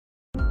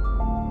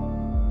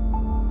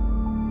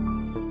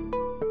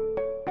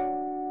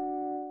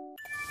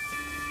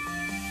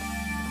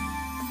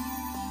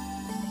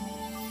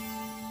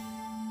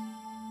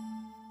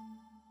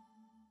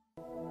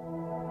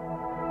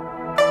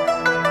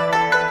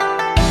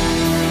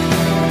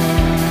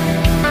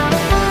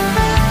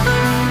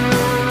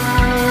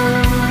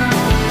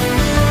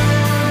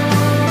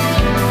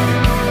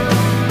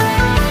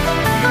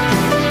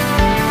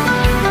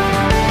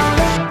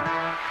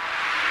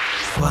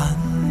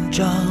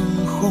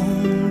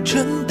红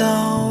尘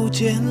刀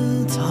剑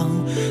藏，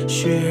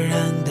血染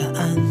的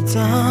暗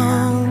葬，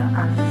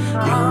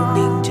有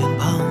民间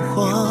彷徨。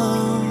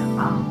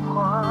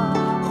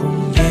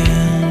红颜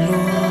落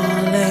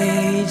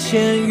泪，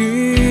千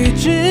余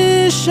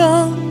之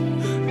上，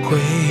回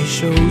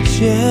首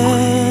间，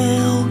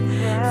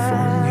风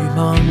雨茫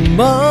茫。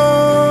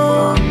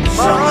上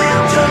演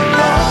战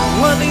狼，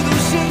万里独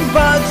行，把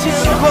剑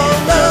荒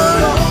浪，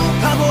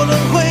踏破轮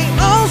回，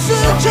傲视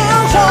疆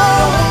场。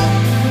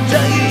战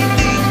役历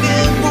练，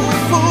不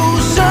负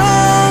山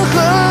河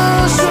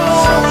雄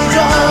壮。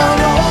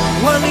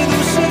万里独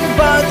行，把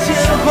剑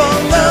荒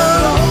浪，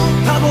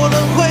踏破轮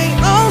回，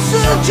傲视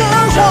疆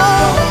场。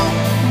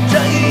战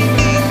役历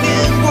练，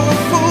不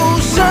负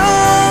山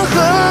河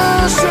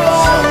雄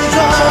壮。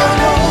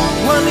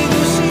万里独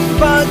行，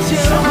把剑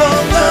荒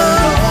浪，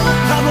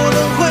踏破轮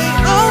回，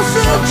傲视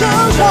疆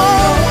场。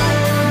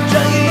战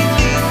役历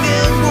练，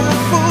不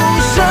负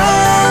山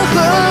河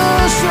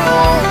雄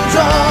壮。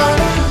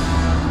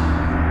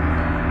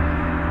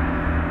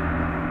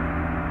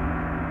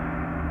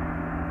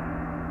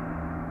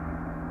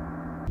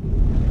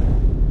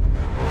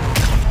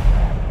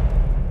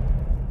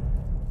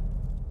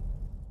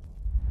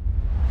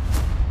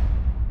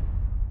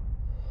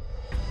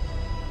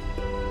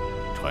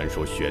传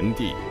说玄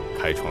帝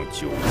开创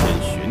九天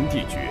玄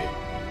帝诀，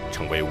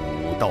成为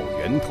武道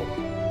源头，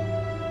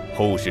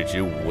后世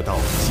之武道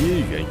皆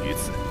源于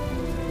此。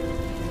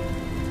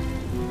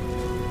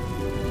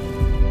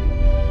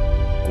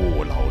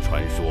故老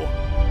传说，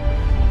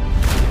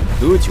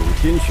得九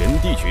天玄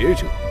帝诀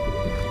者，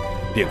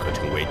便可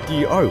成为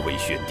第二位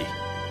玄帝。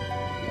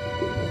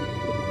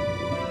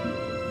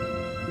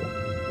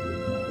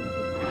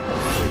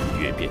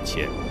岁月变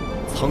迁，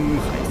沧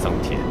海桑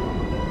田。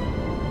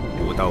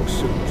武道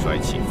盛衰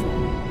起伏，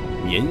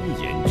绵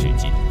延至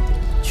今，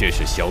却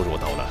是削弱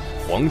到了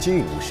黄金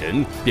武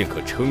神便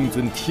可称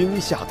尊天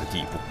下的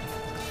地步。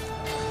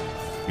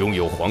拥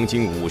有黄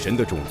金武神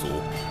的种族，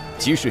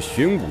即是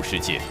玄武世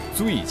界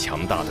最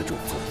强大的种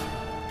族。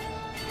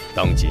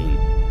当今，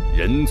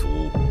人族、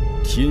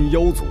天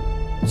妖族、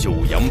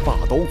九阳霸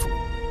刀族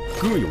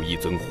各有一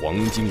尊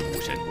黄金武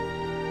神，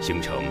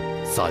形成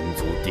三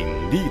族鼎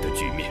立的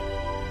局面。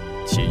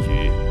其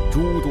余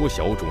诸多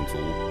小种族，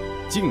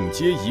尽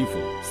皆依附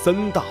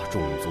三大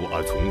种族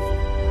而存活。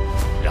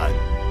然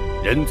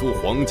人族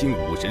黄金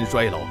武神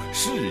衰老，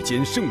世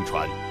间盛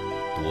传，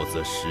多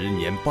则10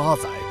年8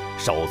载，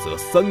少则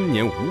3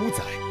年5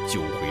载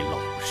就会老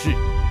逝。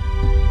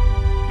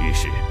于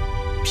是，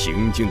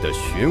平静的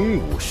玄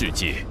武世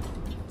界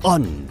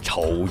暗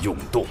潮涌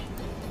动。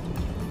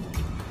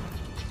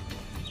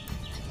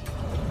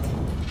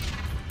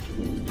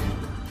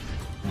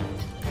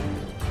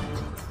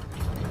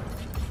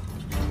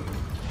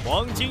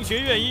黄金学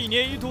院1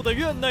年1度的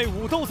院内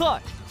武斗赛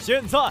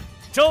现在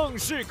正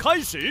式开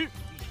始。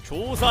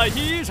初赛第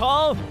1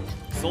场，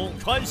宋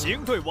川行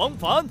对王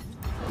凡。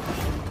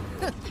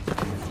哼，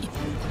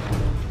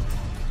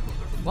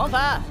王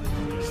凡，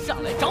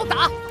上来找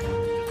打！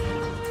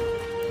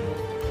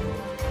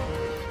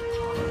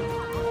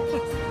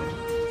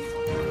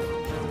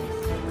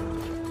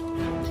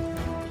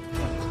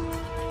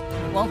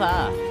王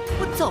凡，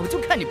我早就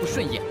看你不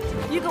顺眼，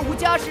一个无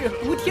家世、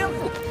无天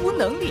赋、无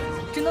能力，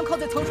只能靠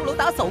在藏书楼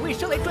打扫卫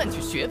生来赚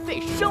取学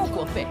费、生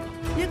活费，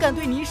也敢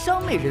对霓裳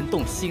美人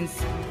动心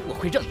思，我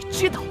会让你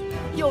知道，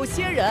有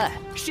些人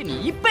是你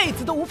一辈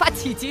子都无法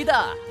企及的。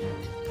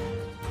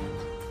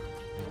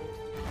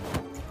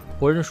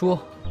我认输。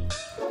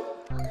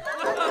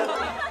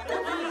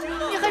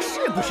你还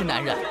是不是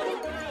男人？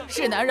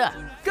是男人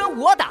跟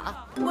我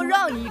打，我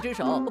让你一只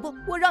手，不，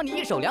我让你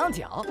1手2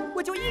脚，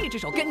我就一只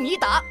手跟你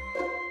打。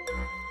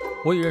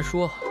我已认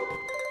输。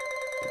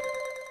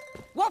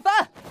王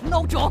凡，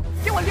孬种，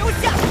给我留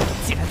下！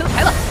既然登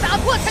台了，打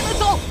过才能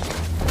走。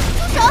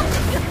住手！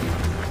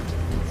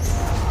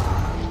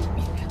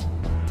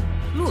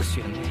陆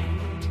学妹，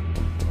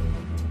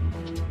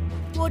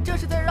我这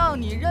是在让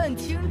你认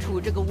清楚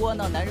这个窝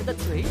囊男人的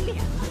嘴脸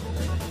了。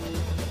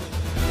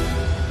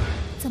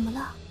怎么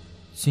了？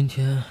今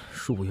天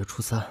是5月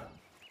初3，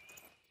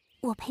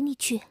我陪你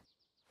去。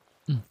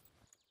嗯。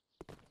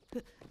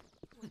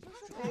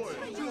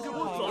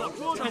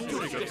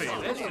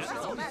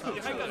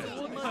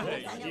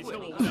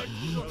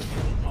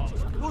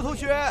陆同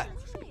学，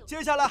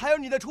接下来还有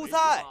你的初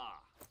赛。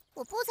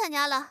我不参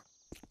加了。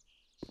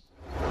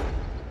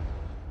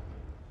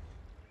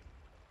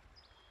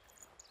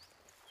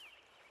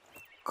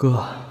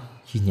哥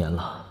，1年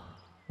了，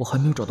我还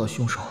没有找到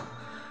凶手，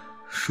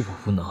是我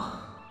无能。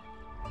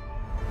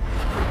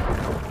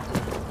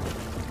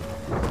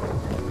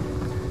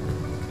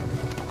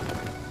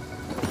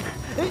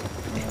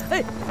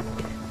哎！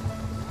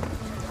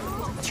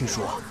听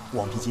说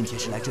王皮今天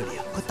是来这里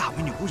和大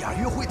美女古雅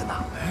约会的呢。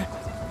哎，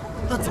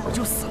那怎么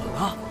就死了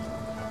呢？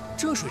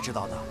这谁知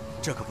道的？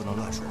这可不能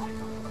乱说。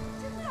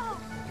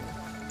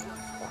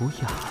古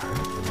雅儿。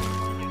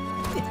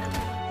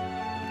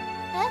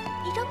哎，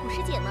你找古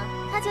师姐吗？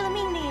她接了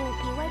命令，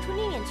已外出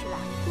历练去了，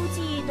估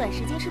计短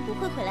时间是不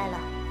会回来了。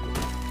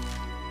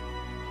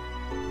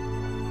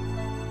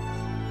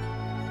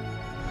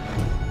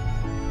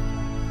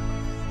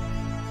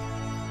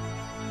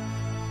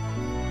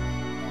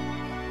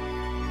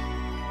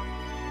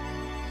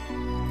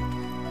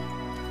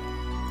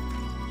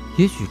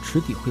也许池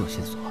底会有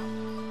线索。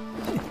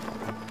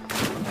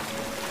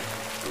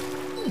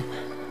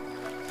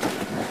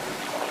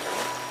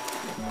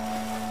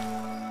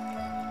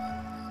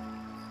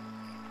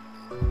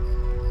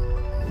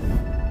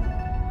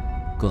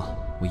哥，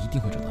我一定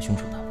会找到凶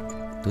手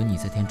的。得你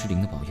在天之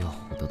灵的保佑，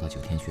我得到九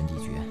天玄帝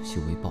诀，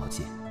修为暴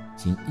进。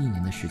仅1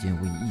年的时间，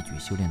我已一举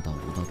修炼到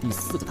武道第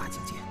4个大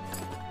境界。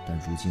但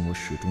如今我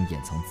始终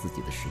掩藏自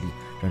己的实力，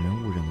让人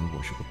误认为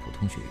我是个普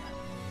通学员。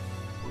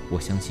我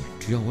相信，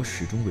只要我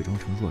始终伪装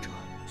成弱者，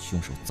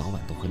凶手早晚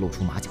都会露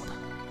出马脚的。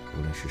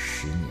无论是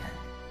10年，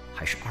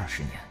还是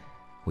20年，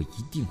我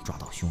一定抓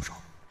到凶手。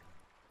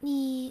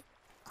你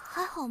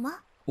还好吗？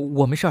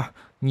我没事儿，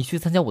你去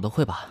参加武斗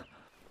会吧。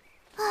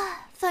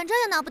唉，反正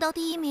也拿不到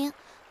第1名，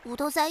武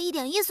斗赛一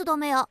点意思都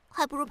没有，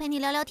还不如陪你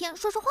聊聊天、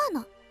说说话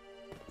呢。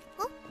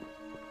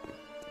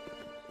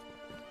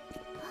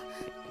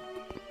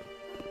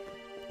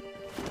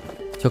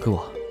交给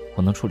我，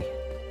我能处理。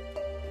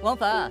王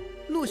凡，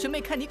陆学妹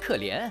看你可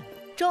怜，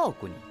照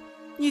顾你，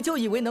你就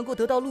以为能够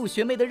得到陆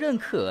学妹的认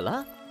可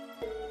了？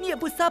你也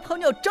不撒泡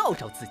尿照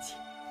照自己，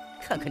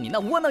看看你那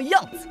窝囊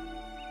样子，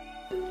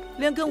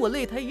连跟我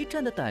擂台一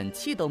战的胆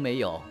气都没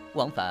有。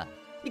王凡，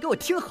你给我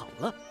听好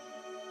了，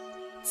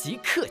极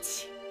客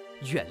气，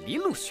远离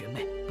陆学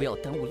妹，不要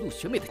耽误陆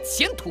学妹的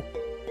前途。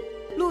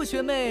陆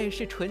学妹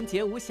是纯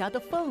洁无瑕的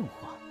凤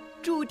凰，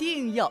注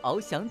定要翱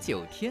翔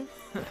9天。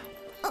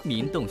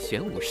名动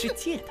玄武世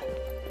界的，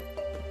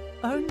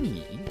而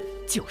你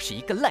就是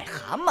一个癞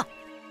蛤蟆。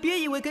别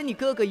以为跟你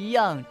哥哥一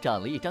样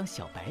长了一张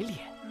小白脸，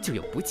就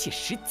有不切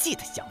实际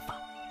的想法。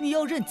你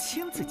要认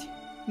清自己，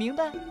明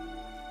白？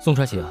宋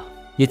川行，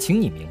也请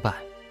你明白，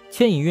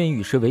千影愿意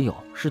与谁为友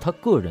是他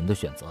个人的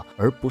选择，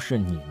而不是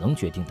你能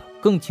决定的。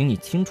更请你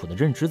清楚地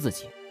认知自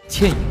己，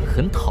千影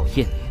很讨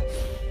厌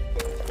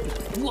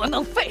你。窝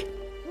囊废，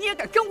你也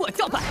敢跟我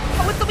叫板？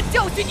看我怎么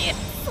教训你！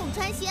宋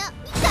川行，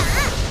你敢！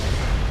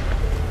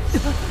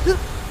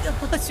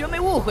学妹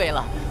误会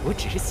了，我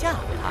只是吓唬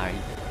她而已。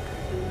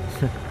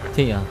哼，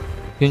天阳，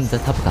有你在，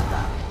她不敢的。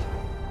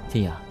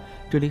天阳，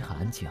这里很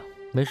安静，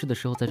没事的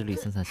时候在这里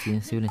散散心，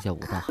修炼下武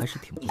道还是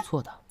挺不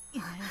错的。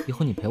以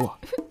后你陪我，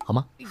好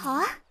吗？好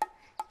啊，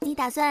你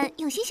打算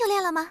用心修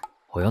炼了吗？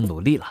我要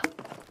努力了。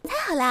太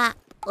好啦，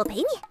我陪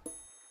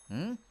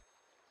你。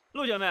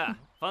陆学妹，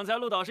方才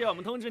陆导师要我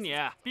们通知你，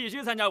必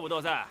须参加武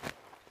斗赛。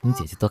你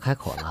姐姐都开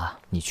口了，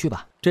你去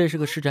吧，这也是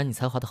个施展你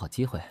才华的好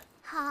机会。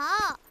好，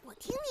我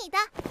听你的，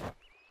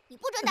你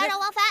不准打扰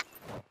王凡，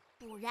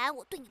不然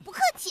我对你不客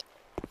气。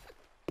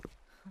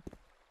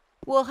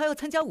我还要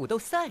参加武斗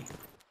赛呢。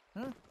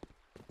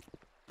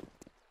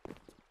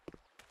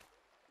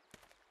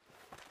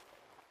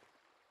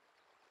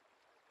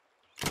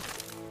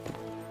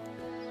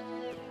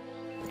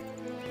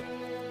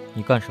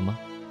你干什么？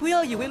不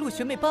要以为陆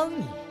学妹帮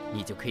你，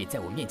你就可以在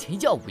我面前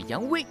耀武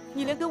扬威。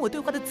你连跟我对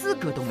话的资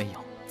格都没有。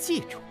记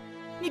住，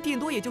你顶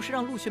多也就是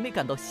让陆学妹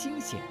感到新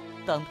鲜。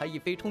当她一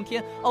飞冲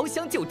天，翱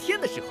翔9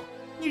天的时候，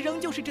你仍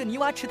旧是这泥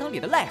洼池塘里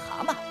的癞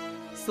蛤蟆。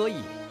所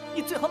以，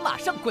你最好马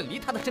上滚离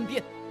她的身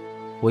边。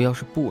我要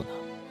是不呢？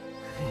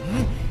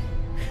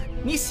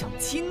你想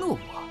激怒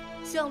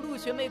我，向陆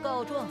学妹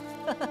告状，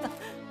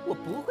我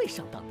不会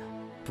上当的。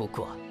不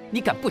过，你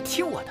敢不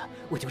听我的，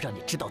我就让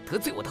你知道得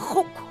罪我的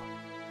后果。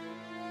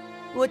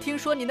我听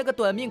说你那个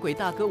短命鬼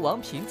大哥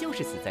王平就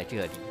是死在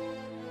这里。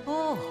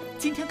哦，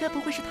今天该不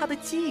会是他的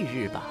忌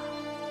日吧？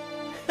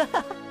哈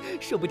哈，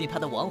说不定他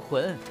的亡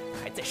魂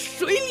还在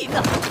水里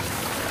呢。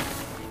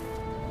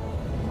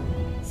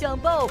想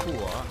报复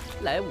我，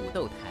来武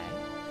斗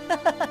台，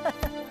哈哈哈，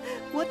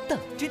我等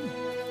着你。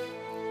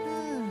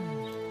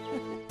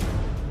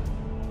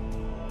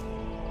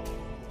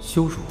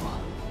羞辱我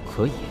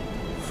可以，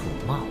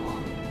辱骂我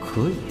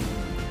可以，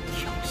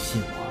挑衅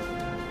我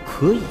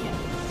可以，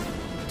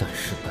但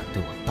是敢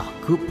对我大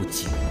哥不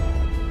敬，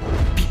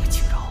必不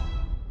轻饶。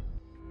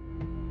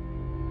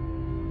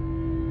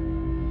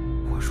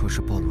我说是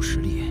暴露实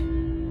力，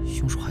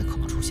凶手还可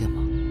能出现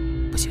吗？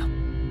不行，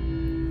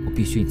我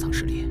必须隐藏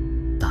实力，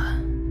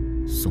但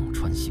宋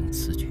川行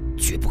此举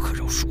绝不可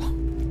饶恕。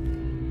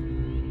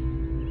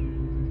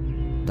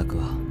大哥，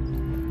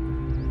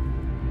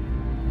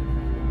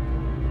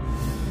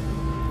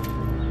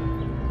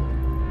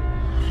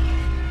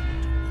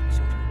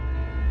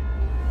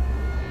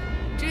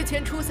之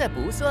前出赛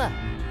不算，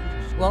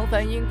王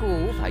凡因故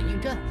无法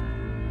应战，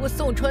我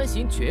宋川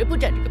行绝不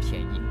占这个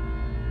便宜，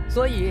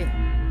所以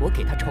我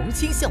给他重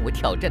新向我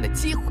挑战的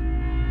机会。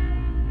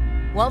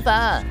王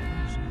凡，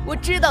我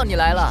知道你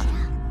来了，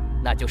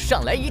那就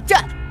上来一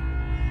战。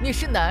你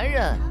是男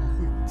人，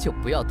就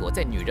不要躲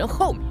在女人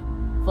后面，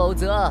否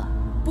则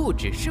不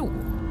只是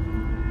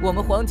我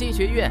们黄金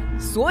学院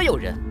所有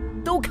人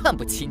都看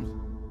不起你。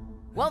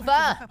王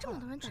凡，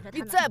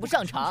你再不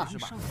上场，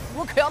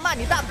我可要骂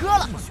你大哥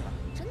了。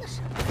真的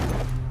是。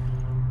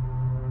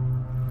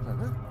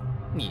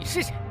你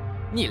是谁？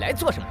你来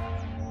做什么？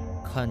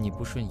看你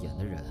不顺眼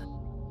的人。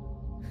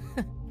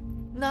哼，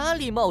哪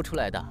里冒出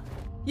来的？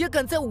也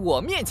敢在我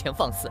面前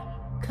放肆？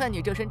看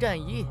你这身战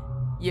衣，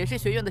也是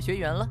学院的学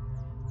员了。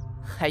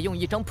还用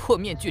一张破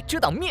面具遮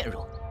挡面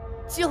容，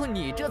就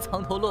你这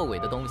藏头露尾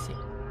的东西，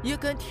也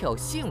敢挑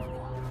衅我？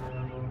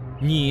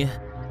你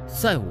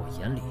在我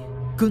眼里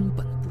根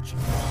本不值一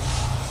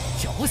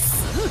提，找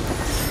死！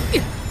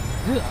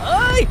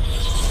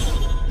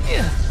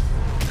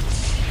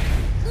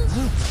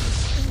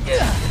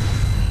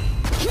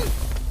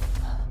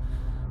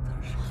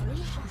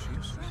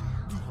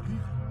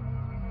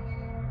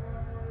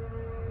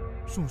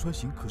宋川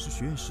行可是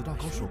学院10大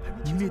高手，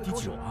名列第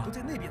9啊！都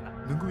在那边呢。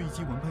能够一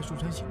击完败宋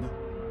川行的，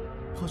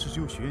怕是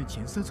只有学院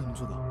前3才能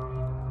做到。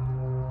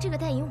这个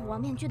戴银虎王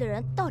面具的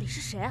人到底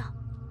是谁啊？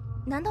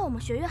难道我们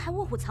学院还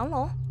卧虎藏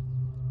龙？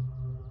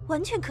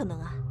完全可能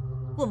啊！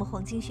我们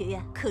黄金学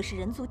院可是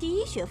人族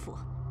第1学府，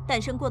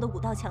诞生过的武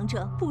道强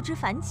者不知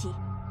凡几，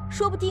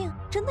说不定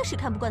真的是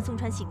看不惯宋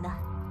川行的。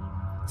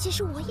其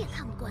实我也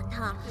看不惯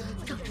他，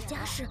仗着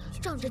家世，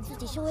仗着自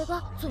己修为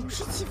高，总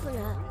是欺负人。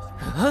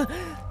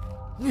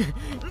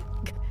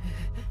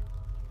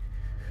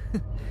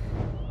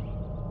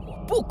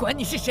我不管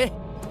你是谁，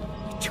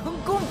你成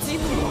功激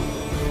怒我，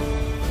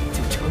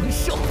就承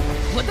受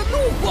我的怒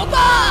火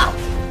吧！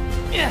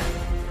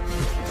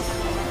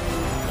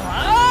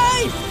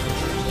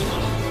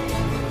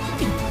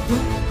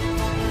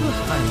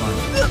太慢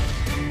了！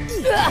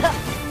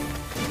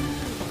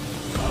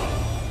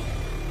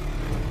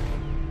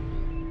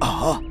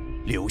啊，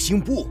流星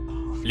步！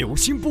流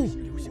星步，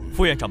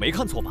副院长没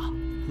看错吧？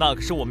那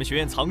可是我们学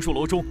院藏术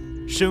楼中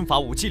身法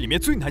武技里面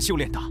最难修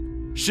炼的，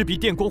是比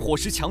电光火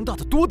石强大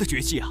的多的绝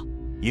技啊！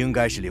应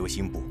该是流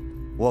星步。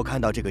我看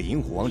到这个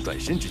银虎王转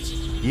身之际，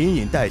隐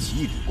隐带起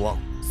一缕光，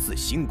似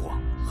星光，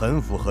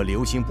很符合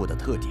流星步的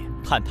特点。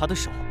看他的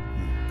手，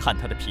看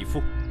他的皮肤，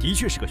的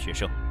确是个学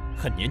生，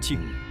很年轻，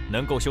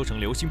能够修成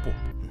流星步，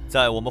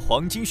在我们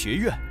黄金学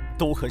院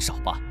都很少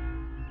吧？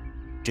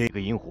这个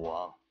银虎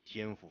王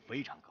天赋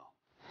非常高。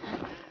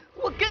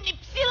我跟你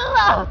拼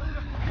了！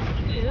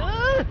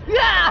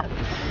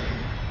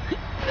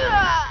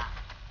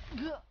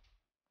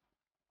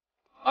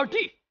二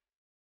弟，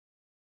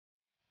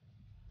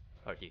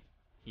二弟，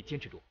你坚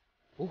持住，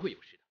不会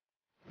有事的。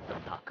让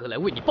大哥来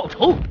为你报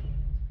仇。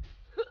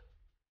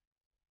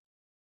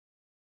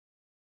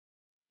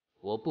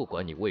我不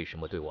管你为什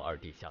么对我二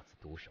弟下此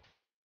毒手，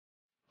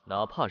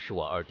哪怕是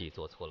我二弟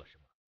做错了什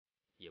么，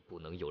也不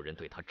能有人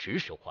对他指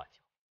手画脚。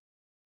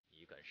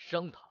你敢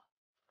伤他，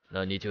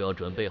那你就要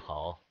准备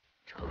好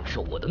承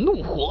受我的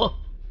怒火。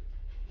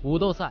武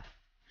斗赛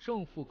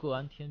胜负各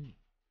安天命，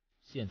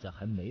现在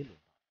还没轮到。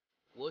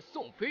我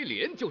宋飞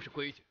廉就是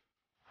规矩，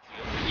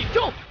绝无一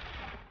招。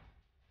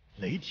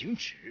雷霆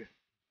指，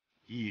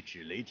一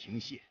指雷霆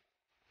线，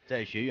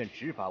在学院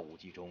执法武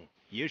技中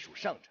也属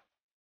上乘。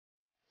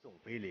宋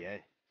飞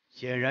廉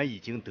显然已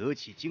经得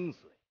其精髓，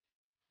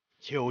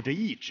就这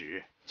一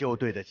指就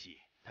对得起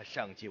他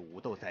上届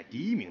武斗赛第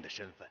1名的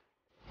身份。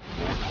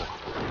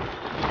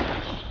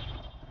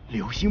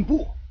流星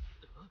步，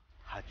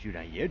他居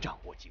然也掌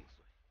握精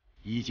髓，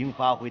已经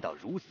发挥到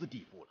如斯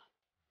地步了。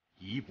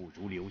一步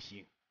如流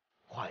星，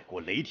快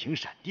过雷霆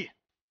闪电，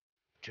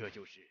这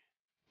就是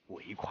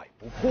唯快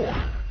不破。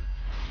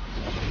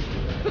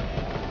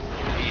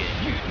炼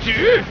狱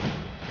指。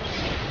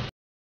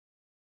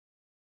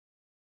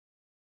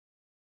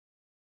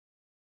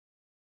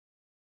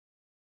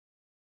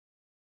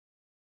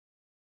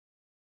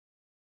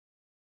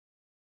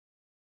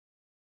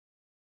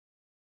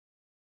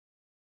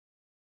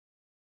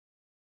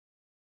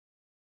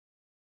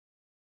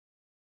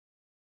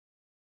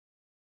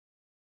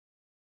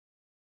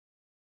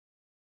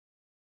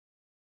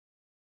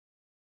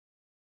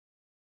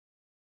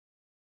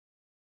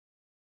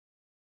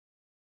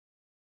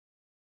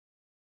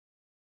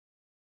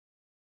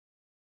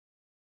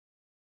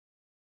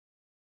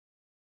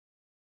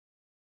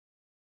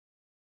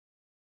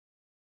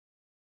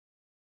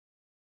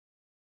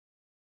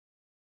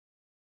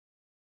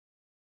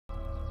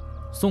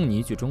送你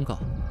一句忠告：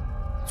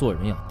做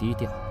人要低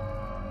调。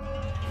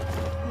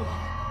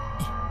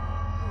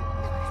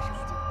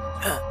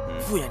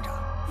副院长，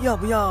要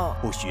不要？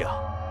不需要。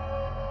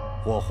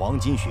我黄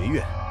金学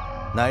院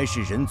乃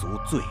是人族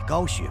最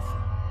高学府，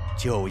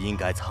就应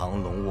该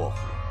藏龙卧虎。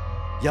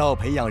要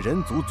培养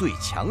人族最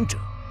强者，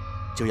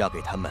就要给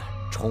他们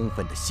充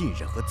分的信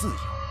任和自由。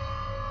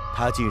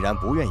他竟然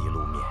不愿意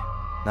露面，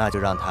那就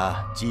让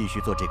他继续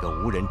做这个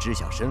无人知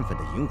晓身份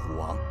的银虎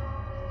王。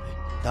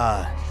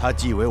但他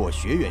既为我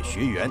学院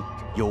学员，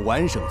有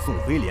完胜宋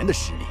飞廉的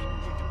实力。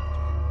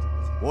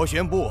我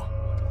宣布，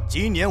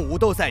今年武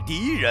斗赛第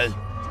1人，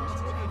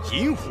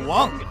银虎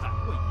王。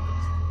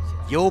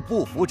有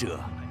不服者，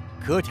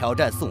可挑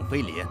战宋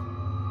飞廉。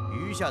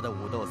余下的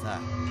武斗赛，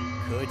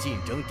可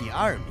竞争第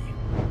2名。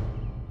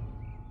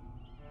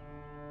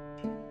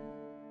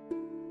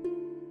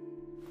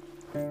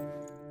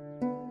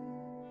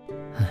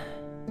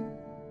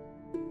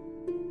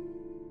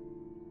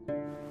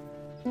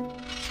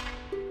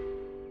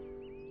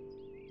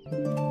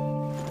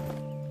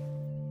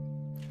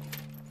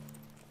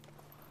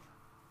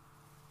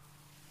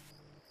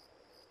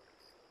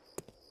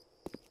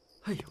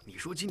哎呦，你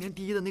说今年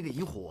第1的那个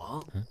银虎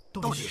王，到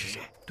到底是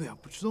谁？对啊，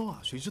不知道啊，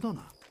谁知道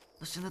呢？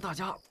那现在大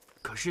家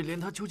可是连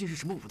他究竟是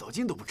什么武道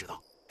境都不知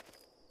道。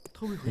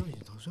他为何要隐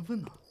藏身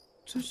份呢？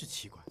真是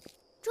奇怪。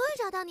终于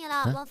找到你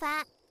了，王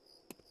凡。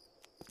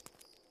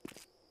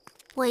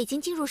我已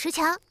经进入10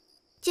强，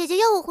姐姐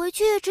要我回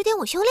去指点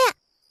我修炼，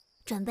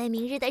准备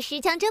明日的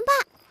10强争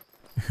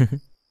霸。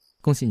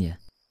恭喜你，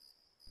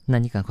那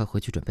你赶快回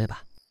去准备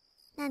吧。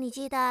那你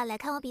记得来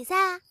看我比赛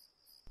啊。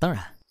当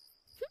然。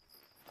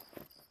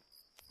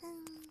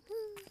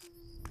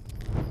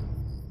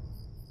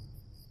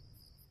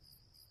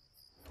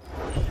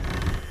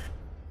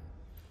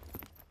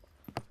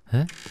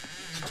哎，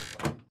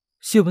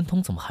谢文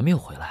通怎么还没有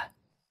回来？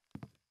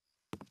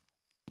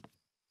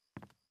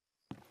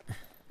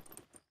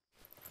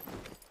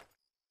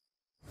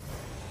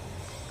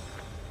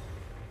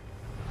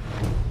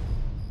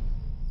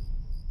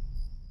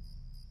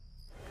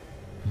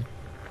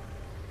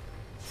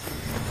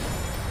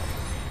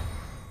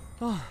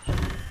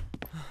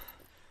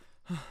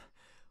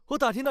我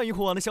打听到萤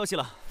火王的消息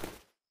了。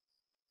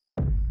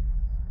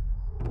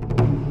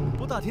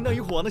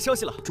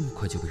这么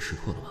快就被识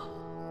破了吗？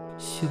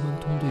谢文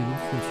通对于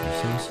获取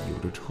消息有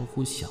着超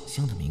乎想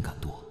象的敏感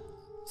度，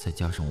再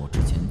加上我之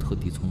前特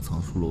地从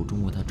藏书楼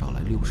中为他找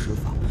来6师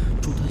法，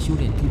助他修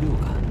炼第6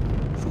感，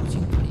如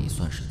今他也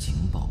算是情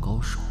报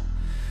高手，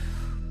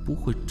不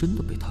会真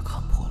的被他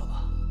看破了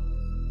吧？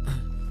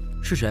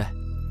是谁？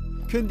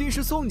肯定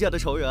是宋家的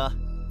仇人啊！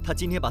他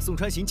今天把宋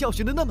川行教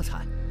训得那么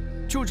惨，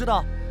就知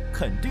道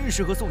肯定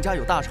是和宋家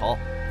有大仇。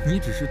你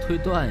只是推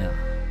断呀。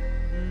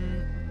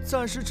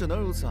暂时只能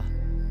如此。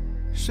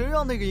谁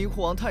让那个萤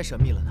火王太神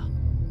秘了呢？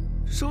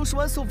收拾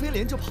完宋飞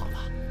莲就跑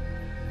了，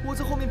我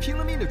在后面拼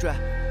了命的追，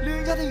连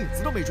人家的影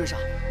子都没追上。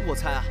我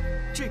猜啊，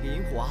这个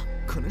萤火王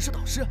可能是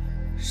导师，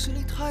实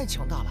力太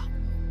强大了。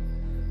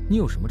你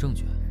有什么证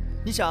据？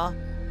你想啊，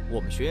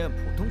我们学院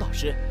普通导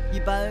师一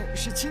般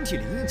是亲体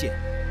灵应境，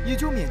也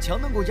就勉强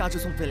能够压制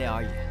宋飞莲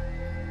而已。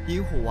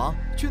萤火王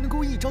却能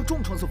够一招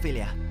重创宋飞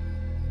莲，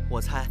我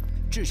猜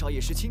至少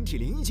也是亲体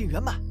灵应境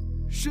圆满，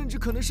甚至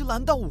可能是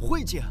蓝道武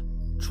会境。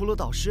除了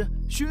导师，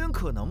学员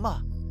可能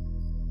吗？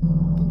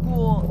不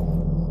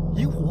过，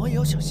萤火王也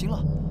要小心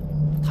了。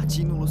他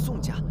激怒了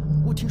宋家，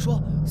我听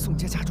说宋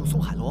家家主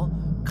宋海龙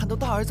看到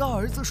大儿子、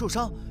二儿子受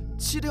伤，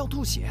气得要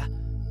吐血。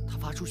他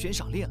发出悬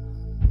赏令，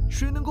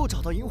谁能够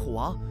找到萤火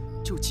王，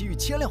就给予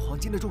1000两黄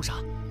金的重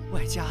赏，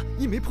外加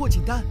1枚破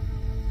镜丹。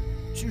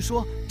据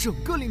说整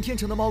个凌天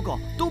城的猫狗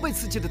都被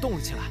刺激的动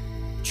了起来，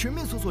全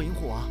面搜索萤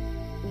火王。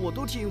我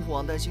都替萤火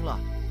王担心了，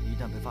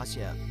一旦被发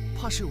现，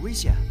怕是有危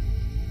险。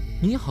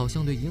你好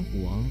像对萤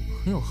火王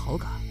很有好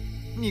感，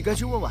你该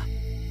去问问，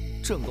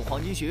整个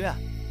黄金学院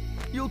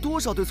有多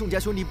少对宋家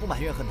兄弟不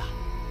满怨恨的？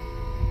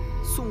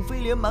宋飞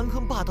莲蛮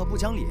横霸道不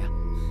讲理，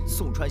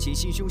宋川行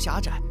心胸狭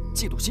窄，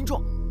嫉妒心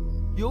重，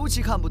尤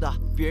其看不得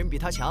别人比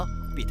他强，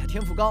比他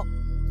天赋高，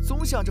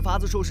总想着法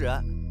子收拾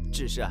人。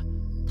只是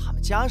他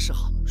们家世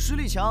好，实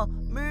力强，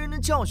没人能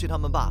教训他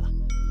们罢了，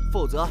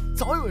否则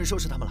早有人收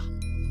拾他们了。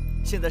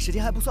现在时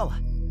间还不算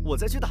晚，我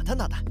再去打探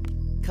打探，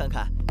看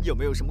看有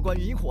没有什么关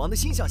于萤火王的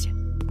新消息。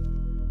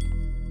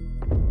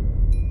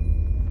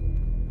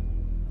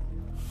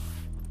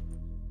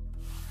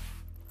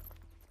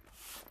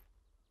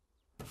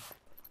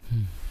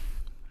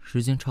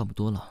时间差不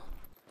多了，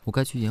我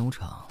该去演武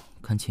场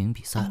看潜影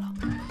比赛了。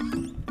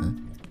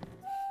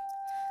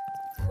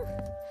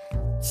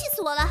气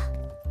死我了，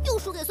又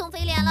输给宋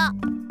飞莲了。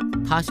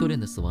他修炼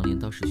的死亡镰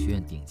刀是学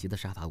院顶级的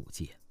杀伐武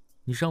技，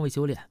你尚未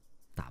修炼，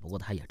打不过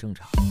他也正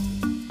常。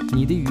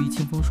你的羽翼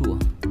清风术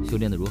修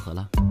炼的如何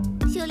了？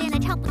修炼的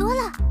差不多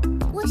了，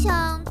我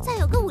想再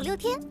有个5、6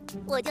天，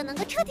我就能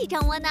够彻底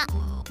掌握呢。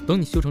等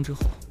你修成之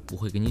后，我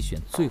会给你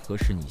选最合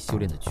适你修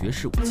炼的绝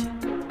世武技。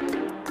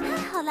太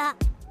好了，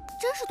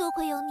真是多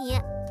亏有你。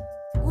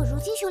我如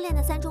今修炼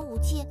的3种武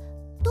技，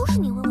都是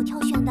你为我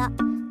挑选的，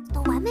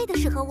都完美的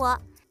适合我。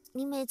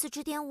你每次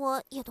指点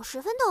我也都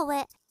十分到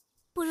位，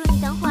不如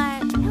你等会儿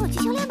陪我去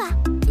修炼吧。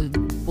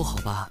不好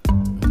吧？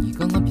你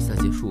刚刚比赛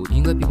结束，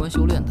应该闭关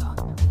修炼的，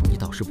你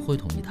导师不会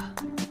同意的。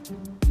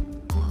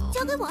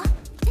交给我。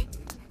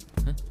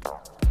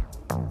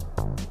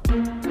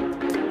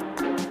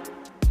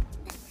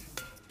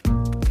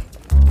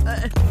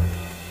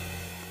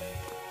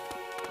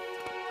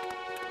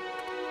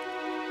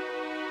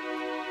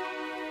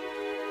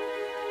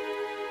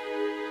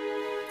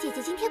姐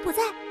姐今天不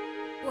在，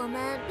我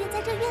们便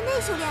在这院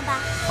内修炼吧。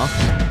好。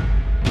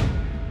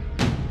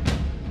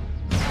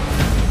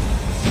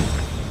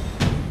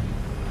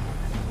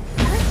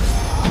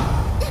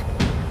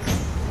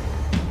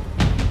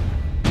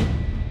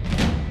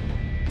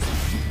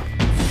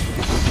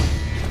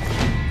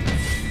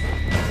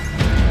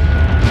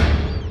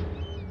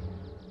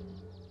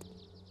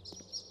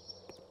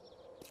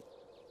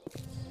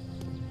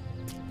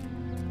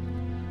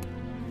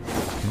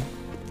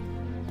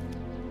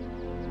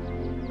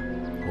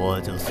我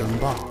叫孙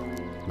豹，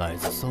来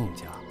自宋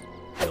家，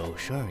有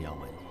事儿要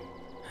问你。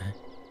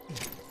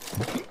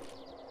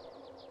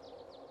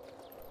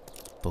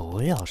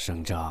不要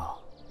声张，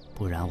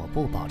不然我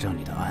不保证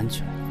你的安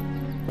全。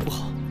不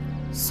好，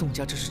宋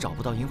家这是找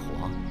不到萤火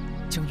王，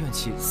将怨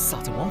气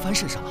撒在王凡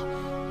身上了。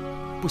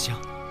不行，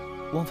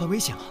王凡危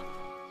险了。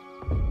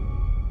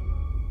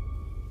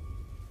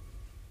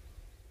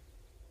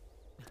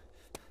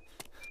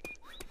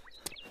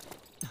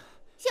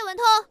谢文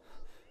通，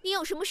你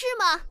有什么事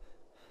吗？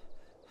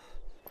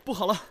不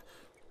好了，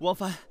王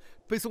凡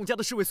被宋家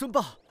的侍卫孙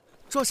豹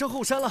抓伤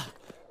后山了。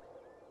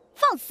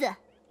放肆！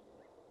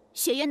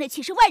学院内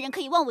岂是外人可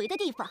以妄为的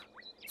地方？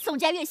宋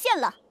家越线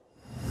了。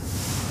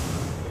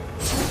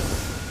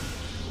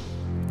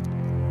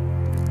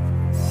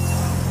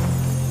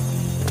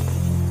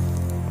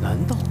难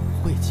道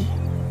舞会记？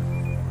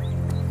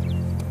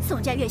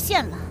宋家越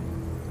线了。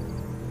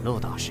陆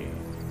导师，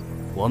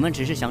我们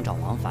只是想找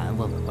王凡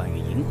问问关于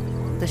萤火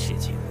王的事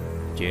情，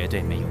绝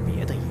对没有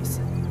别的意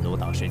思。陆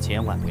导师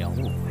千万不要误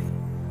会。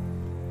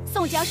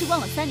宋家是忘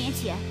了3年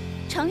前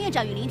程院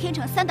长与林天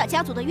成3大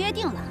家族的约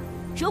定了。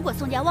如果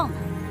宋家忘了，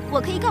我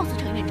可以告诉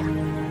程院长。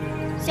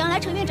想来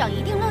程院长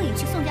一定乐意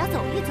去宋家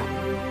走一走。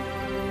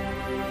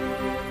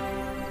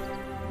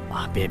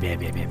啊，别，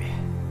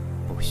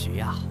不需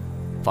要，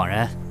放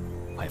人，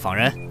快放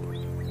人！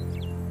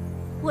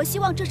我希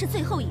望这是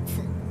最后一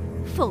次，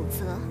否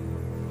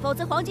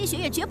则黄金学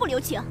院绝不留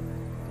情。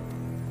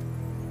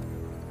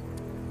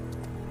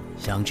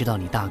想知道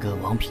你大哥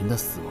王平的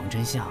死亡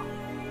真相，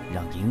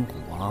让萤火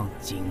王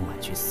今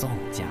晚去宋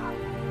家。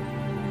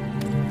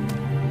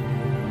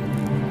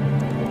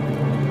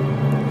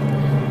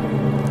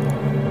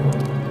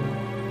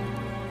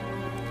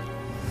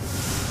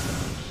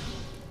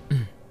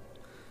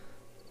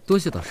多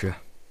谢导师。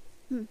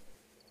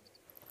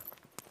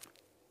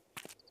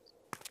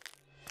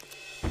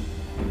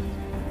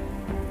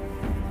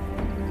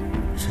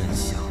真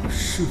相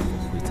是否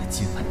会在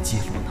今晚揭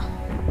露呢？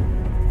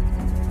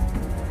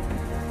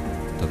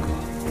大哥，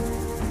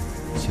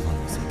希望你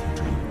在天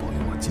之灵保佑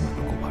我今晚能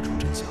够挖出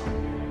真相，为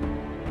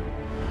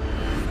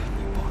你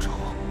报仇。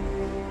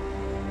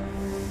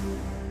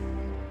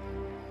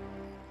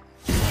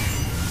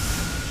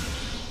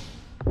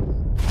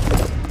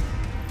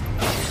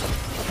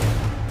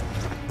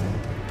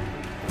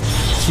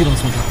希望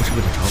宋家不是为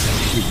了找我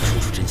故意说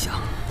出真相，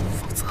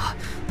否则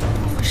我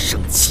会生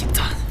气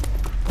的。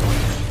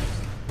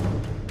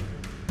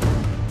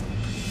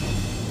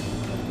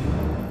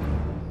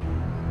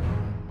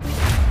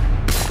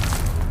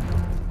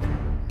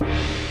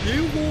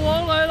萤火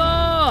王来了！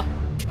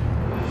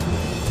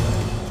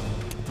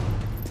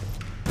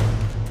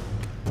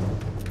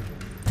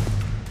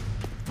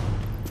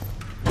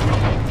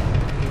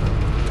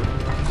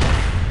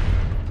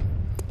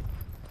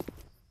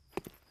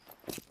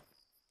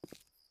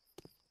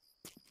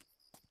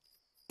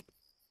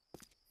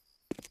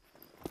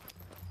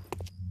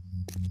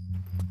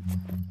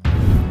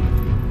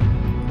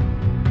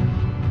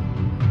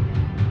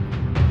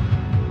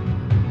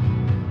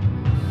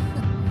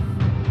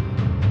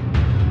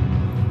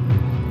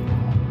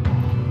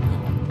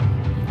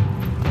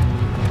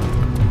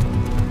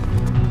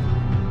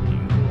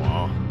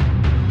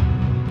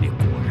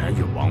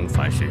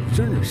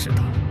认识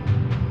的。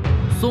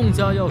宋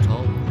家要找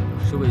我，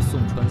是为宋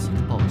川行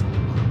报仇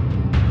吧？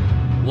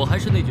我还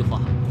是那句话，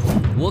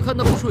我看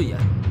他不顺眼，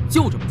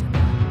就这么简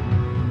单。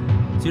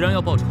既然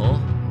要报仇，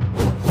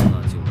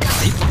那就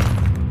来吧。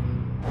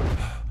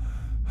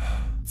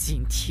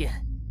今天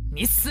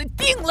你死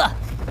定了！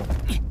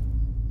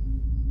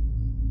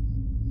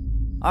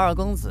二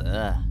公子，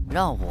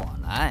让我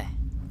来，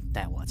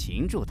待我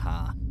擒住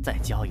他，再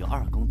交由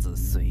二公子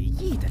随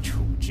意的处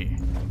置。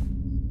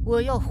我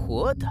要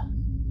活的，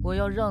我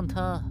要让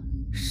他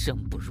生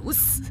不如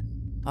死。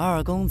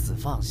二公子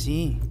放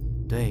心，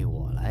对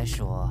我来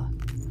说，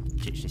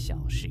只是小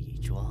事一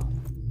桩。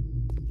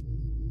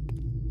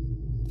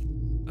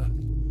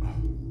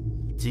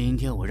今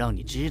天我让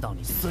你知道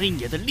你孙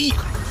爷的厉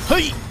害！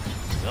嘿，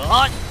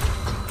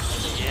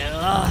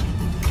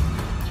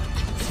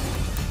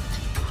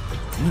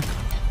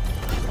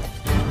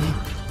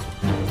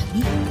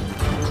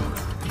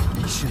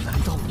你是难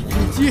道武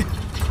会阶？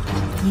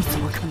你怎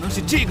么可能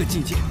是这个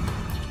境界？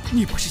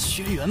你不是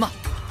学员吗？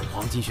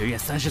黄金学院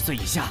30岁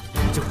以下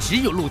就只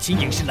有陆清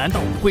影是难到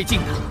武会境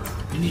的，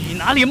你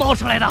哪里冒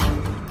出来的？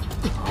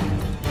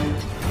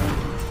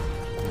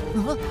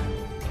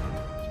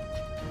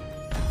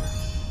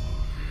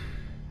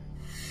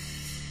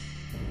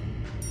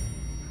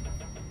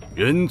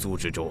人族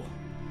之中，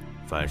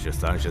凡是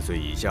30岁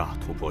以下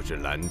突破至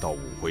蓝道武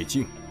会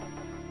境，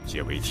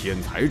皆为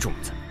天才种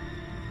子，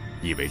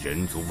亦为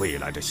人族未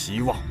来的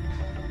希望。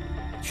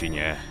去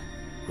年，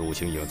陆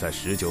清影在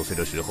19岁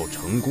的时候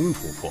成功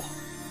突破，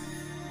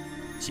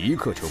即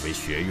刻成为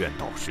学院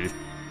导师，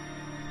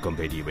更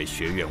被立为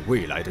学院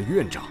未来的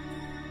院长，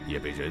也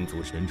被人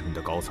族神城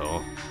的高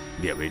层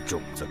列为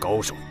种子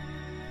高手。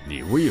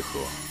你为何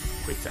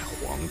会在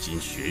黄金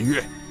学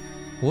院？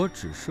我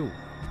只是我。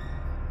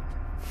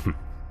哼。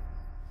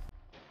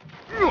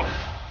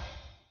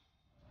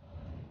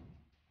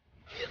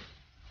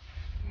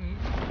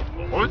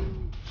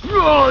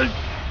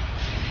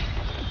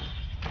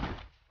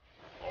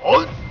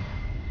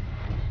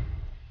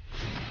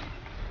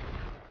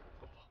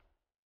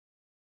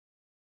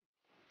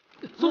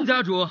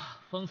家主，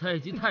方才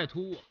已经太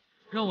突兀，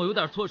让我有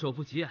点措手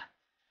不及。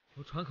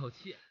我喘口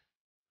气，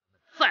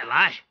再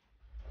来。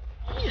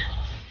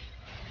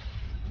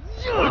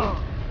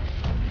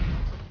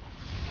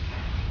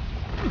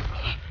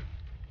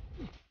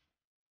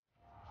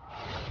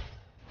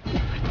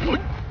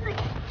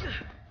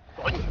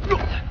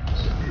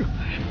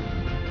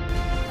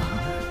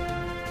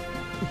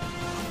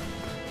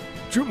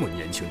这么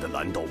年轻的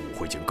蓝道武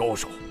会境高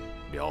手，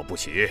了不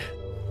起！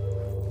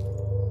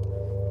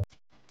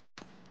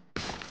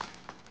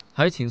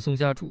还请宋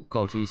家主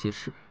告知一些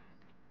事。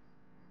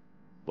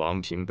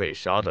王平被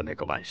杀的那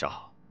个晚上，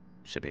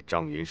是被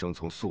张云生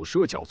从宿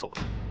舍叫走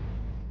的。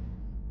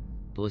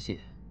多谢。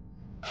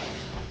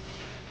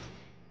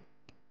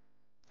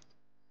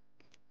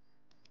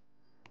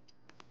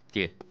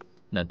爹，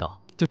难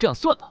道就这样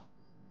算了？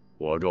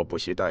我若不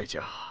惜代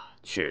价，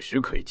确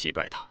实可以击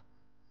败他。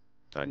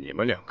但你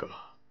们两个，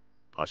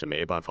怕是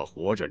没办法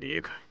活着离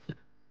开。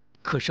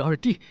可是二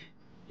弟，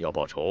要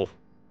报仇，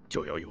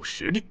就要有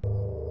实力。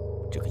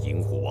这个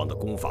银虎王的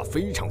功法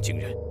非常惊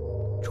人，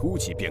初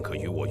期便可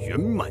与我圆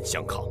满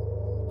相抗，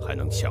还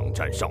能抢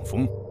占上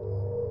风。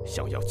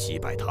想要击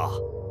败他，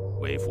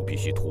为父必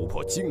须突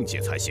破境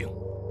界才行。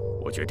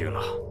我决定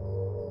了，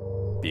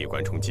闭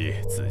关冲击，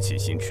紫气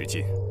心持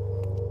金。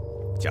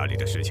家里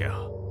的事情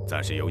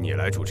暂时由你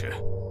来主持，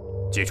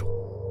记住，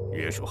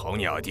约束好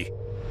你二弟。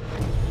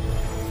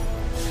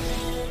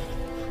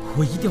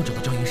我一定要找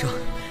到张云生。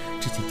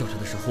之前调查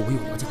的时候，我有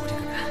了解过这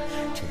个人。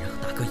这人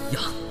和大哥一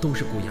样，都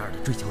是顾炎儿的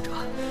追求者。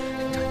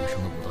张云生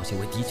的武道修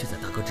为的确在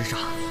大哥之上，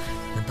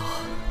难道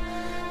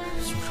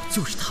凶手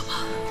就是他吗？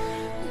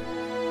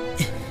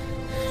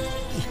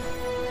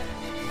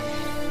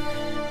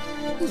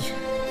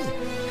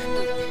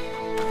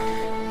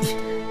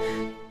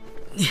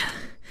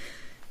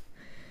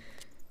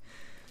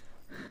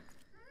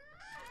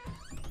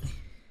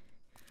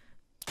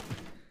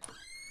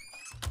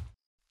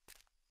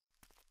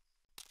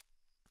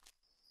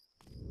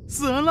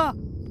死人了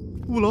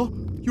！5楼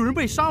有人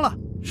被杀了，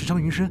是张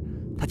云生，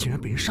他竟然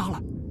被人杀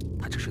了，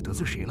他这是得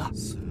罪谁了？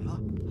死了？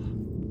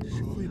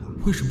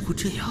为什么会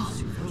这样？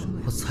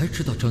我才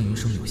知道张云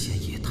生有嫌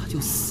疑，他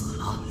就死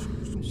了。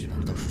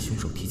难道是凶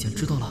手提前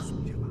知道了？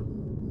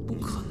不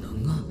可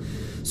能啊！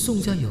宋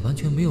家也完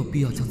全没有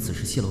必要将此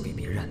事泄露给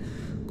别人。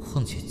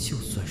况且就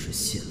算是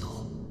泄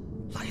露，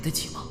来得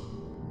及吗？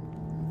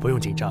不用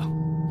紧张，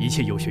一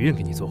切有学院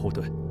给你做后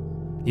盾。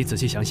你仔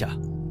细想想，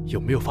有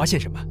没有发现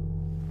什么？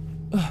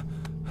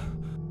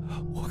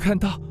我看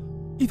到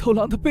一头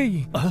狼的背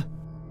影。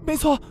没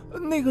错，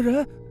那个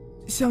人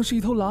像是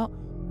一头狼，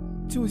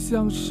就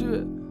像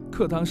是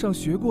课堂上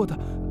学过的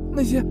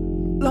那些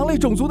狼类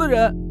种族的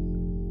人，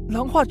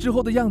狼化之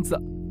后的样子。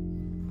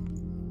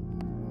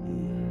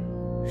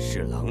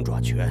是狼爪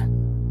拳，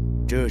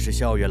这是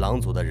笑月狼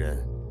族的人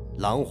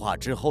狼化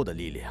之后的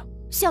力量。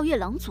笑月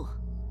狼族，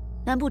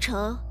难不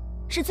成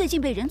是最近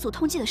被人族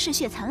通缉的嗜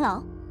血残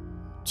狼？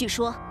据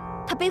说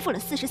他背负了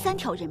43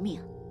条人命，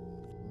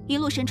一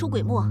路神出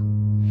鬼没。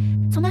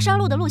从他杀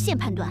戮的路线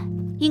判断，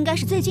应该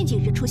是最近几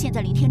日出现在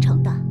凌天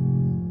城的。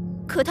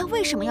可他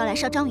为什么要来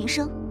杀张云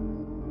生？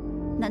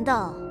难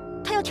道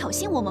他要挑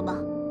衅我们吗？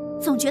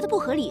总觉得不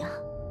合理啊。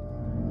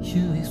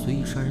因为随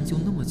意杀人就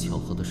那么巧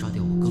合地杀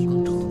掉我刚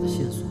刚找到的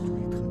线索，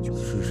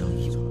世上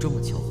有这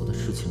么巧合的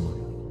事情吗？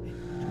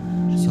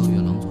笑月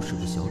狼族是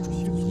个小种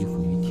族，依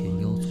附于天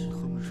妖族，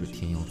是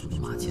天妖族的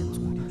马前卒，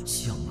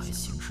向来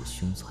行事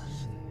凶残。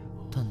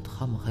但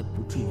他们还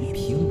不至于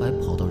平白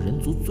跑到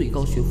人族最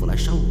高学府来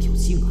杀我挑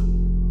衅啊！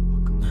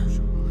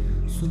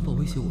孙豹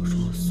威胁我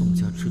说，宋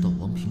家知道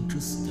王平之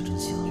死的真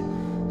相，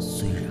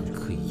虽然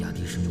可以压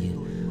低声音，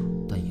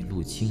但以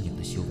陆清影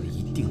的修为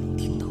一定能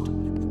听到。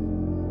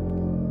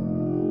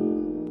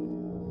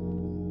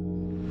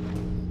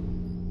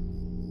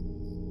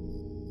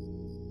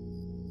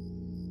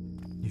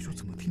你说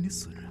怎么听你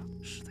死人啊？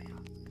是的呀。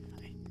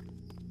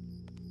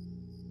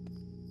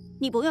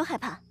你不用害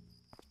怕，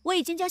我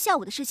已经将下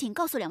午的事情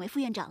告诉2位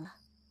副院长了。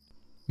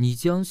你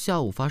将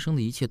下午发生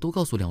的一切都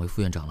告诉2位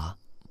副院长了，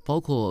包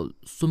括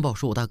孙豹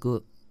说我大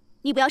哥。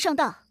你不要上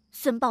当，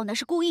孙豹那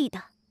是故意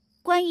的。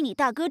关于你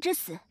大哥之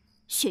死，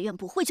学院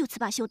不会就此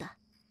罢休的。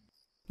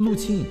陆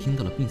清也听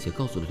到了，并且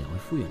告诉了2位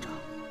副院长，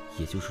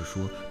也就是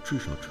说，至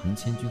少程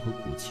千军和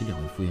古奇2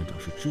位副院长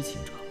是知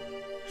情者，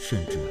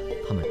甚至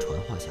他们传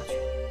话下去，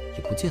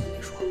也不见得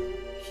没说。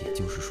也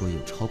就是说，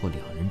有超过2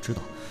人知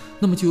道，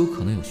那么就有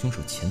可能有凶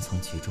手潜藏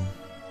其中。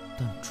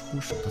但出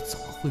手的怎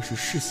么会是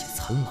嗜血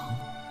残狼？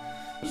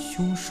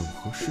凶手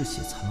和嗜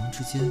血残狼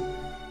之间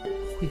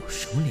会有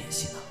什么联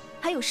系呢？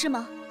还有事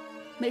吗？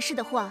没事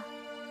的话，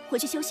回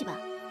去休息吧，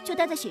就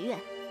待在学院，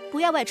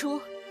不要外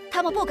出，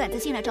他们不敢再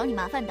进来找你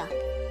麻烦的。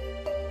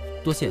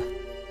多谢。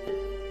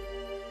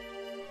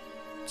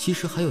其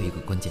实还有一个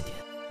关键点，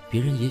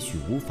别人也许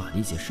无法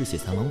理解嗜血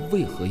残狼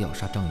为何要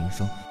杀张云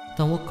生，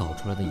但我搞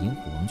出来的银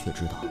虎王却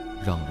知道，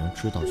让人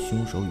知道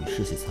凶手与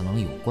嗜血残狼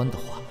有关的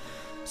话，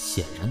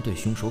显然对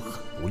凶手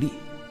很不利。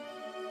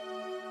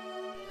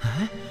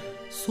哎，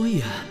所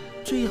以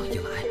这样一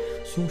来，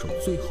凶手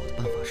最好的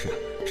办法是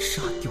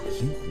杀掉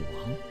银虎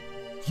王。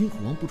银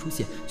虎王不出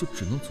现，就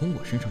只能从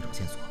我身上找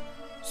线索。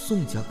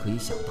宋家可以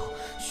想到，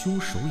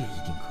凶手也一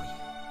定可以。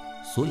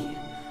所以，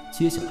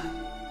接下来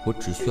我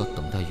只需要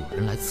等待有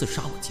人来刺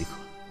杀我即可。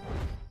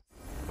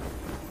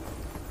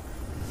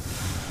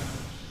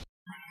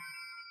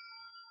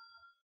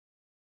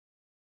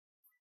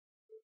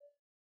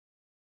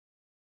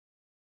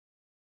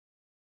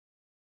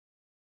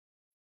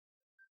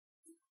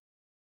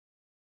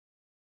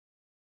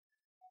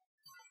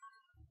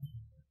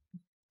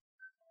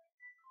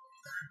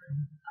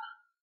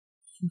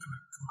凶手忍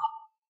住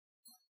了。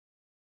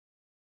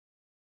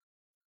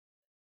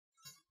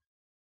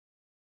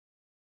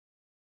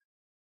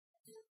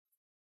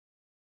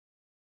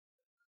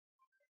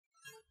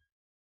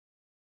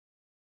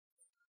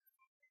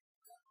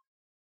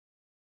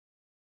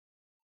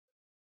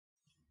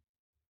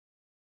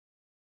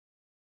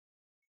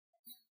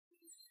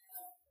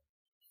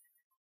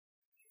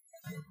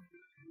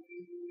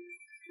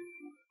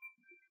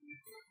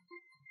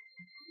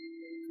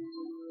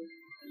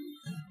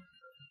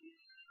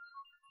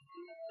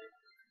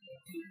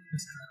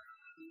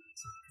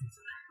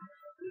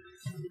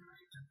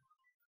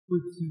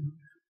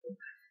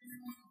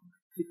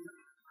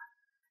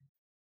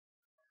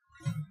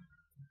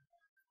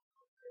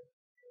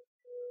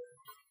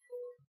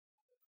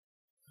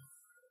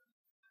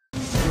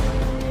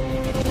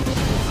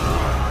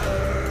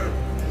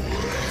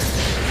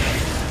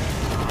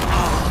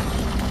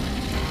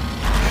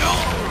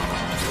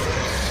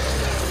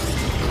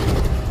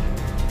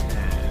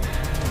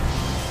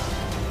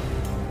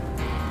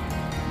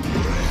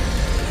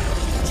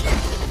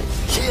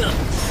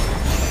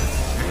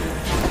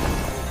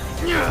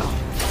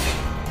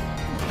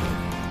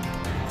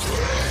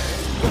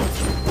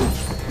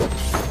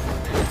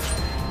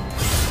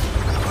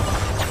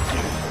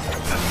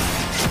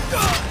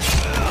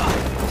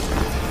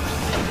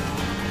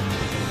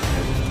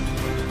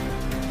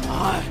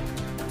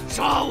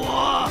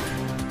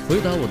回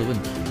答我的问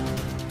题，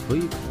可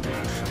以考虑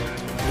杀。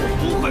我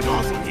不会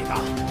告诉你的。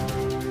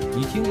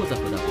你听过再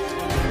回答我，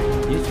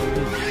也许会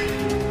有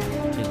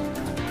这样看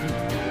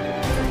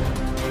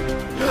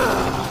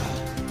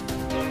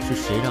是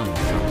谁让你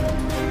杀我？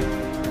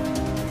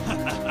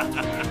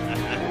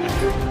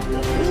我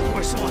不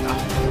会说的。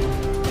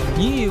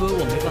你以为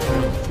我没办法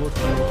让你说出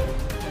来吗？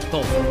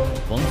告诉我，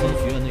黄金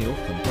学院内有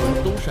很多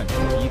人都擅长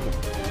逼供，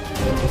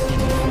我不信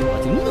你嘴巴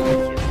就那么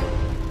甜。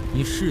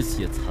你嗜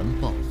血残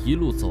暴，一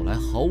路走来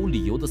毫无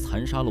理由地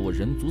残杀了我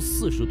人族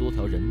40多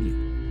条人命，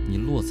你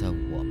落在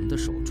我们的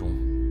手中，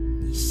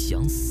你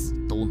想死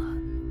都难。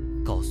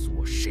告诉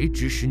我谁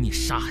指使你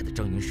杀害的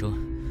张云生，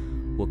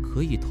我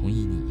可以同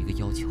意你一个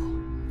要求。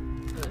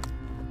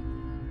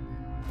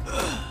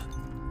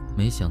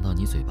没想到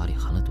你嘴巴里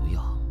含了毒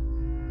药，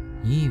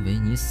你以为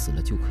你死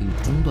了就可以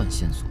中断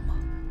线索吗？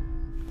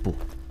不，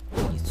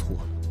你错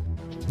了。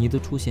你的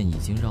出现已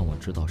经让我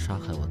知道杀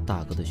害我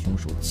大哥的凶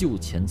手就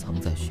潜藏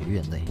在学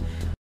院内，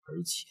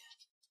而且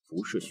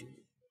不是学院，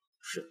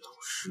是导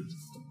师，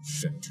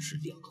甚至是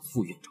2个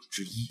副院长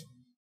之一。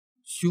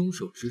凶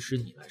手指使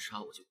你来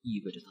杀我，就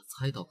意味着他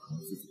猜到可能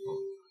自己暴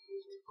露了，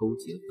勾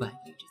结外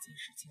力这件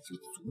事情就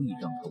足以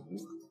让他无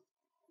法动。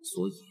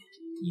所以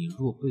你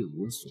若被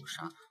我所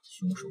杀，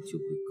凶手就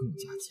会更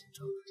加紧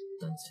张，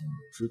担心我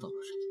知道了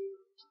什么。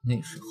那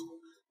时候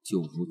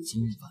就如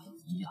今晚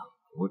一样，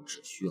我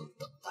只需要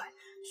等待，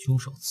凶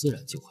手自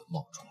然就会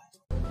冒出来。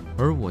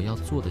而我要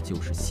做的就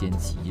是掀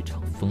起一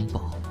场风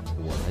暴，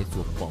我来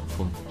做暴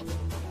风。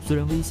虽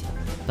然危险，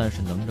但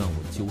是能让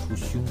我揪出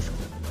凶手，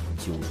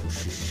揪出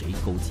是谁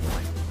勾结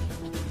外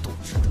力，都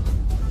值得。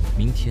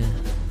明天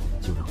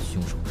就让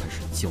凶手开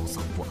始焦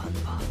躁不安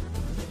吧。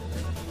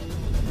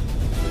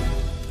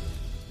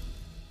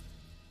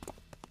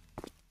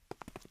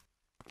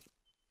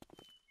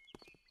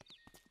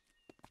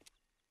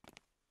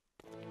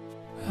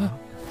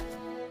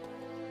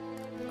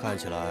看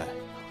起来，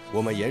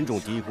我们严重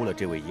低估了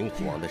这位银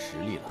虎王的实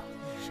力了。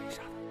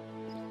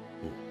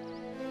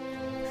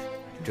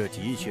这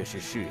的确是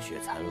嗜血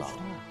残狼。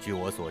据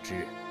我所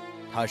知，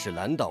他是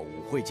蓝道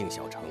武会境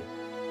小成，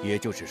也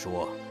就是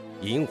说，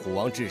银虎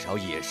王至少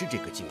也是这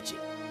个境界。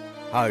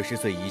20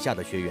岁以下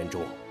的学员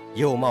中，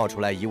又冒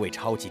出来一位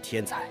超级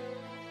天才。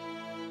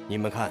你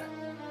们看，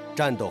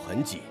战斗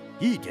痕迹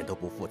一点都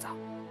不复杂，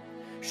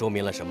说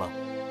明了什么？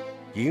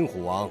银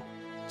虎王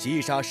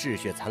击杀嗜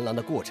血残狼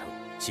的过程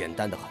简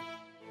单得很，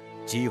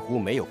几乎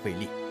没有费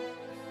力。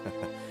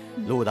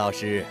陆导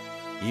师，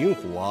银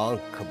虎王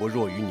可不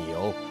弱于你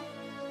哦。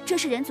这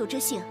是人族之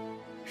幸。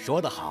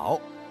说得好，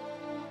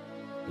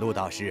陆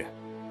导师，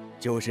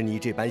就是你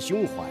这般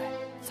胸怀，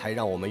才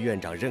让我们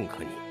院长认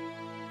可你，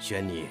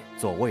选你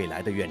做未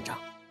来的院长。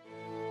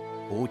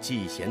不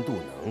嫉贤妒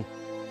能，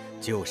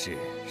就是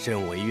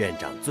身为院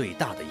长最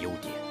大的优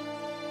点。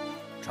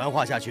传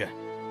话下去，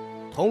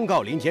通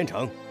告林天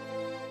成，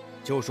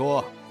就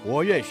说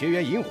我院学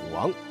员银虎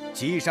王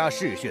击杀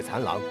嗜血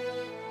残狼，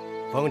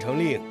封城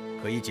令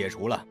可以解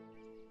除了。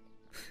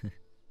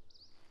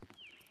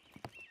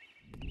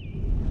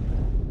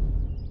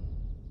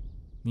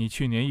你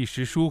去年一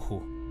时疏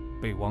忽，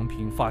被王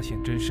平发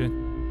现真身，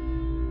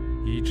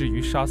以至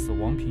于杀死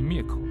王平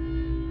灭口。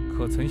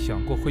可曾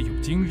想过会有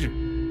今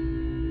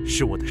日？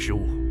是我的失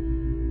误。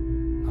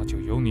那就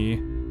由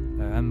你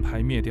来安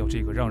排灭掉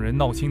这个让人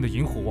闹心的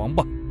银虎王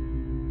吧。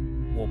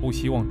我不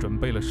希望准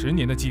备了10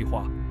年的计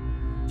划，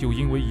就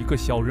因为一个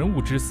小人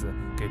物之死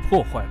给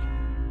破坏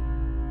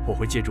了。我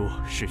会借助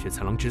嗜血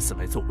残狼之死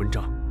来做文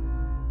章，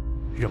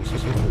让这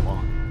银虎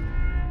王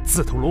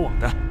自投罗网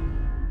的。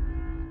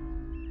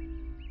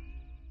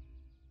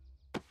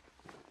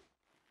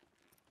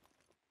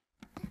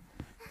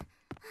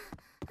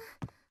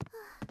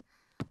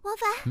王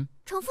凡，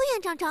程副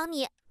院长找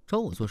你。找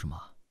我做什么？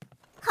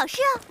好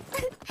事啊！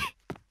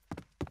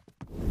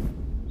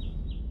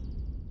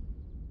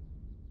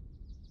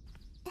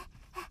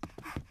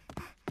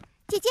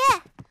姐姐，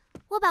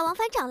我把王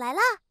凡找来了。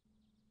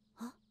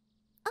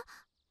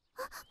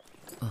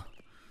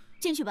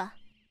进去吧，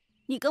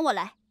你跟我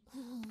来。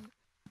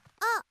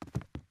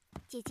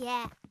姐姐，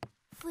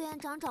副院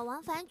长找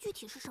王凡具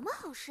体是什么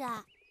好事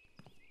啊？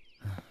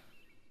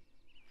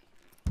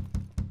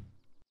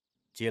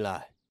进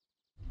来。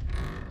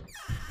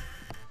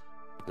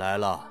来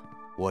了，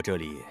我这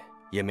里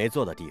也没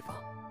坐的地方，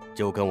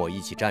就跟我一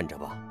起站着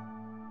吧。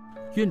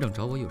院长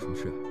找我有什么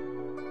事？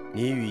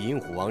你与银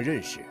虎王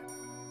认识，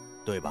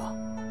对吧？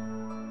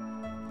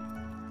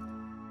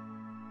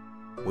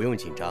不用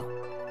紧张，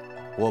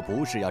我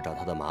不是要找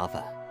他的麻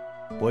烦，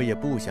我也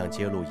不想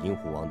揭露银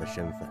虎王的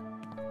身份。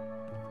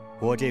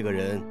我这个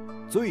人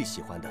最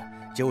喜欢的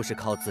就是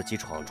靠自己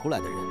闯出来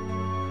的人，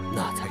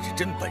那才是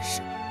真本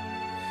事。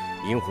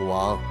银虎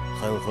王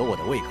很合我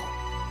的胃口，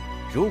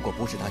如果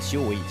不是他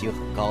修为已经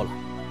很高了，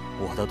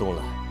我都动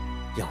了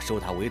要收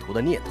他为徒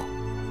的念头。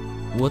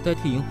我代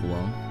替银虎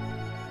王，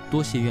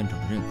多谢院长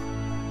的认可。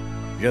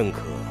认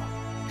可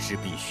是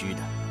必须的，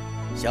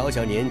小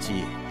小年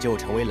纪就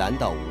成为蓝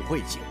道武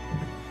会境，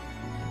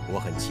我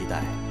很期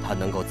待他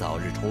能够早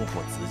日冲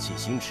破紫气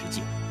星驰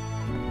境，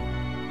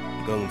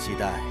更期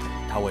待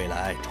他未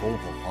来冲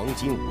破黄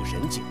金武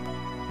神境。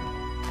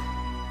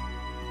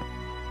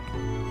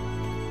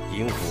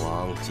银虎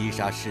王击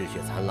杀嗜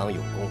血残狼有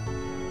功，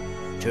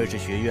这是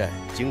学院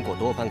经过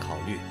多番考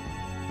虑，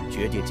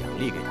决定奖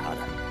励给他的。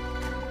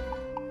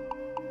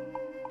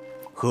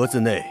盒子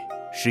内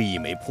是一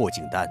枚破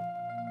镜丹，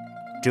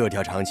这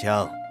条长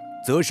枪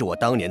则是我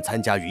当年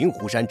参加云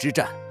湖山之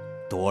战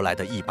夺来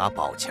的一把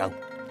宝枪，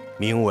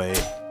名为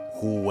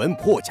虎纹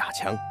破甲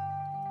枪。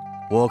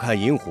我看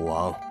银虎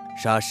王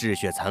杀嗜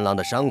血残狼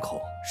的伤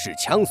口是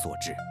枪所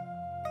致，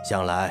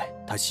想来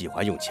他喜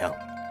欢用枪，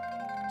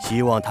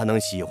希望他能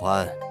喜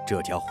欢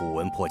这条虎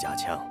纹破甲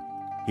枪，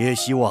也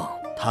希望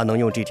他能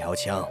用这条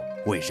枪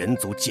为人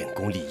族建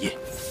功立业。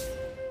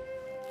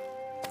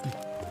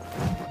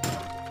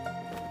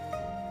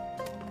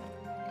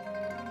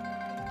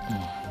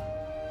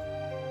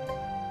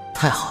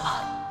太好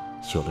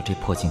了，有了这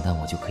破镜丹，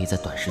我就可以在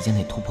短时间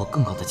内突破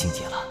更高的境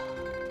界了。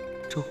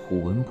这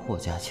虎纹破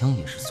甲枪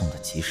也是送的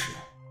及时，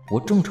我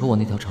正愁我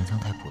那条长枪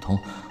太普通，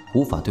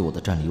无法对我的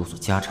战力有所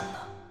加成呢。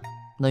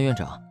那院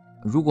长，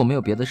如果没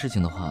有别的事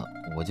情的话，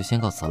我就先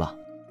告辞了。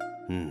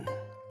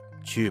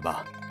去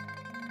吧，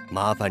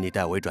麻烦你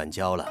代为转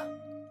交了。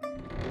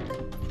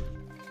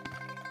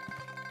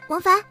王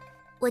凡，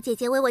我姐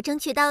姐为我争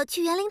取到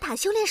去园林塔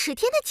修炼10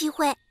天的机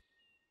会。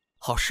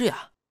好事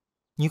呀！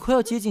你快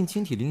要接近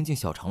晶体灵应境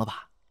小成了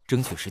吧？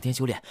争取10天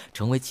修炼，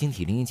成为晶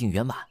体灵应境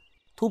圆满，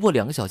突破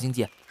2个小境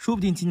界，说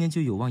不定今年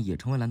就有望也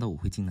成为蓝道武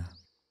会境呢。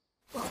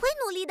我会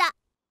努力的。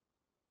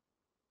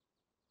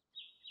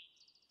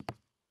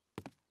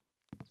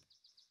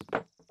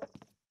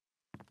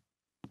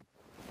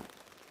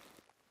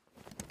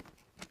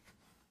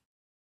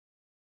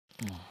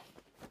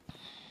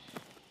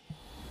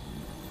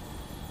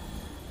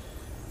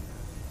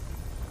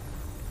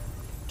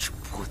这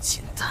破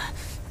金丹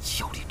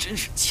药力真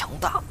是强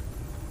大。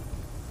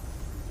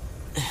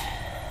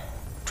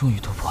终于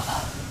突破了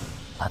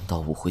蓝道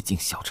武会境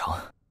小成，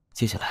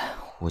接下来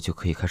我就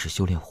可以开始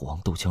修炼虎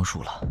王斗枪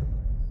术了。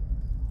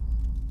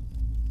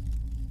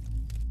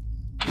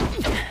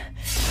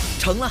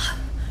成了！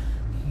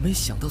没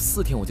想到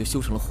4天我就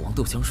修成了虎王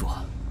斗枪术，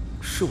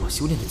是我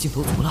修炼的劲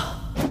头足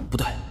了？不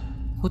对，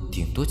我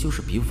顶多就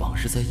是比往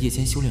时在夜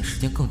间修炼时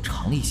间更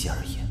长了一些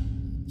而已，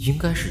应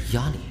该是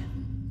压力。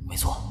没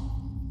错，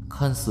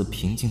看似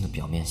平静的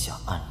表面下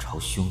暗潮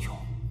汹涌，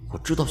我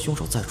知道凶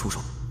手再出手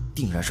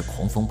定然是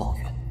狂风暴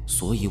雨，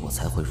所以我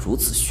才会如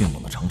此迅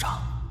猛的成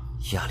长。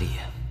压力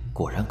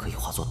果然可以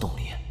化作动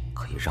力，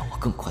可以让我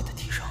更快的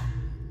提升。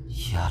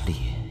压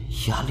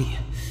力，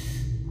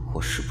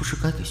我是不是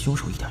该给凶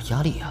手一点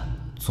压力啊？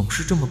总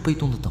是这么被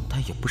动的等待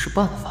也不是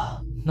办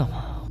法，那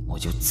么我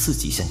就刺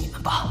激一下你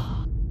们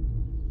吧。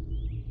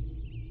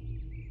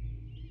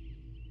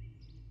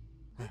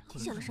你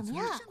写了什么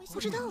呀？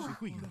不知道啊，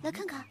来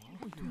看看。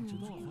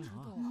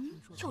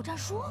有战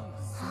书啊？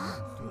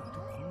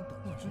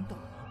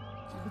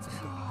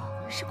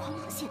是狂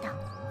狼写的。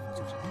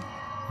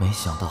没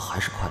想到还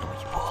是快了我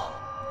一步。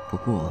不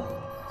过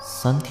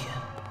3天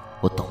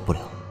我等不了，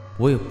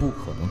我也不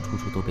可能处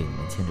处都被你们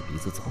牵着鼻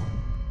子走。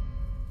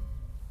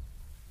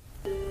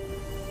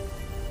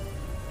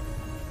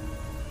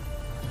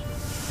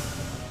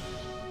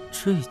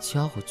这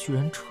家伙居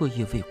然彻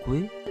夜未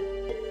归。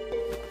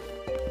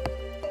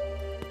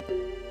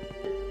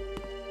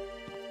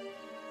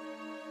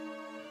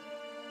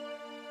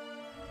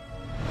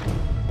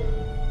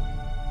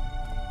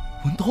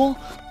文通，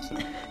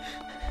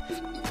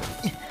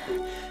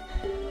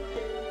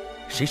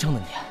谁伤的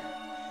你？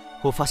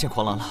我发现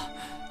狂狼了，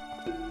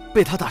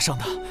被他打伤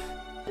的。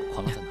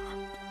狂狼在哪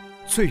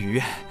儿？醉雨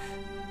院。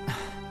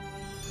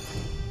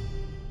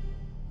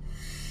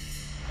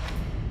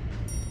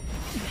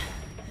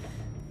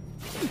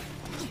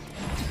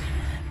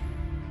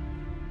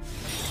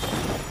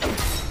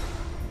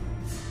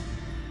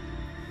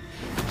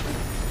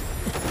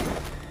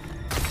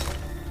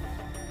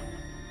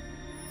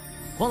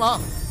狂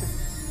狼，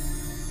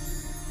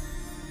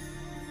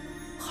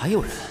还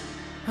有人。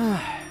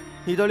唉，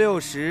你的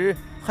60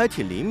还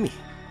挺灵敏，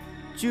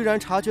居然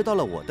察觉到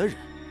了我的人。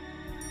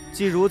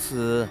既如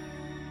此，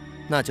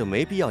那就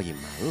没必要隐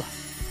瞒了。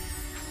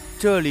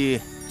这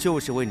里就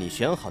是为你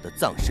选好的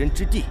葬身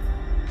之地。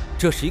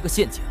这是一个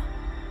陷阱。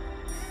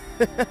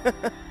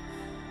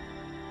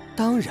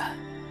当然，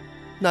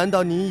难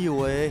道你以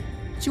为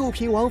就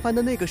凭王凡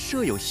的那个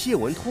舍友谢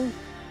文通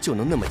就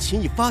能那么轻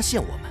易发现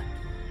我们？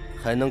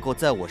还能够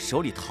在我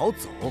手里逃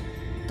走，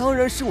当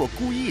然是我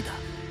故意的。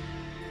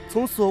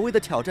从所谓的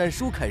挑战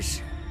书开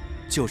始，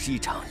就是一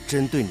场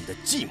针对你的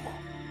计谋。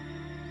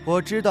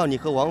我知道你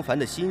和王凡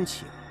的心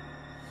情，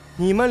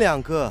你们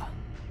两个，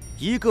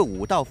一个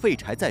武道废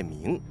柴在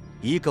明，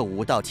一个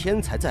武道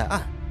天才在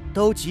暗，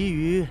都急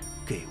于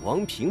给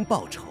王平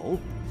报仇，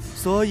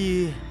所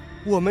以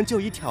我们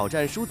就以挑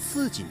战书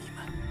刺激你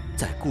们，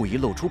再故意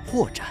露出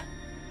破绽，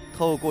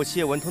透过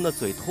谢文通的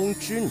嘴通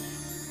知你，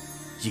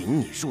引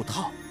你入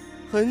套。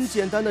很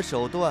简单的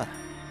手段，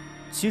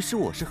其实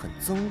我是很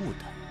憎恶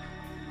的。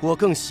我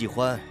更喜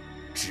欢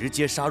直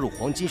接杀入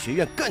黄金学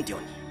院干掉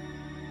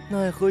你，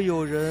奈何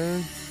有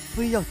人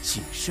非要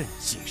谨慎、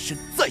谨慎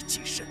再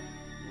谨慎，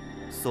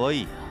所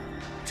以啊，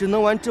只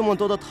能玩这么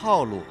多的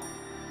套路，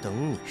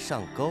等你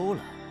上钩了。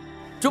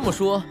这么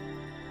说，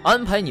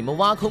安排你们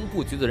挖坑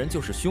布局的人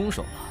就是凶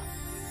手了，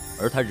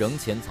而他仍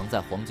潜藏在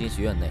黄金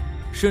学院内，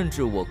甚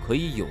至我可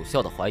以有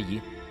效的怀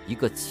疑。一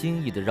个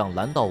轻易的让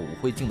蓝道武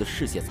会境的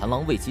嗜血残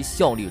狼为其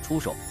效力出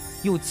手，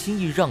又轻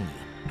易让你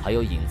还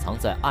有隐藏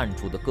在暗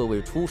处的各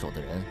位出手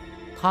的人，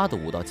他的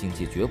武道境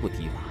界绝不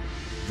低吧？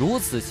如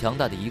此强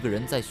大的一个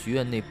人，在学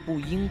院内不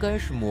应该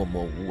是默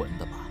默无闻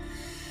的吧？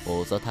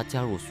否则他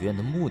加入学院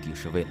的目的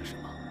是为了什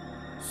么？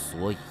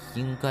所以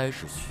应该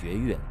是学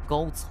院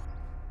高层。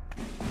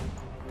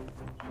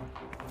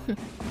哼，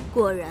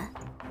果然，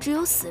只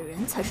有死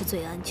人才是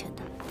最安全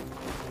的。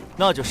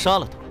那就杀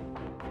了他。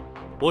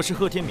我是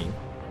贺天明。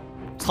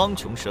苍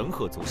穹神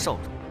鹤族少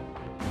主。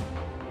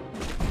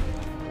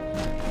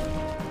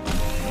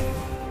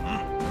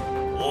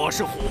我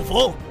是虎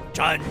峰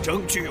战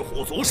争巨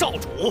虎族少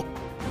主。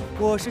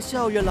我是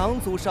笑月狼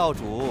族少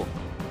主。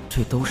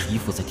这都是依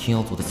附在天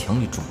妖族的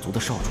强力种族的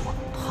少主，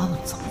他们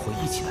怎么会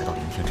一起来到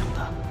凌天城的？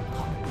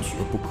他们绝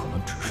不可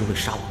能只是为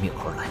杀我灭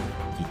口而来，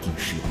一定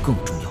是有更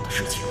重要的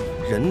事情。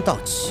人到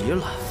齐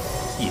了，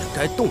也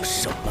该动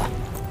手了。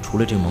除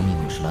了这蒙面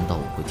女是蓝道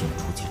武会境的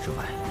初级之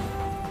外，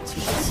其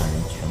他3人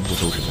全部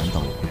都是蓝道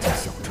武会境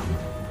小城。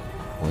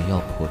我要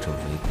破这围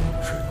攻，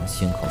只能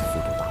先靠速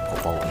度打破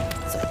包围，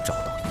再找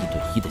到1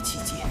对1的契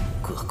机，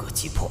个个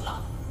击破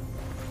了。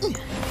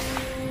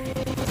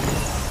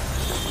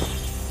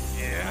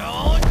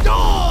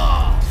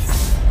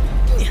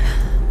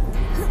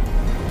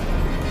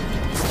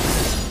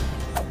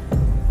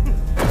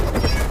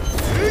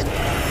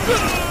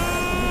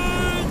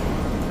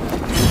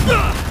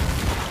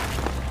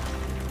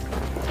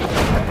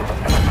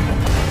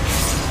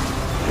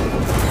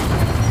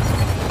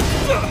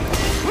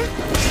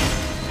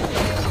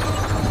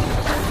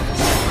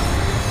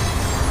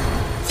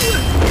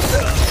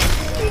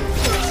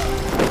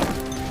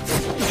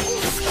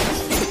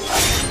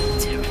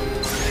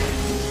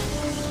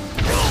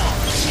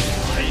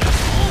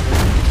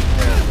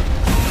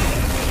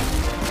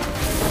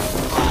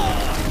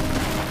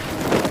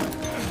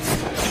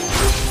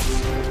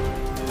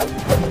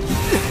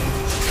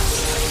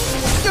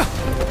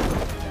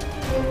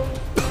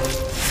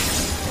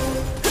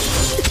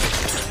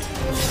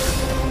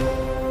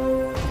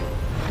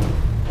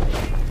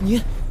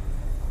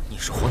你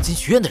是黄金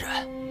学院的人？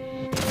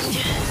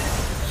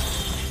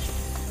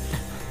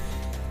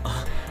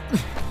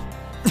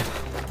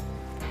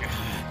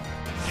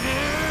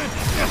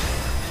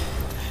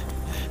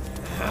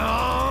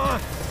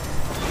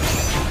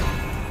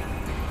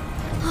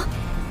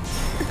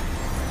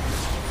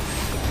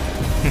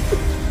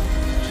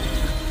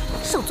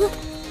少尊。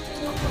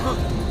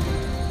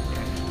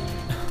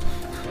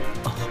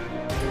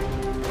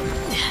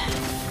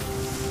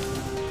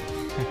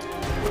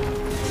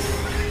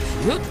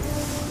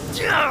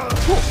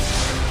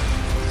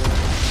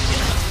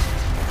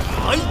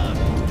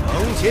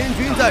承前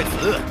军在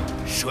此，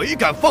谁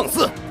敢放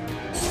肆？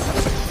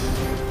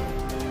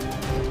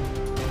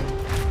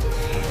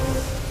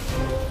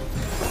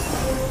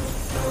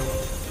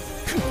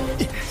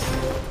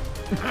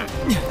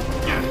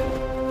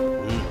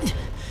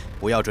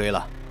不要追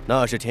了，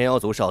那是天妖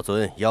族少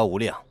尊妖无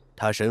量，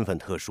他身份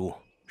特殊，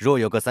若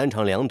有个3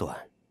长2短，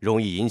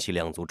容易引起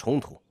2族冲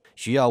突，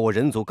需要我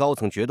人族高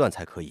层决断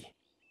才可以。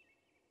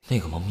那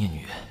个蒙面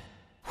女，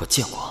我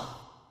见过。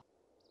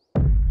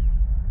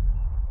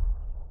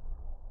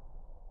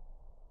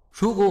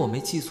如果我没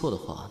记错的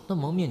话，那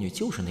蒙面女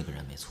就是那个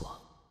人没错。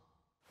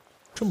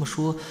这么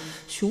说，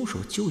凶手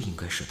就应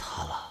该是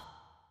她了。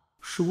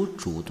是我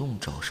主动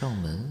找上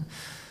门，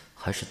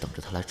还是等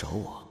着她来找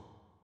我？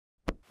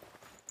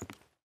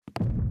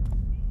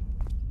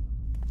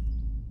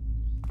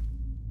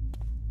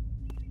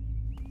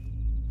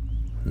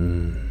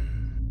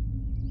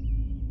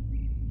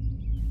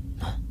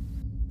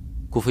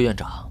顾副院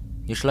长，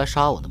你是来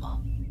杀我的吗？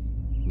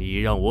你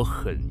让我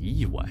很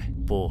意外，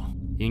不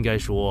应该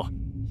说，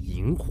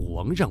银虎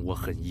王让我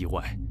很意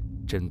外。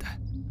真的，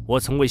我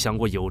从未想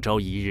过有朝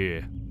一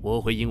日我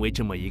会因为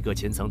这么一个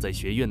潜藏在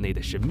学院内的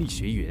神秘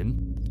学员，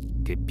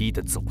给逼得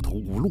走投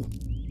无路，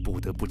不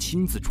得不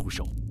亲自出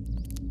手。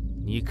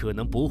你可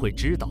能不会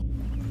知道，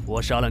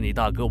我杀了你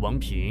大哥王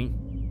平，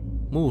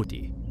目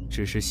的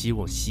只是希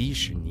望息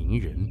事宁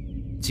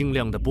人，尽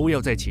量的不要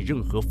再起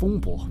任何风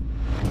波。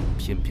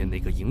偏偏那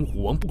个银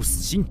虎王不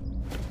死心，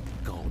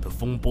搞得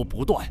风波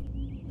不断。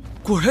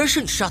果然是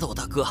你杀的我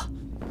大哥。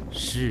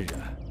是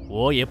啊，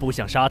我也不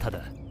想杀他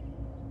的，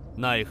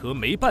奈何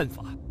没办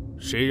法。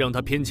谁让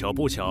他偏巧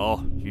不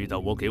巧遇到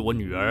我给我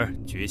女儿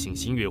觉醒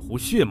星月湖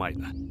血脉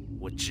呢？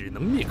我只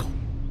能灭口。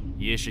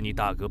也是你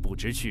大哥不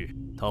知趣，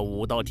他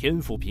武道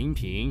天赋平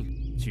平，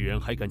居然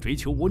还敢追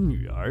求我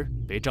女儿，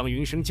被张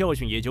云生教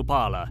训也就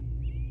罢了，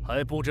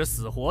还不知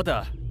死活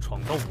的闯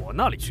到我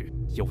那里去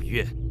要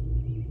怨，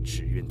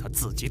只愿他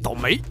自己倒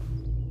霉。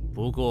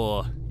不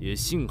过也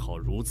幸好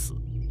如此，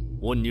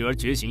我女儿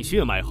觉醒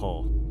血脉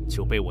后，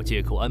就被我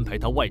借口安排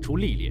她外出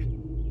历练，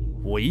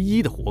唯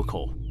一的活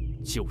口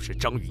就是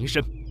张云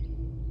生。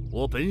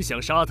我本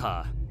想杀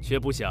他，却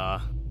不想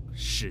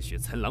嗜血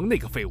残狼那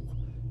个废物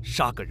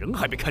杀个人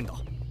还没看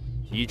到，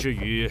以至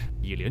于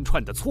一连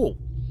串的错误。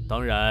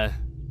当然，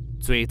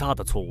最大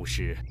的错误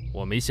是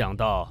我没想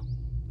到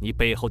你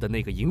背后的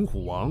那个银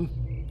虎王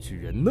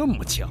居然那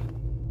么强。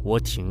我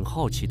挺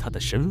好奇他的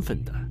身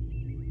份的，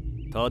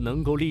他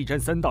能够力战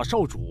3大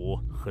少主，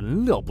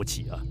很了不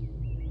起啊！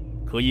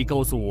可以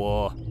告诉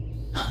我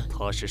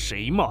他是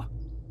谁吗？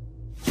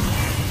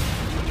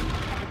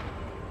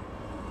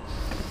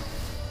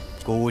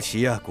古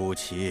奇啊，古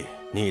奇，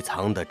你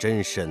藏得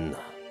真深呢！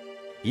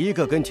一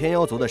个跟天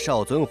妖族的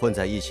少尊混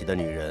在一起的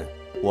女人，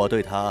我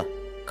对她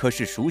可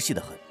是熟悉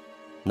的很，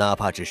哪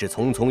怕只是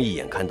匆匆一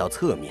眼看到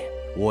侧面，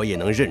我也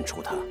能认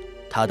出她。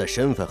她的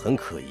身份很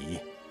可疑，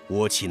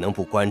我岂能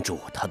不关注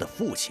她的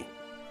父亲？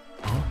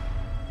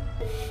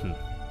哼，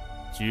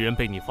居然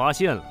被你发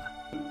现了，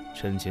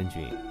陈千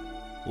钧。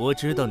我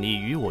知道你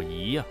与我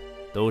一样，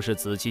都是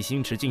紫气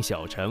星驰进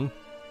小城，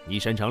你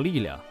擅长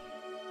力量，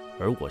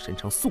而我擅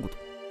长速度。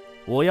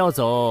我要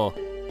走，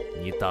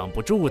你挡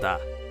不住的。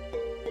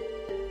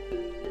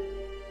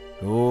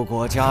如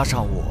果加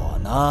上我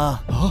呢？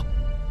啊，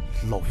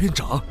老院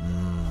长。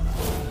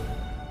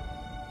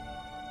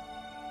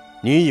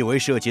你以为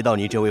涉及到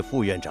你这位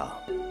副院长，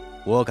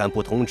我敢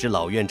不通知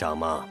老院长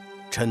吗？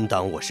真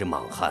当我是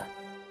莽汉？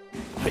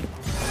嘿。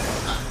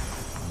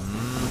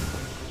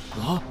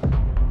啊！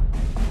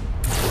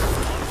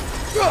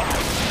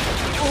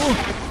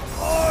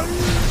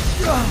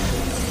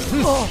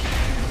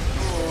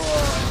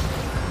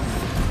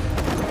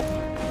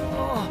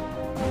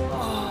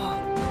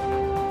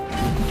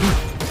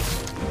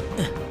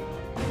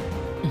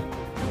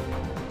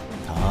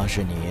他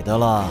是你的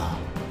了。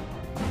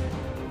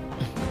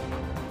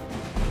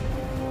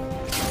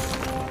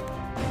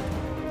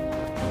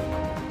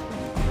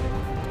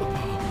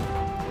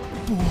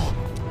不，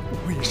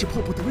我也是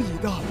迫不得已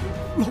的。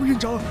老院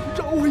长，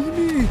饶我一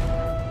命！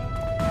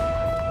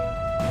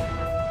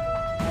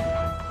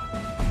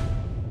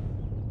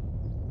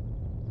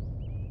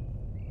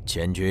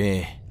千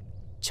钧，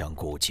将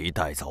古奇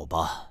带走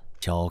吧，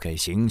交给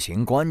行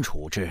刑官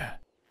处置。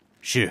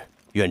是，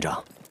院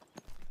长。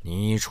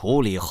你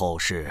处理后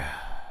事，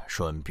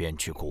顺便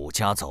去古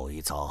家走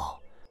一走。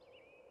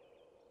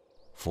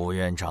副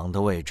院长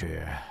的位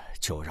置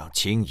就让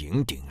青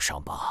莹顶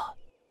上吧。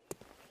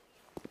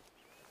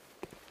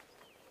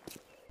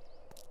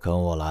跟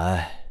我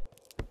来。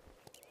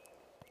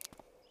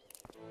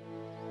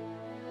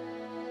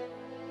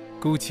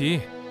古奇，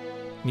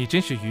你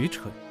真是愚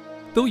蠢，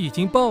都已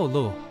经暴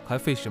露，还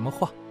废什么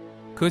话？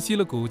可惜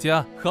了古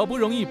家好不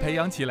容易培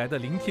养起来的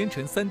凌天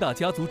城3大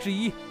家族之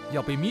一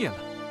要被灭了。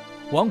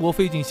王国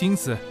费尽心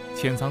思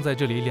潜藏在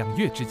这里2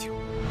月之久，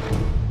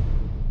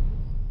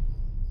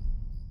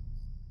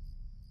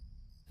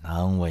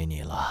难为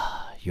你了，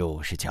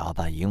又是假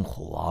扮银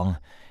虎王，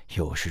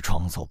又是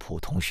装作普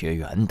通学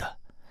员的。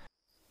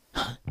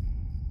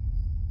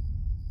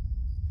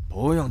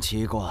不用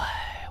奇怪，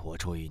我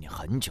注意你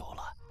很久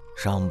了，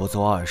上不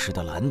做2世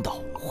的蓝岛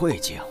舞会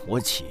景，我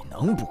岂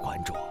能不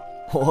关注？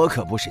我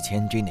可不是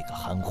千钧那个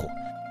憨货，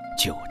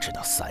就知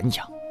道散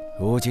养。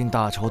如今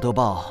大仇得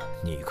报，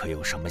你可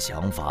有什么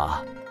想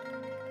法？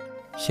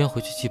先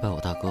回去祭拜我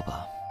大哥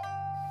吧，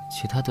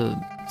其他的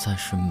暂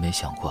时没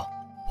想过。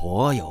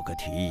我有个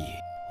提议，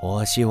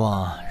我希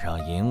望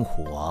让银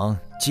虎王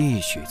继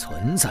续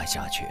存在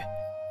下去。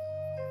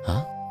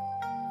啊？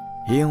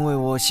因为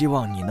我希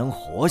望你能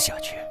活下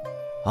去。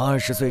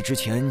20岁之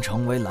前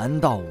成为蓝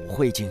道舞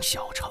会境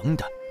小城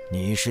的，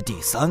你是第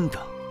3个，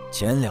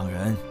前2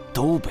人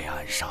都被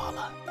暗杀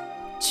了，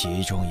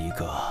其中一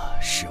个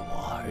是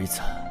我儿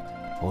子。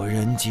我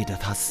仍记得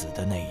他死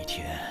的那一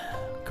天，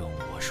跟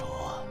我说，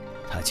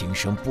他今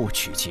生不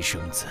娶妻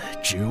生子，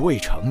只为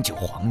成就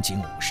黄金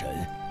武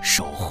神，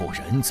守护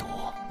人族。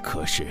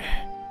可是，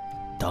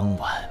当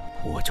晚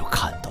我就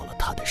看到了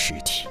他的尸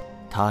体，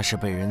他是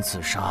被人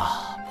刺杀，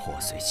破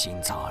碎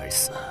心脏而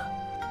死。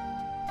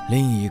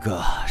另一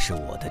个是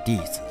我的弟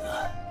子，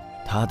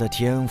他的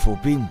天赋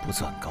并不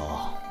算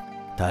高，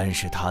但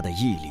是他的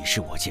毅力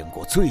是我见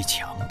过最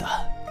强的。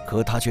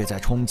可他却在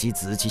冲击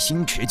紫气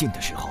新池境的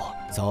时候，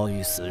遭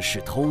遇死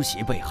士偷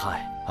袭被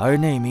害，而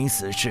那名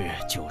死士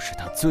就是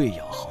他最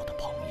要好的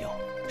朋友。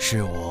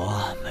是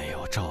我没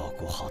有照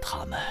顾好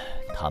他们，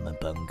他们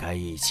本该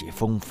一起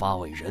奋发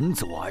为人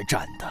族而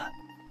战的，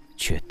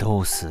却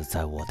都死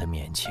在我的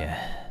面前。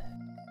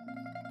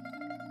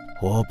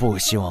我不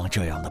希望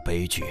这样的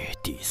悲剧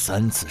第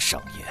3次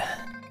上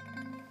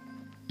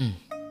演。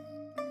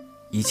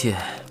一切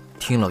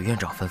听老院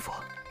长吩咐。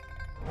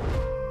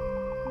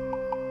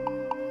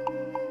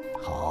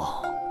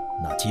好，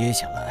那接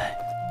下来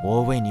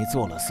我为你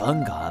做了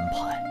3个安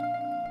排。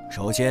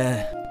首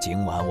先，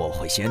今晚我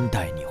会先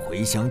带你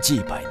回乡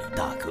祭拜你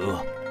大哥。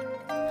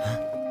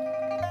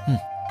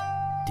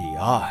第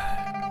二，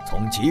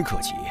从即刻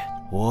起，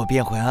我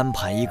便会安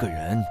排一个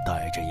人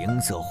戴着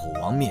银色虎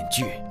王面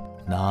具，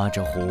拿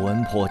着虎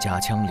纹破架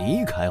枪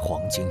离开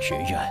黄金学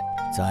院，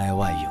在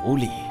外游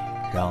历，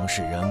让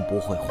世人不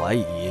会怀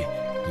疑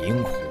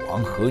银虎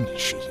王和你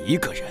是一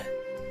个人。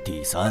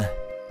第三，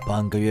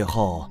半个月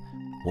后，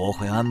我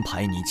会安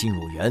排你进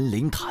入园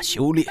林塔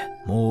修炼，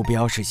目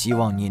标是希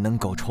望你能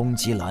够冲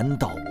击蓝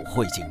道舞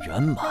会境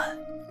圆满。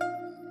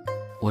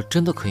我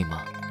真的可以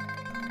吗？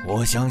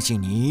我相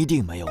信你一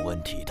定没有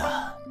问题的。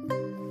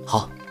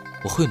好，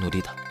我会努力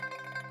的。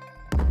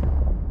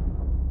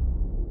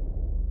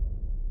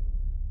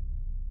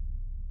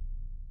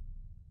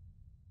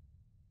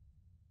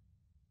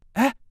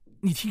哎，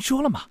你听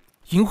说了吗？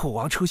银虎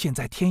王出现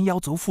在天妖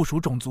族附属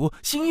种族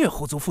星月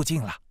狐族附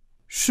近了。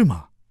是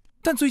吗？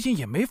但最近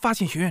也没发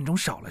现学院中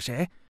少了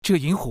谁，这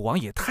银虎王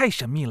也太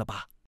神秘了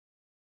吧！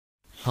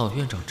老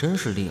院长真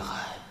是厉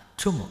害，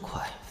这么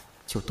快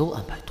就都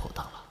安排妥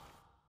当了。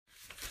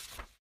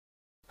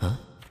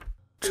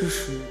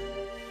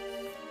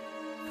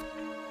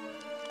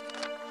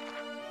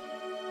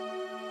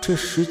这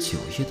19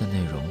页的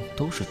内容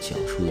都是讲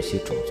述一些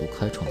种族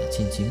开创的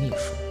禁忌秘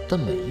术，但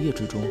每一页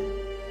之中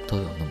都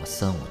有那么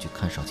3-5句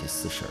看上去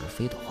似是而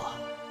非的话，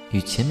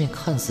与前面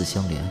看似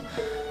相连，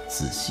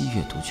仔细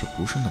阅读却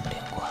不是那么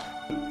连贯。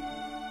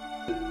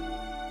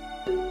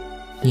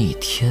逆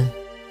天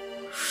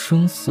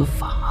生死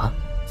法，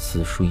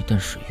此术一旦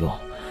使用，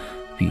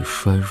必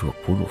衰弱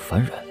不入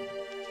凡人，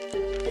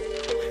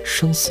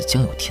生死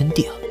将有天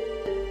定。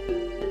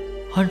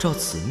按照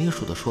此秘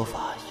术的说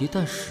法，一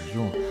旦使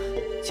用，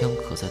将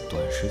可在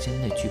短时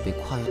间内具备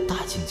跨越大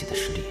境界的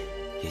实力。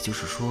也就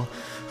是说，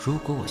如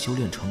果我修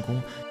炼成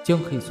功，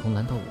将可以从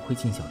蓝道舞会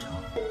境小城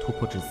突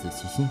破至紫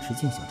气新池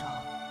境小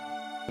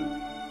城。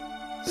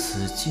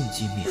此禁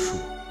忌秘术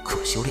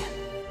可修炼。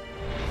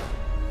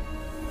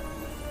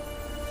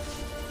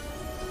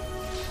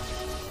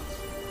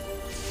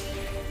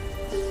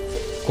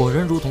果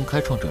然如同开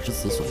创者之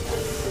子所言，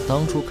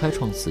当初开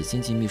创此禁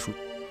忌秘术，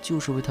就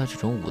是为他这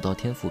种武道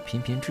天赋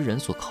平平之人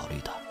所考虑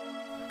的。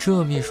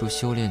这秘术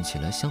修炼起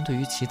来，相对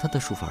于其他的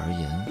术法而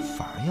言，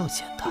反而要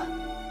简单。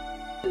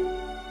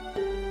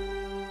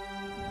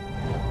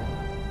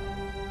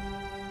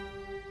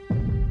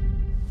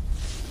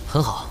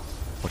很好，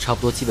我差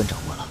不多基本掌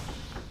握了。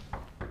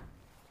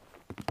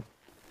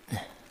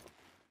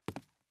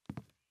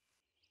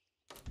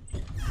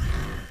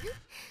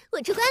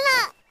我出关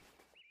了，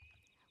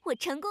我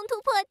成功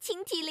突破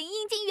青体灵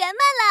印境圆满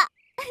了。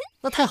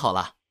那太好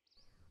了，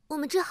我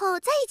们之后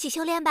再一起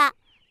修炼吧，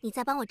你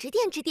再帮我指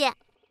点指点。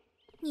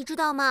你知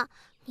道吗？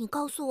你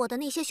告诉我的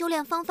那些修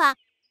炼方法，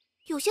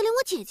有些连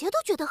我姐姐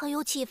都觉得很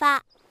有启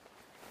发。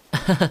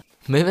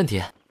没问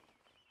题。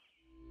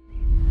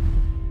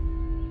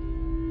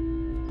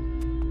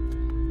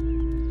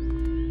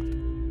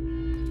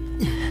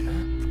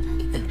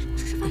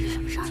这是发生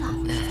什么事了？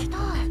我不知道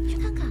哎，去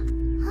看看。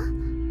啊？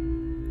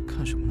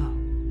看什么呢？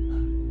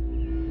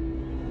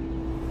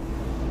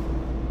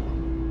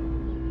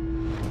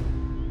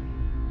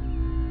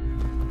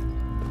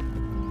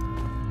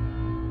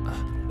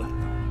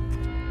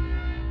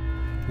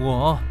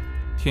我，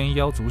天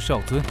妖族少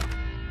尊，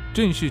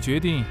正式决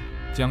定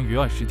将于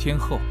20天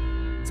后，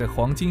在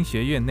黄金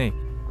学院内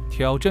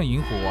挑战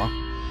银虎王。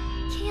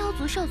天妖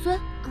族少尊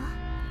啊，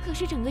可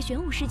是整个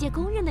玄武世界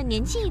公认的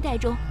年轻一代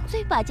中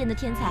最拔尖的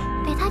天才，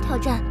被他挑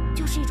战，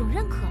就是一种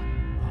认可。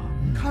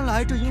看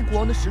来这银虎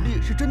王的实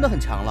力是真的很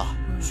强了，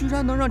居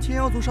然能让千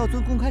妖族少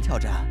尊公开挑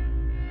战。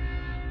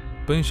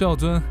本少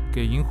尊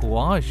给银虎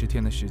王20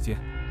天的时间，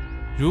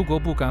如果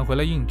不赶回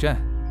来应战，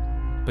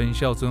本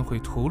少尊会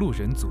屠戮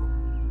人族，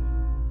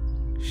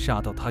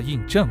杀到他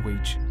应战为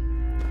止。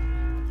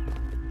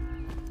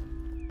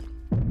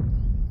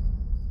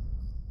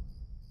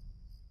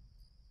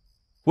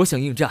我想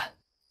应战。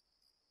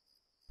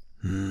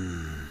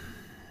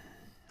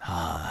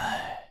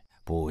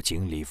不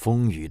经历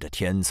风雨的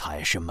天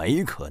才是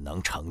没可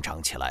能成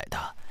长起来的。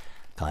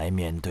该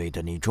面对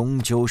的你终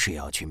究是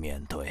要去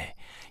面对。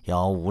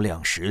妖无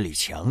量实力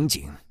强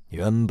劲，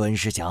原本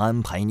是想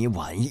安排你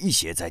晚一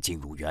些再进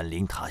入元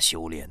灵塔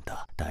修炼的，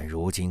但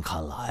如今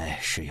看来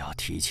是要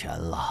提前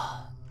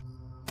了。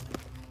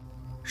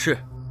是。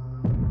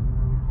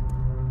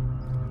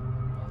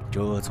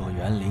这座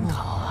元灵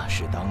塔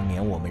是当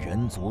年我们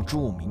人族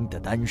著名的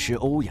丹师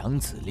欧阳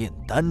子炼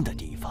丹的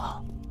地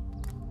方。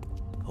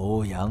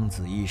欧阳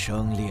子一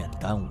生炼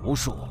丹无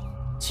数，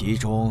其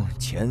中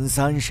前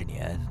30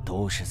年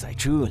都是在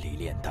这里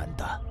炼丹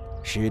的，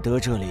使得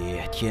这里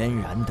天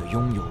然地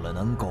拥有了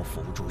能够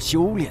辅助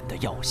修炼的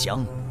药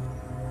香。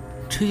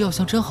这药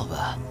香真好闻。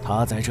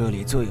他在这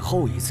里最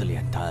后一次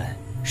炼丹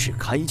是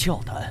开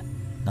窍丹，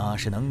那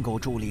是能够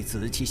助力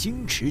紫气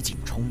星驰境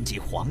冲击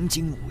黄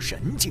金武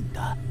神境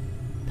的。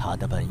他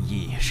的本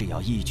意是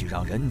要一举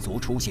让人族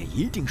出现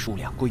一定数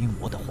量规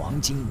模的黄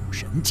金武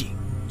神境，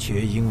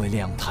却因为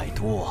量太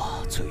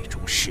多，最终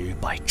失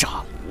败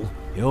炸炉，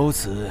由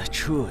此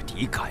彻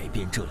底改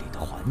变这里的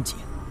环境。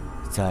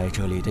在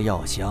这里的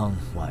药香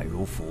宛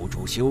如辅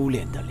助修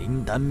炼的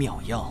灵丹妙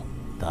药，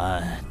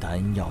但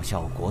丹药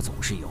效果总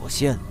是有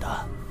限的，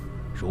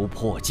如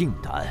破镜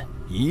丹，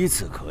一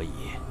次可以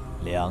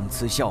，2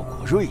次效果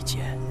锐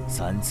减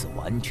，3次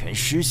完全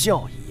失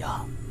效一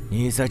样。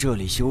你在这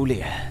里修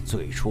炼，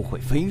最初会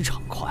非常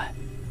快，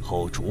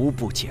后逐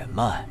步减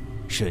慢，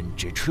甚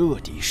至彻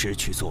底失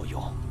去作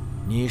用。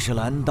你是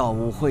蓝道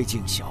武会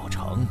境小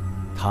成，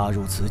踏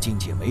入此境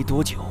界没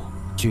多久，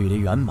距离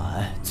圆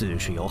满自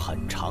是有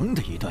很长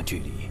的一段距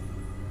离。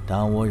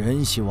但我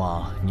仍希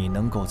望你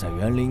能够在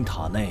元灵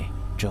塔内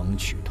争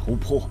取突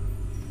破，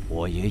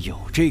我也有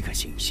这个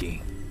信心。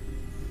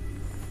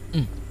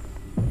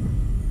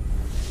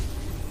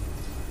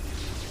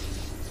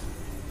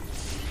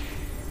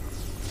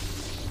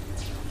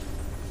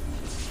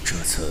这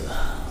次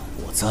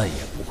我再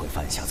也不会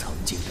犯下曾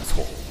经的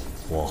错误，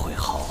我会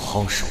好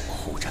好守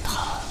护着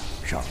他，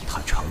让他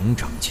成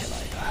长起来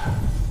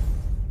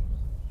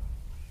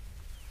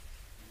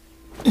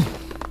的。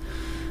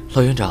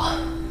老院长，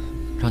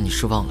让你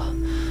失望了，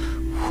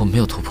我没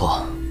有突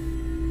破。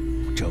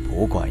这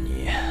不怪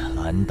你，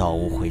蓝道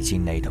武会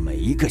境内的每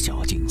一个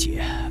小境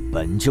界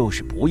本就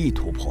是不易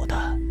突破的。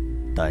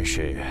但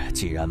是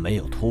既然没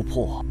有突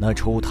破，那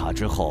出塔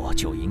之后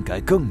就应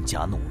该更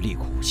加努力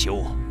苦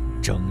修，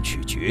争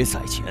取决赛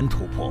前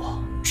突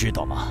破，知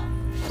道吗？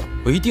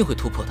我一定会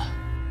突破的。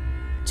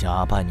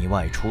假扮你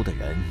外出的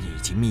人已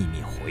经秘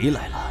密回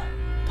来了，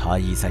他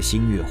已在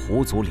星月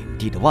狐族领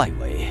地的外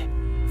围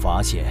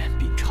发现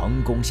并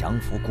成功降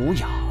服古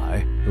雅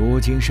儿。如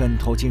今渗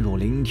透进入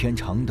灵天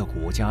城的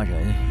古家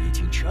人已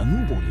经全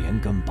部连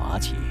根拔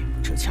起，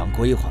这枪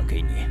归还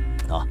给你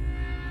啊！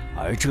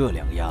而这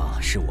2样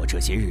是我这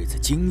些日子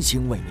精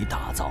心为你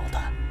打造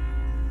的。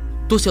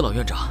多谢老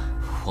院长，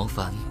王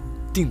凡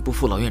定不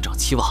负老院长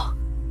期望。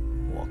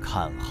我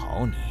看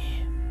好你。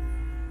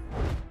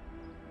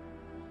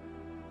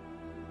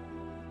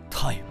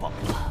太棒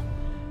了！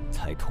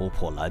才突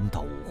破蓝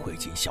道武会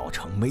境小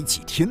城没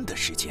几天的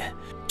时间，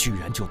居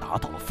然就达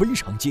到了非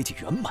常接近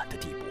圆满的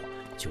地步。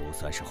就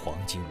算是黄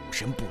金武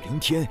神不灵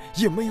天，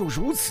也没有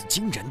如此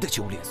惊人的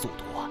修炼速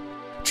度啊！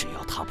只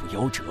要他不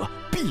夭折，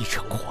必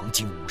成黄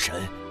金武神。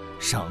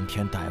上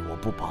天待我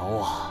不薄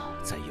啊！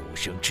在有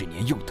生之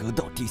年又得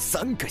到第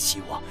3个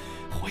希望，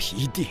我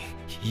一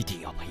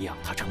定要培养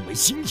他成为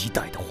新一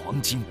代的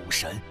黄金武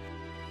神。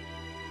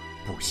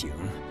不行，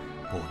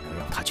不能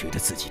让他觉得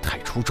自己太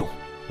出众，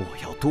我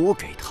要多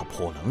给他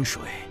泼冷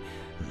水。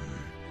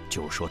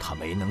就说他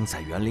没能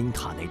在元灵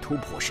塔内突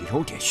破是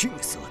有点逊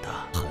色的，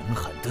狠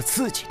狠地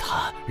刺激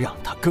他，让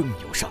他更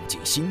有上进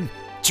心，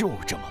就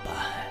这么办。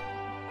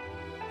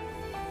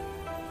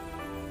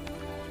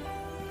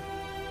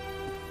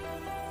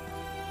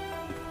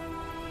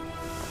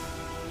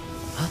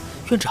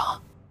院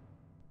长，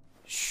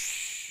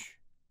嘘。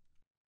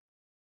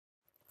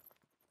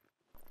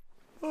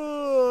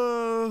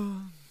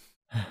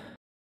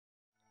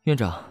院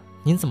长，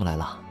您怎么来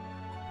了？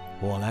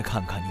我来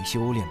看看你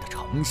修炼的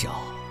成效，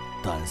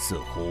但似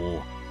乎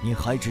你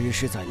还只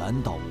是在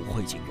蓝道武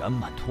会境圆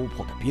满突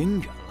破的边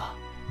缘了，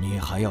你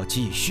还要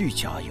继续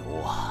加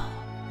油啊！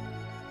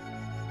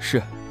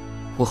是，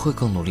我会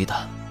更努力的。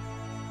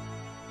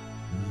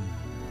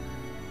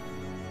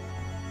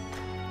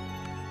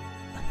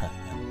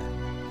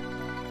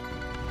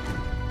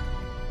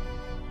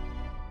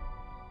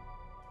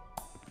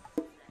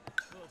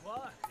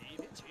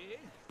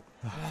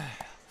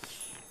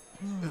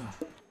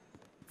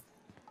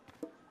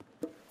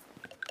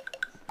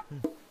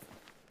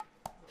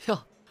哟，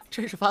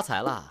真是发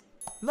财了！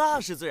那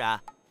是自然，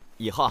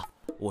以后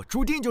我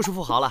注定就是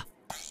富豪了。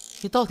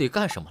你到底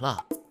干什么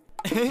了？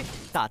嘿，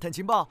打探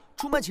情报，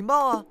出卖情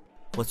报啊！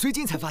我最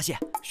近才发现，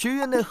学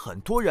院内很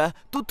多人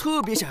都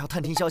特别想要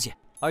探听消息，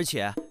而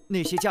且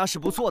那些家世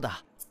不错的，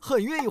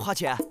很愿意花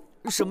钱。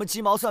什么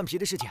鸡毛蒜皮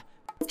的事情，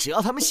只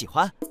要他们喜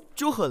欢，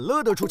就很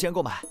乐得出钱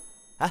购买。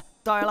哎，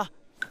当然了，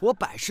我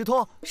百事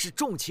通是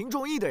重情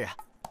重义的人，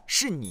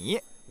是你，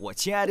我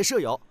亲爱的舍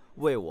友，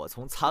为我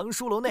从藏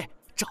书楼内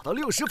找到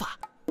60法，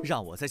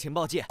让我在情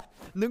报界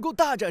能够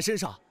大展身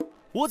手，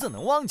我怎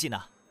能忘记呢？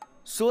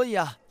所以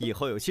啊，以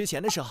后有缺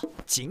钱的时候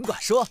尽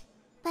管说。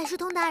百事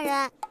通大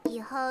人，以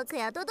后可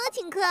要多多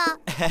请客。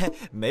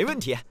没问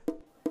题。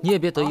你也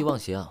别得意忘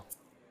形，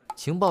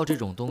情报这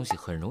种东西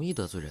很容易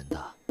得罪人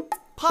的。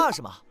怕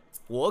什么？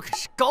我可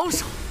是高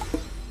手。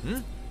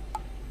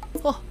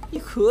哦，你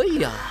可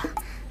以啊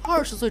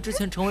！20岁之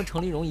前成为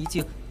程丽蓉一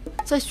境，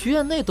在学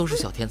院内都是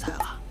小天才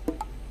了。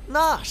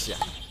那是。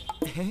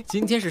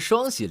今天是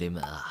双喜临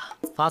门啊！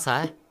发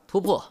财突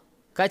破，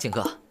该请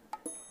客。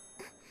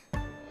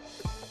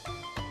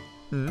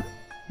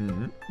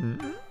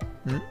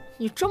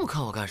你这么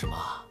看我干什么？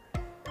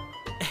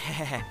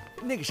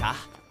那个啥，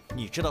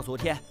你知道昨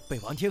天北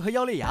王天和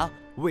妖烈阳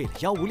为了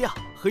妖无量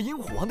和阴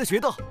虎王的决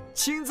斗，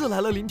亲自来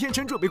了临天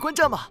城准备观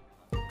战吗？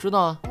知道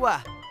啊。喂，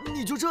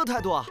你就这态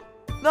度啊？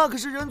那可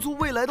是人族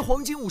未来的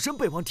黄金武神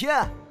北王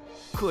天，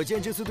可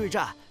见这次对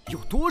战有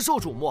多受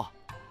瞩目。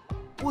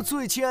我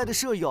最亲爱的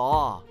舍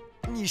友，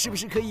你是不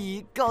是可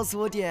以告诉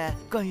我点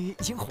关于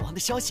阴虎王的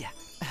消息？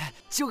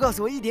就告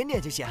诉我一点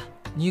点就行。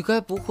你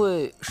该不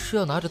会是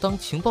要拿着当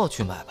情报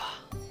去卖吧？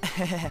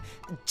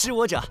知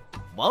我者，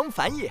王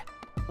凡也。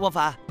王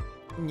凡，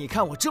你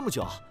看我这么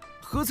久，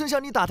何曾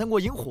向你打探过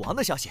银虎王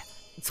的消息？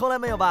从来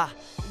没有吧？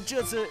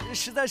这次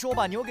实在是我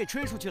把牛给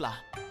吹出去了。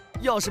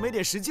要是没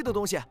点实际的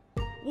东西，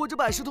我这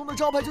百事通的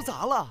招牌就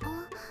砸了。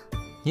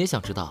你也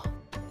想知道？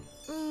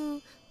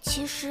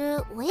其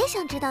实我也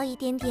想知道一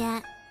点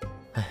点。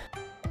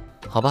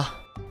好吧，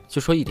就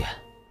说一点。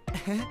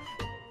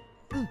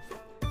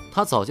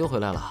他早就回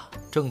来了，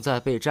正在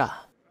备战。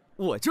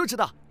我就知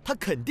道他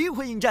肯定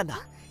会应战的。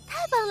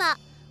太棒了，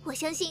我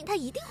相信他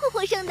一定会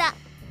获胜的。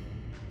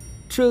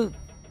这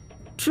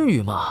至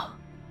于吗？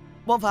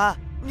王凡，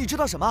你知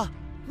道什么？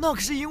那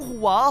可是银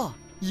虎王！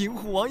银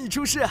虎王一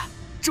出世，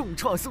重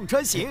创宋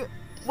川行，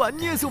完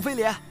虐宋飞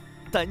廉，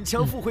单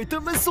枪赴会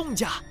登门宋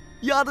家，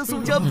压得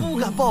宋家不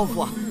敢报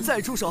复，再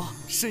出手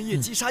深夜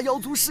击杀妖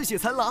族嗜血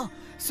残狼，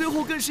随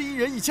后更是一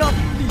人一枪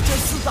力战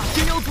4大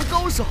天妖族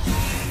高手，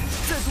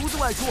再独自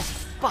外出，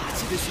霸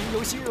气的巡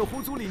游新月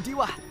狐族领地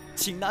外，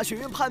擒拿学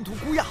院叛徒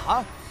古雅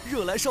儿，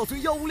惹来少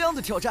尊妖无量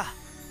的挑战。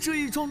这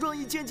一桩桩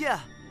一件件，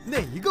哪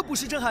一个不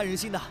是震撼人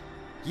心的？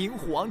银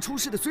虎王出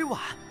世的虽晚，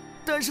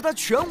但是他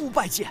全无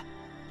败绩。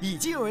已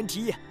经有人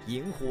提议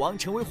银虎王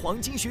成为黄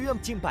金学院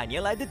近100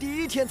年来的第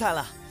1天才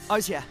了，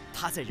而且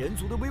他在人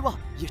族的威望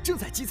也正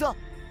在激增。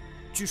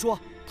据说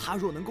他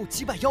若能够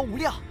击败妖无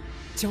量，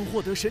将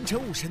获得神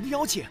城武神的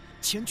邀请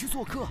前去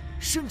做客，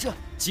甚至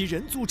集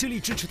人族之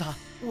力支持他。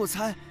我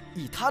猜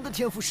以他的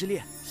天赋实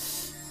力，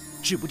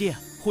指不定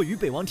会与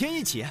北王天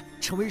一起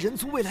成为人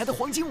族未来的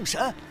黄金武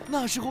神。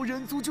那时候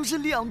人族就是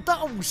2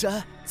大武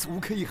神，足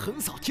可以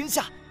横扫天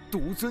下，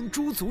独尊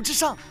诸族之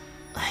上。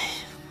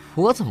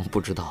我怎么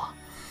不知道啊？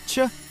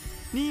切，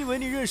你以为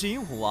你认识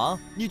银虎王，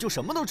你就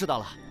什么都知道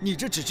了？你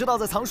这只知道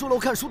在藏书楼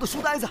看书的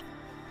书呆子，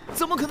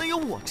怎么可能有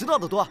我知道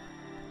的多？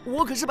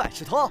我可是百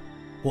事通。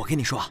我跟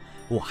你说，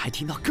我还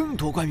听到更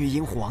多关于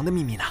银虎王的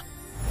秘密呢。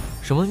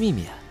什么秘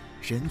密？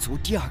人族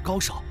第2高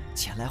手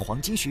前来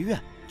黄金学院，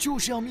就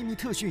是要秘密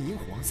特训银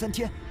虎王3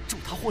天，助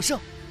他获胜。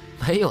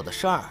没有的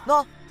事儿。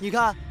那你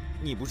看，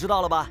你不知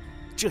道了吧？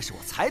这是我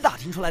才打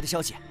听出来的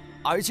消息，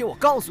而且我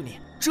告诉你，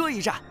这一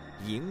战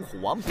银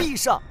虎王必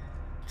胜。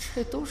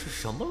这都是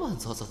什么乱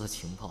糟糟的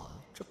情报啊！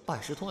这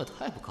百事通也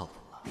太不靠谱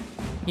了。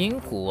银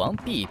虎王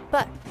必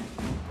败。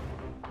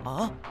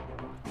啊？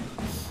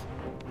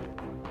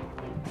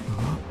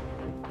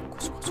快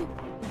去快去！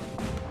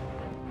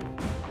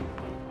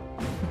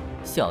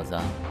小子，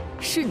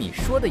是你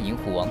说的银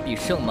虎王必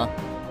胜吗？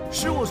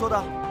是我说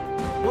的。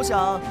我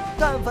想，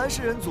但凡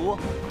是人族，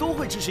都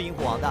会支持银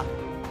虎王的。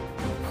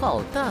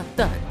好大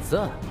胆子！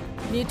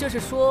你这是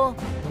说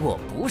我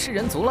不是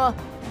人族了？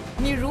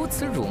你如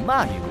此辱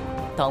骂于我！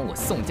当我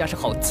宋家是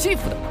好欺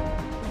负的吗？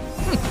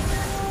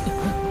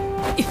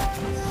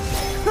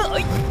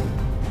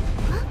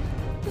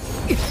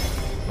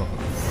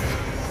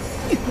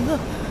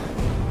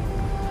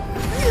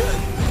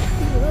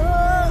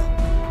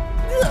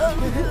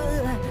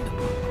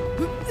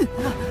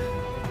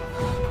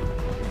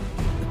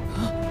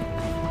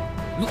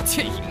陆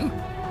倩影，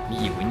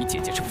你以为你姐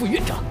姐是副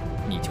院长，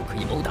你就可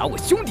以殴打我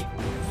兄弟？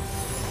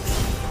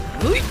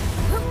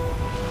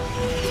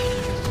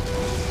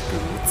不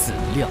自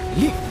量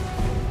力！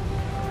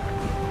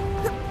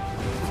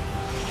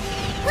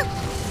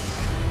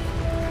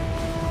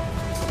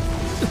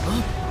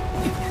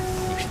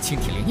你是青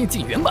体灵印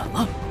境圆满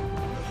吗？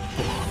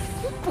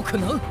不可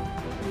能！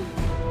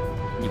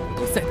你武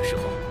斗赛的时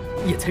候，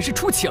你也才是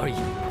初期而已，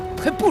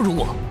还不如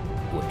我。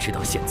我直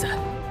到现在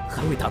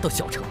还未达到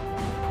小成，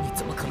你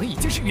怎么可能已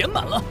经是圆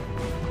满了？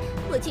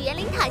我去园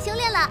林塔修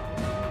炼了。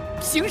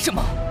凭什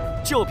么？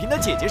就凭他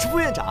姐姐是副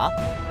院长，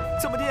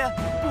怎么的？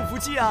不服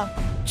气啊？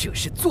这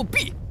是作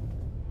弊！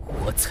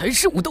我才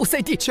是武斗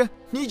赛第。切，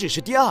你只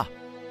是第2，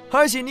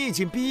而且你已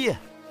经毕业，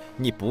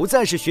你不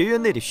再是学院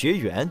内的学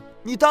员，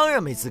你当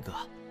然没资格。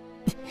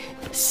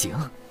行，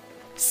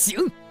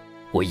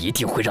我一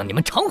定会让你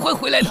们偿还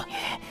回来的。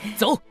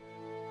走。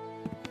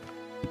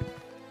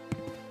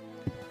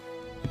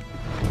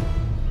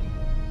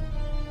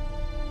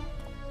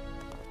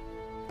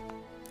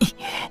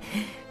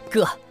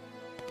哥，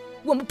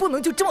我们不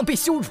能就这么被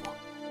羞辱，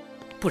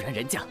不然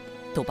人家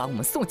都把我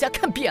们宋家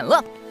看扁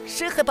了，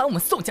谁还把我们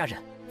宋家人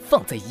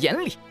放在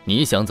眼里？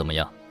你想怎么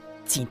样？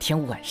今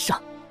天晚上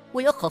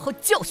我要好好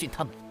教训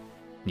他们。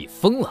你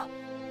疯了？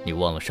你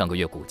忘了上个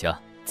月古家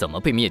怎么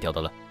被灭掉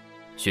的了？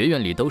学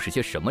院里都是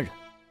些什么人？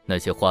那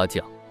些花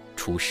匠、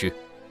厨师，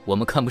我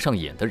们看不上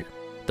眼的人，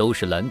都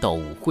是蓝道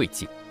武会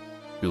境。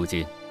如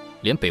今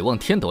连北望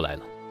天都来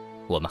了，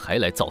我们还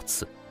来造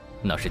次，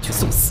那是去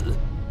送死。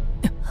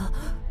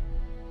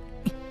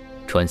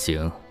川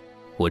行，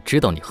我知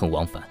道你恨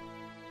王凡，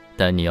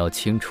但你要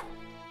清楚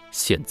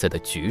现在的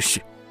局势。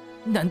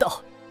难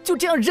道就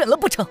这样忍了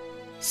不成？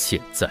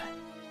现在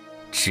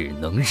只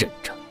能忍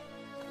着。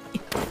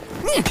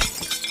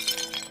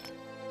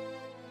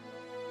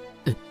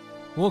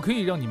我可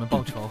以让你们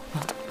报仇。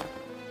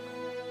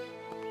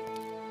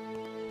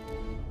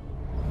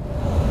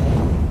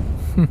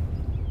哼，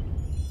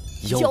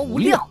妖无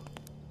量，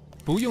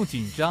不用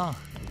紧张，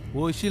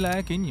我是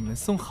来给你们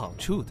送好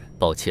处的。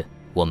抱歉，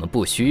我们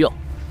不需要，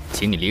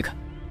请你离开。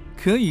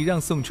可以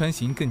让宋川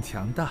行更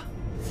强大，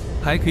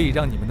还可以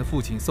让你们的父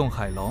亲宋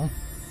海龙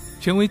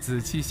成为紫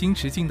气星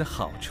驰境的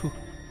好处。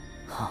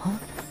啊？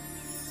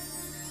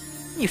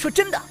你说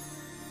真的？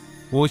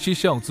我是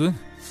少尊。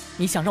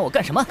你想让我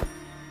干什么？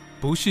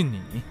不是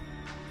你，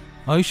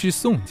而是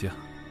宋家。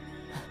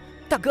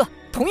大哥，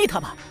同意他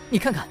吧。你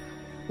看看，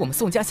我们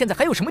宋家现在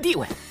还有什么地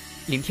位？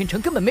凌天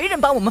城根本没人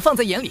把我们放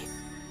在眼里，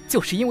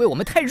就是因为我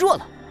们太弱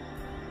了。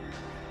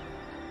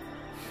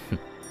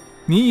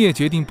你也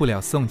决定不了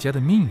宋家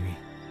的命运，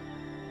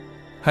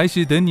还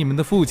是等你们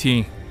的父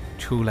亲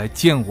出来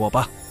见我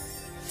吧。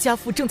家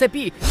父正在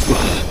避。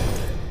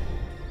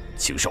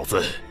请少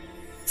尊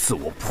赐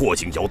我破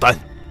镜妖丹，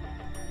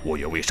我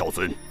愿为少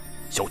尊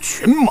效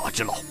犬马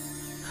之劳。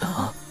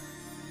啊！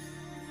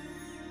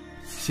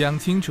想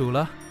清楚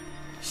了？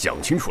想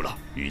清楚了。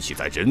与其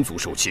在人族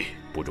受气，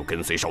不如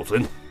跟随少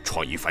尊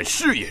创一番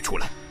事业出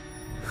来。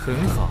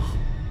很好，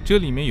这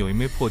里面有一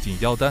枚破镜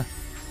妖丹，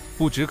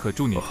不只可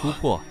助你突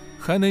破，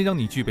还能让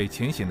你具备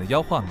浅显的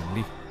妖化能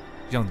力，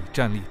让你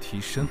战力提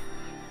升。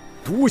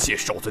多谢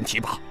少尊提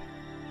拔。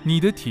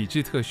你的体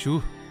质特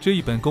殊，这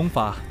一本功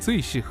法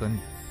最适合你，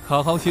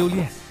好好修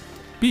炼，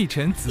必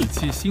成紫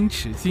气星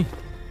驰境。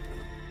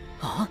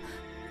啊！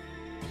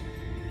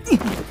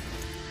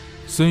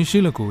损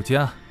失了古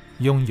家，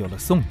拥有了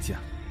宋家，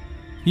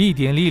一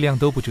点力量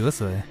都不折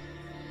损，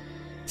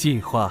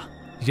计划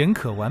仍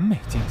可完美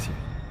进行。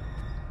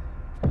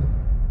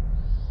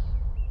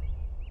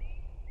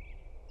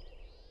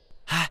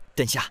哎，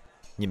等下，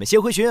你们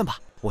先回学院吧，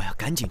我要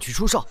赶紧去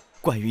出售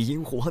关于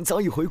萤火王早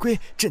已回归，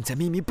正在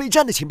秘密备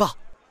战的情报。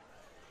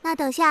那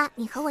等下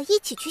你和我一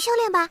起去修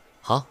炼吧。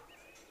好。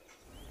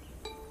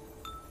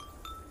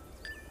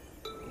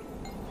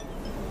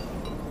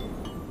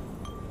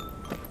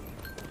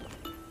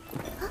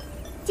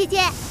姐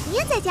姐，你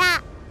也在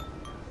家？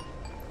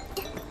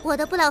我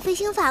的不老飞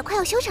行法快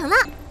要修成了。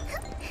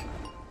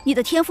你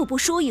的天赋不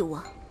输于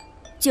我，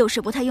就是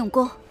不太用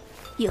功。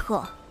以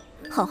后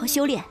好好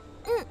修炼。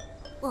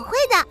我会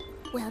的，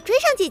我要追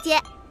上姐姐。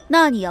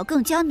那你要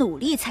更加努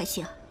力才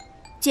行。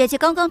姐姐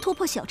刚刚突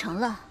破小成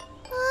了。啊，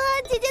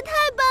姐姐太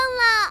棒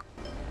了！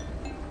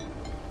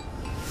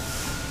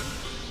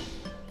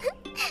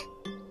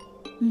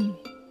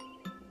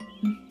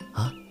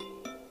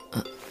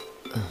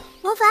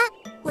王凡，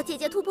我姐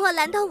姐突破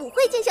蓝道武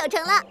会境小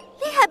成了，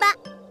厉害吧？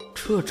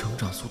这成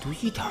长速度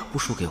一点不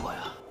输给我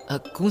呀！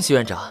恭喜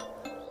院长。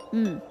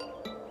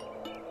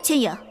倩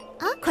影，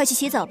快去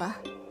洗澡吧。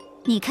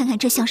你看看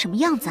这像什么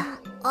样子啊？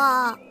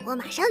哦，我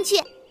马上去。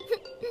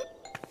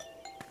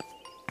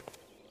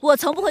我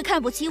从不会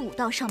看不起武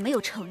道上没有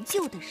成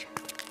就的人，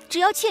只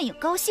要倩影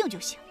高兴就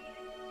行。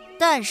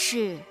但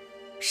是，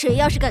谁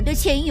要是敢对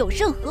倩影有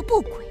任何不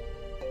轨，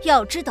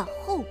要知道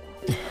后果。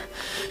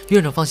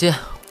院长放心，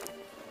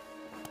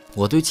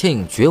我对倩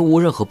影绝无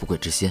任何不轨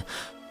之心，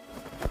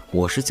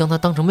我是将她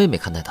当成妹妹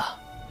看待的。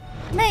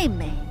妹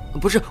妹？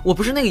不是，我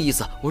不是那个意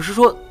思，我是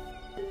说……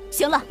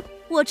行了，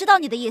我知道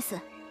你的意思，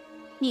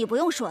你不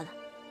用说了。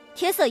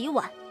天色已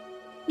晚，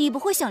你不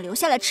会想留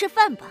下来吃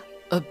饭吧？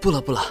不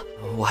了，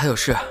我还有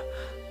事，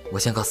我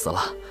先告辞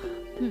了。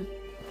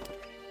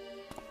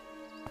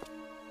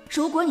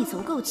如果你足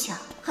够强，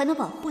还能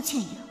保护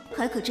倩影，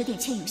还可指点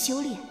倩影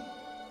修炼。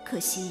可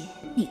惜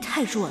你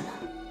太弱了。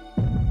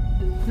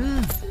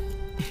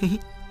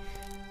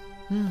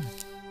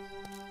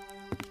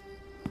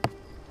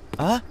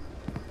啊，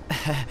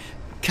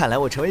看来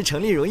我成为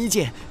城里荣誉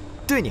剑，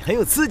对你很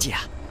有刺激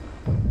啊。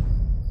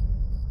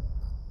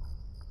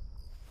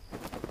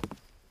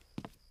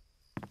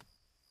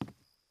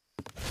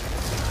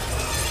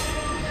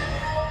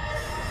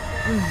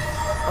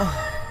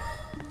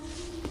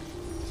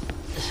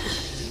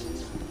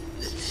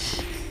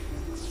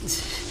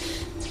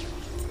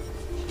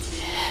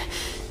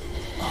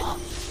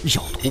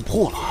要突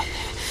破了，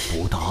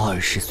不到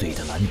20岁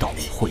的蓝道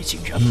武会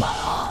竟圆满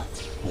啊！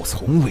我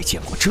从未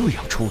见过这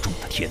样出众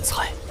的天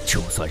才，就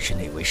算是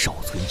那位少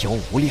尊妖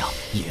无量，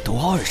也都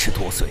20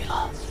多岁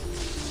了。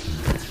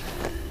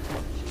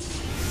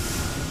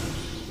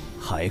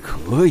还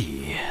可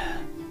以。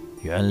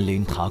园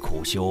林塔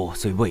苦修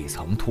虽未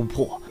曾突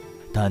破，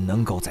但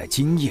能够在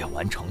今夜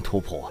完成突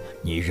破，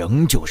你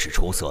仍旧是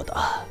出色的，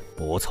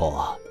不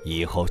错，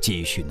以后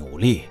继续努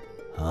力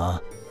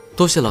啊！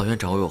多谢老院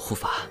长为我护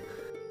法。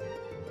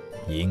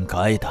应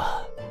该的。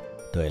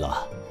对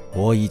了，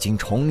我已经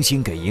重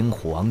新给萤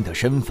火王的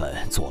身份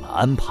做了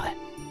安排。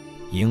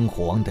萤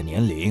火王的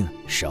年龄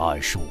是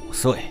25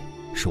岁，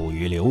属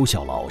于留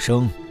校老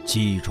生，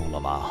记住了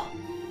吗？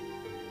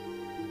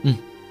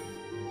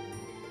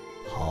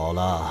好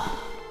了，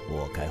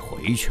我该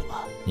回去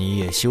了，你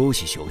也休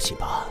息休息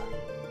吧。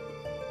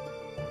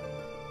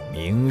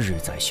明日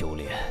再修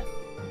炼。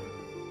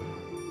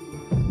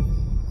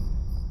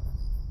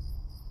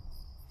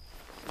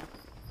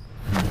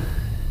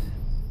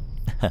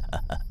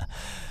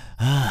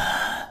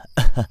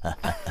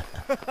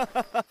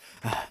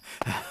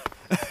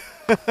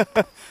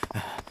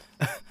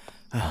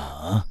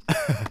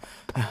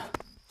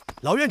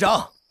老院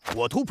长，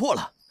我突破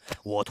了，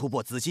我突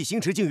破紫气星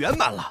驰境圆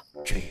满了。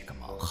这个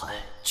莽汉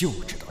就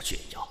知道炫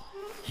耀，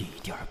一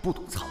点不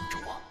懂藏拙，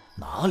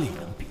哪里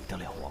能比得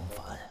了王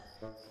凡？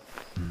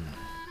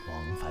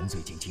王凡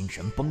最近精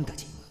神绷得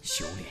紧，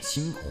修炼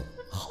辛苦，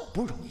好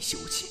不容易休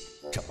息，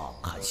这莽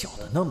汉笑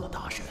得那么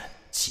大声，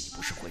岂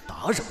不是会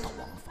打扰到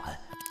王凡？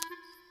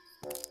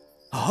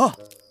啊！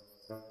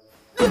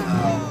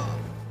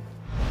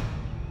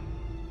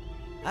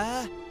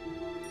哎，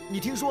你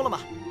听说了吗？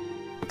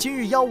今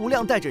日妖无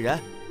量带着人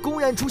公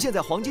然出现在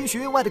黄金学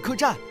院外的客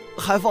栈，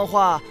还放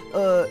话，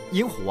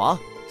银虎王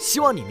希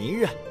望你明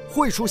日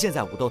会出现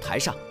在武斗台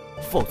上，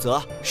否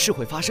则是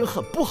会发生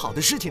很不好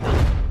的事情的。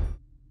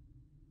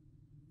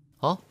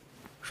哦，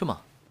是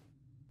吗？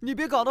你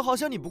别搞得好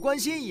像你不关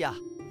心一样，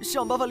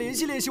想办法联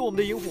系联系我们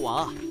的银虎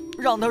王啊，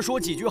让他说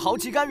几句豪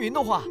气干云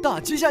的话，打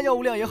击下妖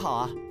无量也好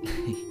啊。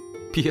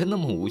别那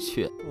么无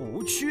趣。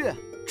无趣？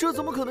这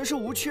怎么可能是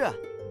无趣？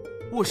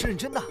我是认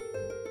真的。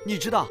你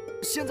知道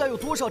现在有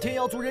多少天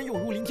妖族人涌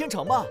入凌天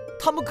城吗？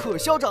他们可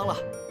嚣张了，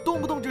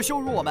动不动就羞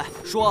辱我们，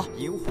说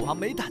银虎王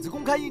没胆子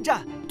公开应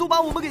战，都把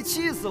我们给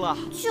气死了。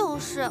就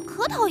是，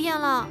可讨厌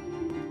了。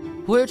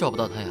我也找不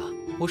到他呀，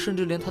我甚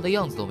至连他的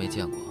样子都没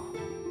见过。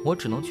我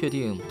只能确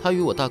定他与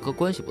我大哥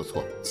关系不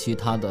错，其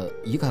他的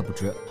一概不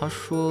知。他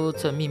说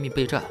在秘密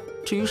备战，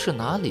至于是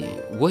哪里，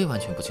我也完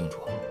全不清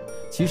楚。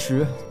其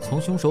实从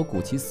凶手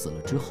古奇死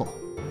了之后，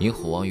银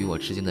虎王与我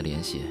之间的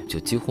联系就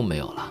几乎没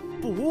有了。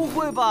不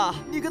会吧，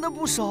你跟他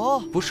不熟？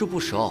不是不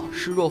熟，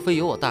是若非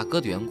有我大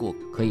哥的缘故，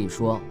可以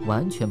说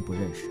完全不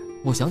认识。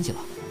我想起了，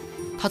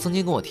他曾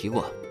经跟我提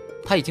过，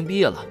他已经毕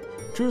业了，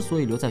之所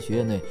以留在学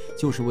院内，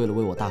就是为了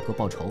为我大哥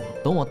报仇。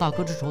等我大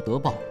哥之仇得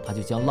报，他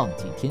就将浪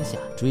迹天下，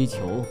追求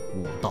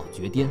武道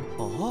绝巅。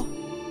哦，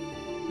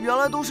原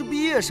来都是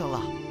毕业生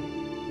了，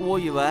我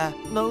以为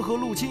能和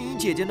陆青莹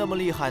姐姐那么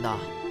厉害呢。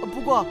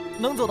不过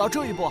能走到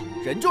这一步，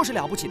人就是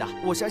了不起的。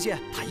我相信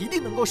他一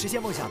定能够实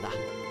现梦想的。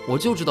我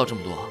就知道这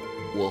么多。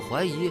我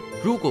怀疑，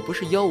如果不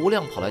是妖无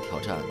量跑来挑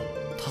战，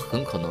他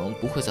很可能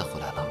不会再回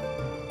来了。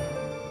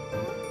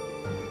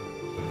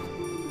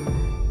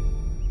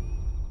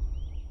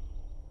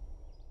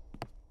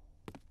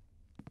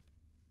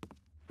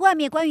外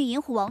面关于银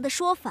虎王的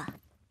说法，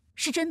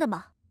是真的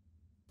吗？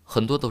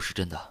很多都是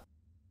真的。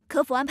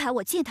可否安排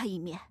我见他一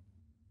面？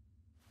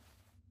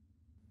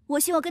我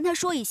希望跟他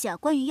说一下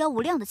关于妖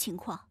无量的情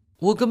况。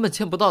我根本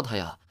见不到他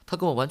呀，他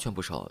跟我完全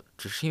不熟，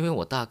只是因为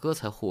我大哥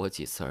才护我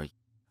几次而已。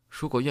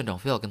如果院长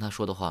非要跟他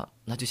说的话，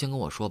那就先跟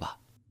我说吧。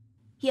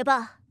也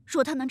罢，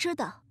若他能知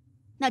道，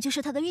那就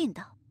是他的运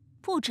道；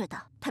不知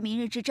道，他明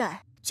日之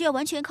战就要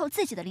完全靠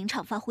自己的临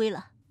场发挥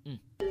了。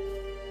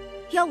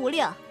妖无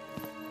量，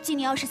今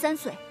年23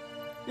岁，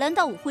蓝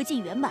道武会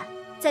境圆满，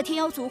在天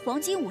妖族黄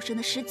金武神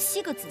的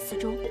17个子嗣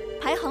中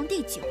排行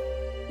第9，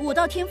武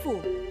道天赋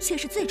却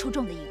是最出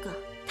众的一个。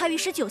他于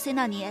19岁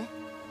那年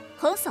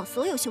横扫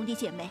所有兄弟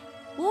姐妹，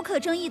无可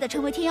争议地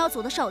成为天妖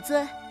族的少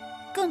尊。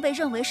更被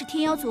认为是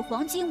天妖族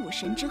黄金武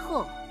神之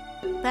后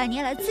100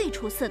年来最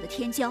出色的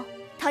天骄，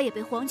他也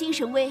被黄金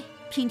神威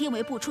评定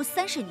为不出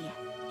30年，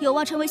有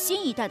望成为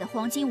新一代的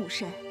黄金武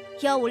神。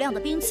妖无量的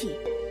兵器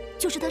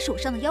就是他手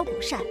上的妖骨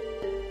扇，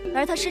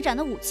而他施展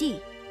的武技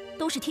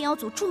都是天妖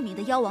族著名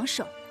的妖王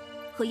手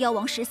和妖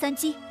王13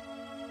击。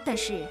但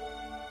是，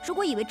如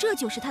果以为这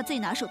就是他最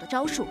拿手的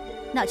招数，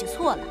那就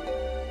错了。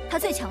他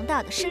最强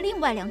大的是另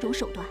外2种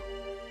手段，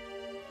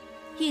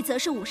一则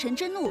是武神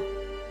真怒，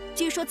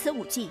据说此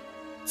武技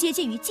接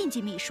近于禁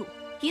忌秘术，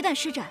一旦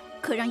施展，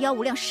可让妖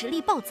无量实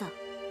力暴增，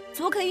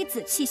足可与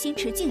紫气星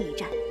驰境一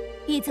战。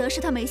一则是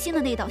他眉心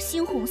的那道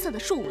猩红色的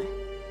竖纹，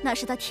那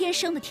是他天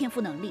生的天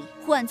赋能力，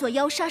唤作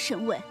妖杀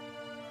神纹，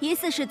疑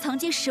似是曾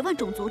经10万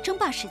种族争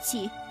霸时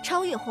期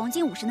超越黄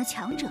金武神的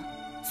强者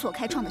所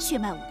开创的血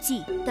脉武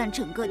技，但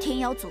整个天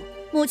妖族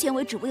目前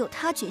为止唯有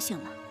他觉醒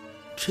了。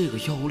这个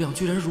妖无量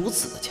居然如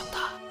此的强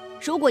大！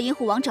如果银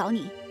虎王找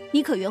你，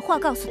你可原话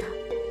告诉他。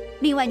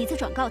另外，你再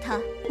转告他，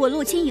我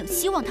陆清影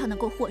希望他能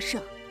够获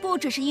胜，不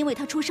只是因为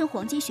他出身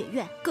黄金学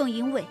院，更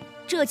因为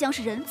这将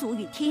是人族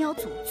与天妖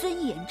族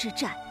尊严之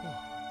战。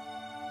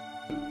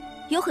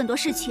有很多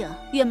事情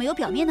远没有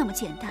表面那么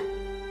简单。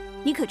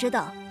你可知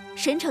道，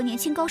神城年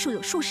轻高手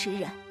有数十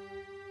人，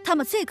他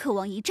们最渴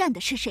望一战的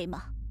是谁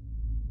吗？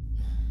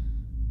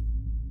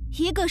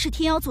一个是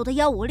天妖族的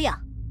妖无量，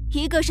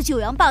一个是九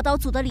阳霸刀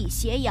族的李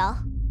邪阳。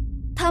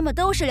他们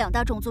都是2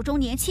大种族中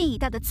年轻一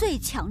代的最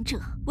强者，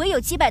唯有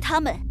击败他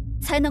们，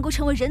才能够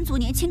成为人族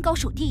年轻高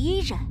手第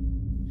1人。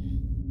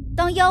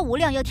当妖无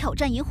量要挑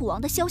战银虎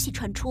王的消息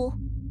传出，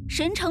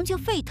神城就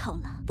沸腾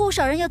了，不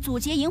少人要阻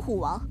截银虎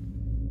王，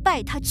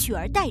拜他取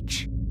而代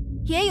之，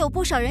也有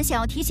不少人想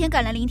要提前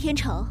赶来凌天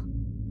城，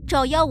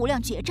找妖无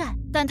量决战，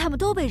但他们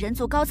都被人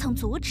族高层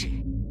阻止，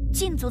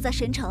禁足在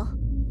神城。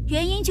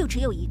原因就只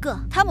有一个，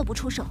他们不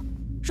出手。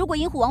如果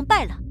银虎王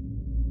败了，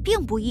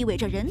并不意味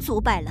着人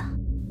族败了。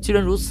既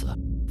然如此，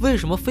为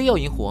什么非要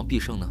银虎王必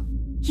胜呢？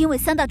因为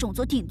3大种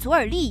族鼎足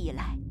而立以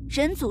来，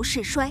人族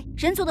势衰，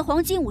人族的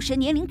黄金武神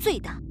年龄最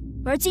大，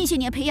而近些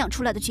年培养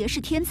出来的绝世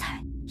天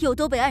才又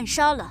都被暗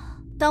杀了。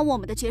当我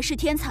们的绝世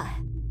天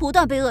才不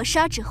断被扼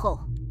杀之后，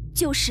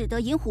就使得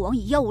银虎王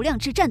与妖无量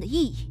之战的意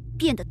义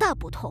变得大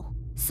不同。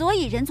所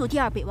以人族第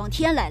2北望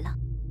天来了，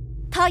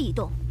他一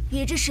动，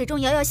与之始终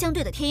遥遥相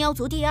对的天妖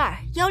族第2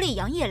妖烈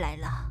阳也来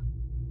了，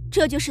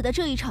这就使得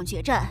这一场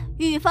决战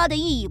愈发的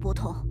意义不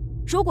同。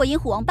如果银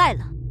虎王败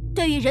了，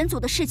对于人族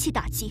的士气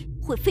打击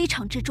会非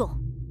常之重。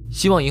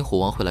希望银虎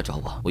王会来找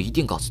我，我一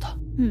定告诉他。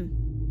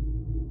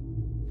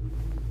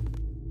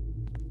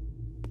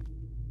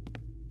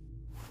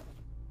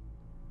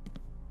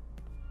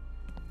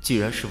既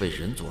然是为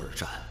人族而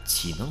战，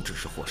岂能只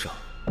是获胜？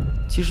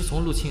其实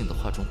从陆清影的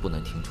话中不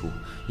难听出，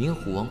银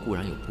虎王固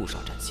然有不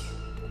少战绩，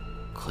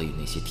可与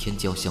那些天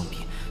骄相比，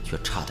却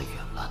差得远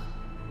了。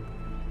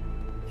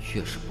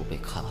越是不被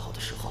看好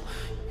的时候，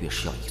越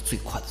是要以最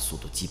快的速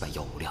度击败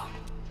妖无量，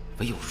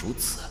唯有如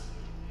此，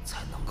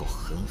才能够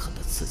狠狠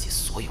地刺激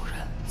所有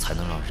人，才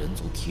能让人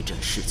族提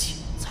振士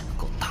气，才能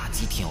够打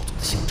击天妖族的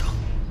嚣张。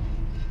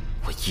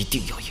我一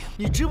定要赢！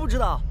你知不知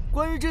道，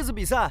关于这次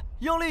比赛，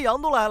妖烈阳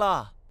都来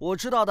了。我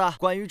知道的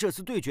关于这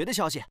次对决的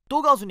消息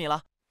都告诉你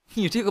了。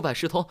你这个百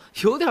事通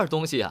有点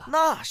东西啊！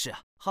那是。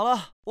好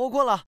了，我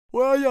困了，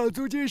我要养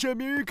足精神，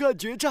明日看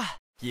决战，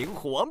银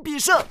虎王必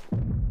胜。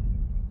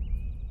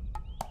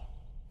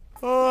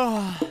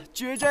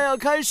决战要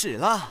开始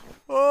了。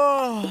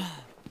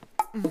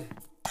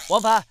王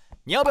凡，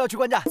你要不要去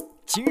观战？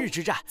今日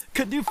之战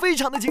肯定非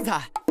常的精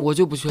彩。我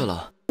就不去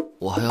了，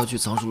我还要去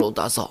藏书楼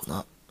打扫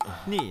呢。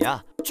你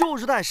呀，就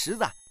是太实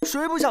在，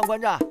谁不想观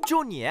战？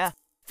就你，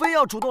非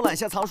要主动揽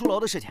下藏书楼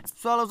的事情。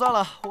算了算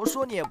了，我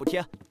说你也不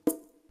听。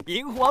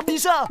银虎王必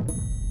胜！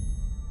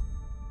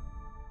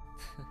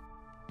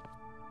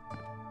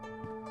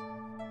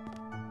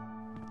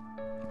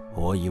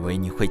我以为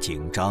你会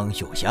紧张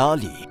有压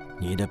力，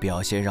你的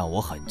表现让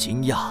我很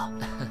惊讶。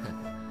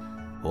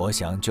我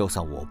想，就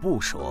算我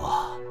不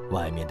说，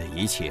外面的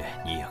一切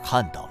你也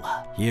看到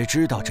了，也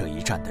知道这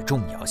一战的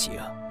重要性。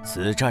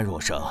此战若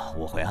胜，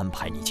我会安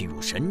排你进入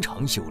神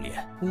城修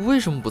炼。为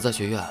什么不在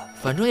学院？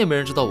反正也没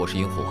人知道我是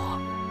银虎王。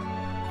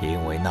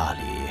因为那里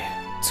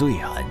最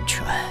安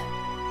全。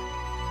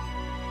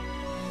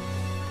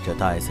这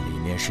袋子里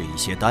面是一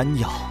些丹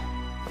药，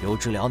有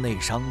治疗内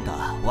伤的、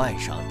外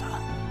伤的，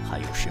还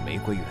有是玫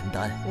瑰元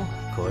丹，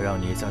可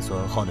让你在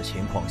损耗的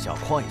情况下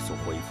快速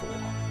恢复。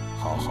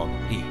好好努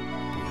力，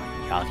不要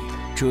有压力。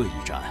这一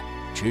战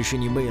只是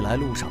你未来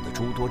路上的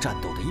诸多战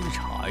斗的一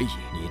场而已。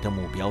你的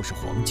目标是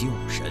黄金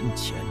武神，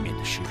前面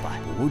的失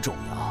败不重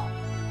要，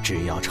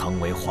只要成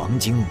为黄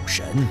金武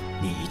神，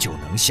你就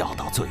能笑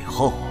到最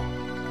后。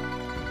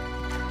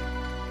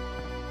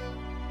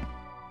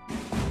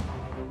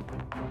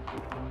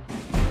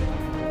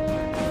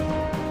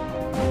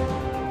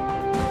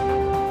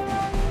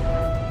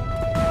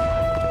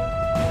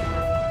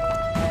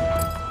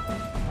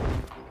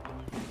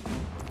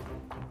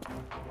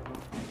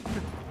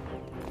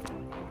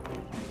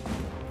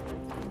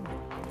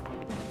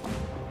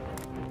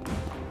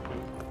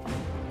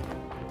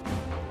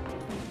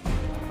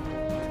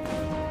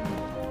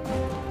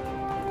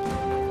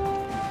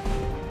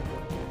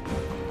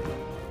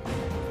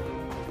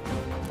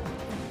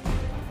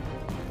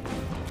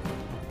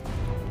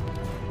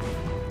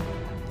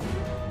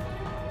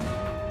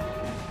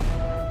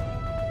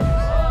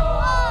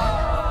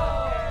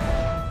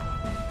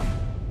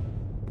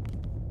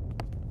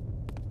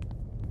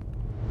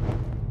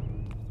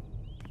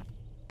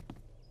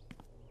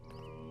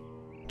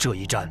这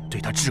一战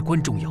对他至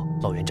关重要，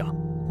老园长，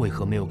为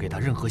何没有给他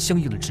任何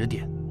相应的指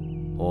点？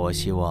我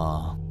希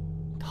望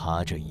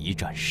他这一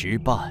战失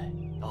败。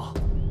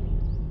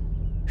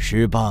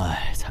失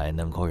败才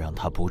能够让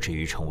他不至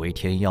于成为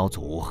天妖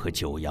族和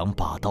九阳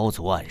把刀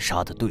族暗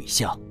杀的对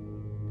象，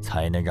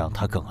才能让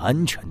他更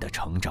安全地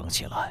成长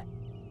起来。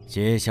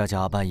接下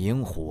假扮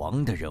银虎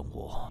王的任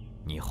务，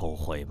你后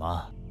悔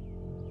吗？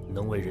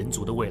能为人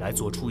族的未来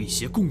做出一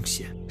些贡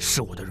献，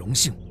是我的荣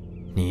幸。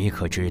你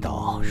可知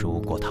道，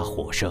如果他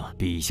获胜，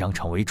必将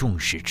成为众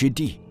矢之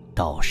的，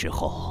到时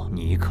候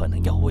你可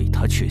能要为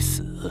他去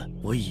死。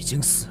我已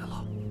经死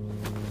了。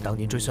当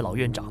年追随老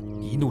院长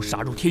一怒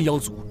杀入天妖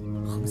族，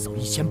横扫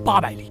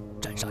1800里，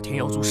斩杀天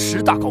妖族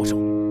10大高手。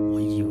我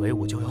以为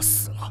我就要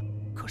死了，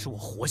可是我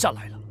活下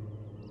来了。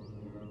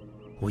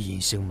我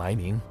隐姓埋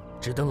名，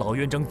只等老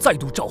院长再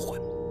度召唤。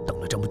等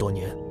了这么多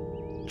年，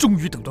终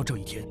于等到这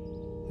一天，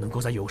能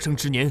够在有生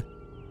之年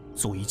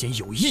做一件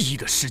有意义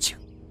的事情，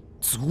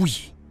足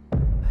矣。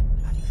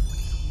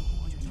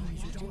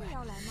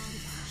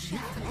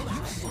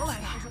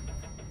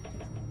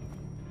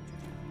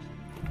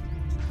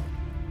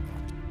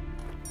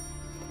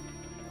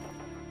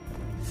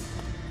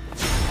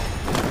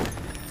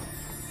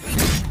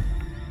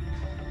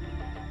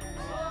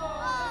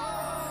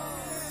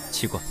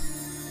奇怪，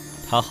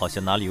他好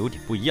像哪里有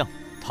点不一样。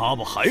他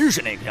不还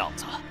是那个样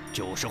子，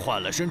就是换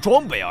了身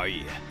装备而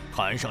已，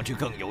看上去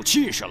更有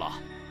气势了。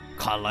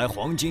看来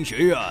黄金学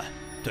院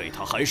对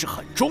他还是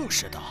很重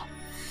视的。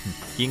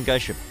应该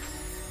是吧。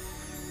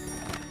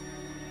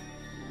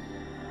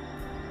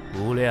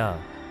无量，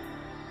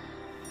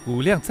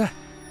无量在。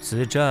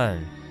此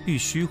战必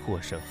须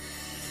获胜，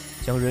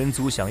将人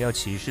族想要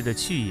起事的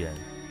气焰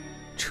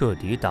彻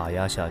底打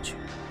压下去，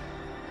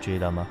知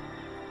道吗？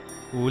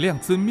无量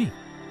遵命。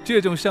这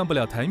种上不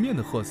了台面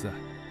的货色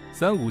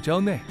，3、5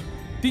招内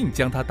定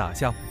将他打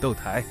下武斗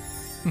台。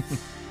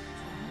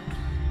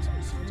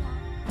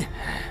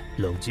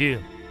冷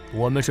静，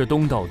我们是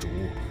东道主，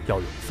要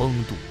有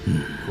风度。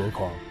何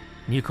况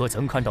你可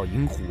曾看到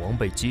银虎王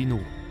被激怒？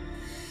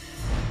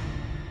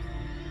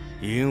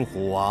银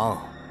虎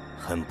王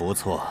很不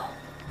错。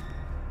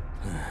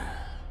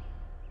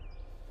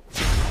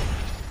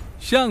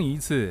上一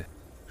次，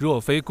若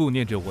非顾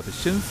念着我的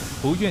身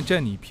份，不愿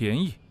占你便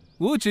宜，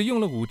我只用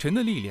了5成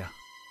的力量，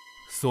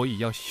所以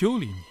要修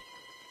理你。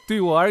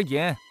对我而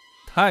言，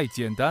太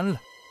简单了。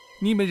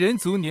你们人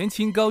族年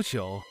轻高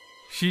手，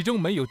始终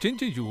没有真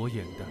正入我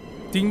眼的，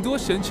顶多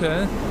神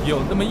城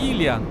有那么1、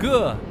2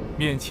个，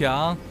勉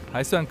强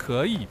还算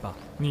可以吧。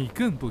你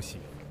更不行。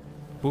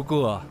不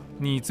过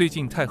你最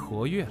近太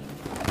活跃了，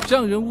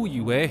让人误以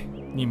为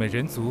你们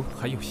人族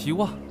还有希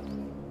望，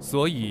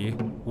所以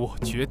我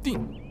决定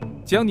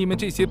将你们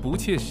这些不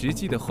切实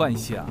际的幻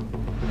想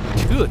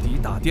彻底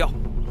打掉。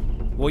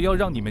我要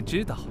让你们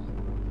知道，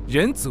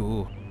人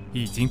族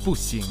已经不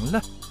行了。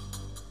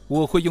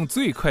我会用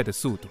最快的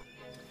速度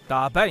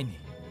打败你，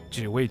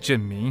只为证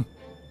明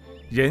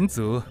人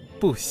族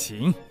不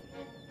行。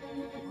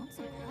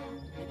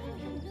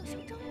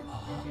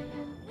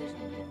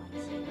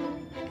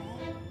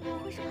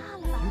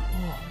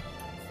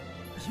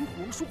银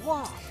虎王说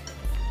话，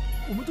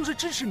我们都是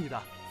支持你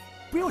的，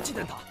不要忌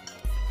惮他。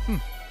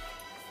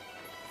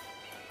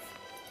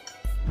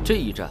这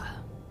一战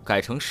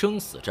改成生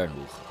死战如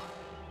何？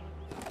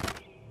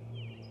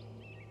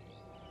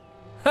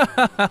哈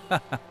哈哈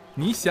哈哈！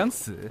你想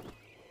死，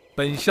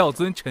本少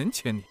尊成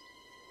全你，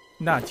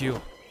那就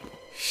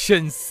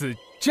生死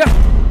战。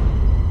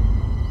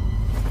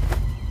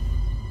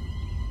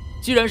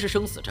既然是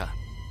生死战，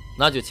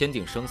那就签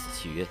订生死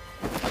契约，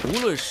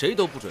无论谁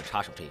都不准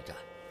插手这一战，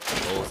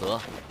否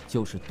则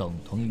就是等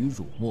同于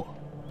辱没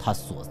他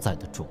所在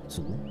的种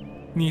族。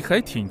你还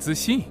挺自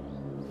信。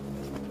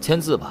签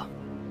字吧。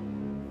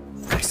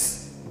该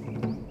死，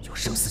有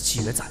生死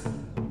契约在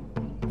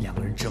，2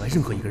个人之外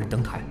任何一个人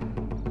登台，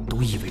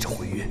都意味着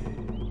毁约。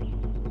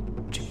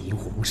这个银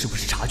虎王是不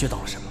是察觉到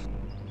了什么？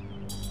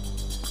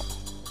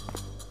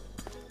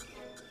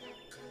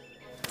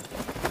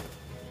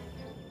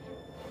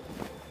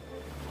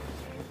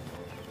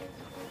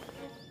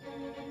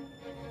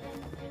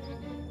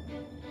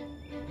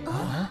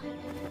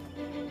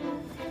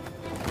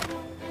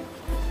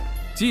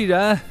既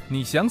然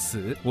你想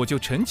死，我就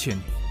成全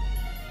你。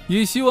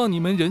也希望你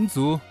们人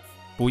族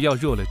不要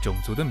弱了种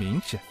族的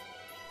名声，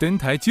登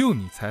台救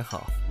你才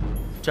好。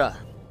战，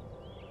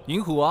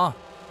银虎王，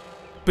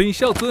本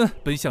少尊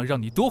本想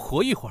让你多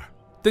活一会儿，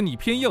但你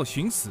偏要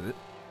寻死，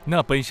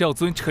那本少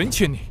尊成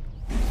全你。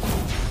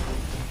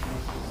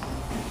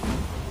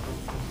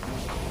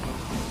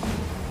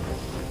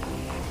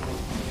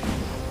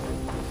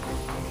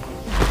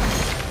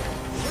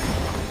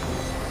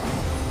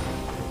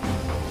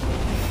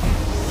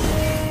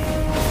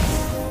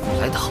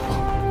来得好。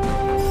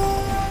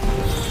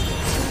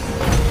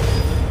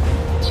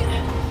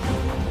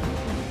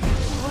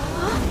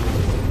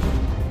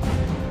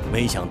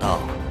没想到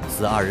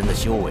此2人的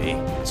修为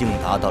竟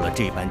达到了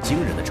这般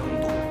惊人的程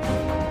度。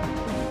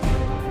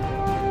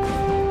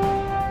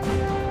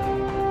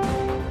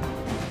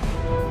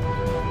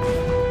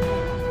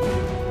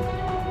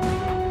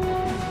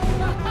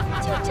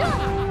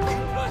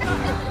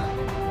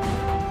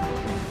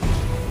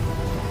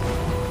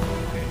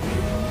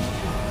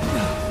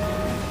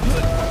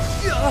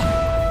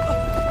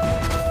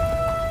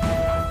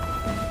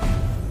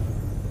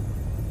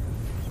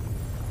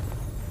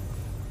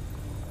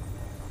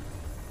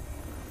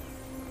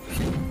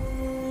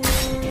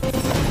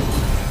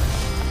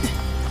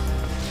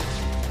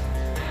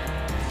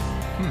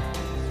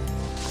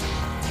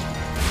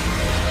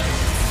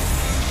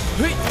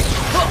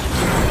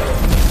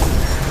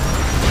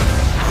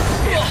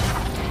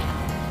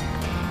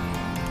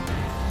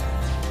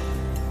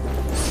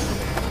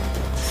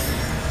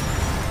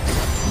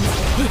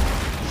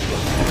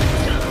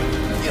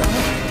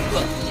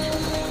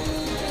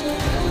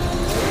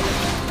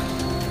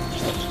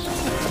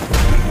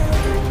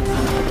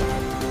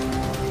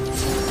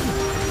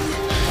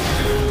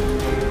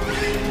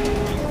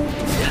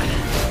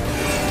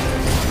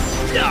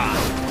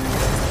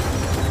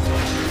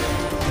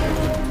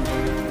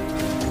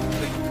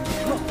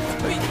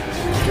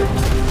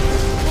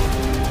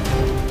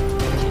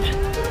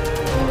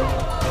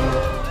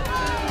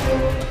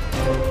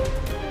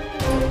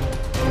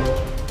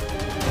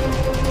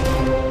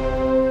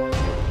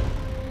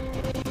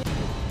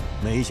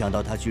想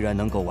到他居然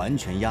能够完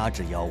全压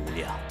制妖无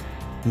量，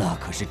那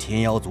可是天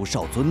妖族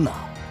少尊呐！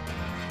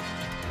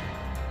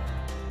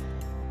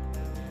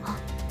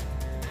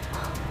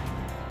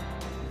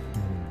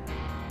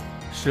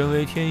身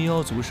为天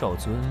妖族少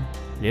尊，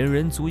连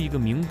人族一个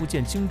名不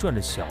见经传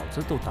的小子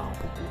都打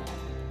不过，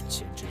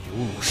简直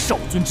有辱少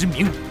尊之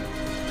名。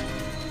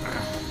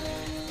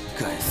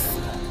该死，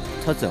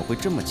他怎会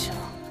这么强？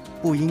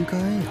不应该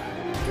呀！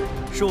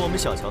是我们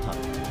小瞧他了。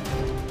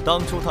当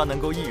初他能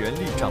够一人力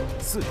战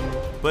4人，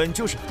本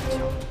就是很强，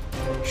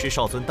是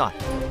少尊大爷。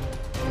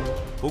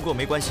不过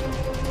没关系，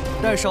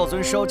待少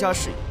尊稍加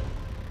适应，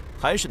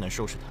还是能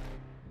收拾他。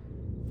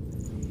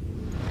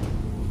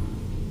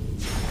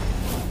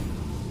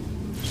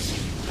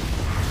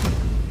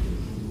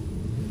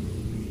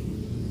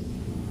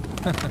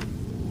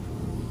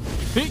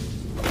 嘿，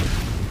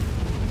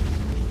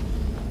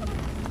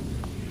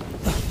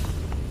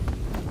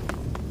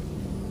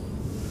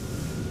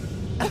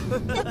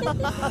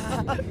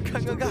看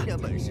看看，点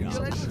本事啊！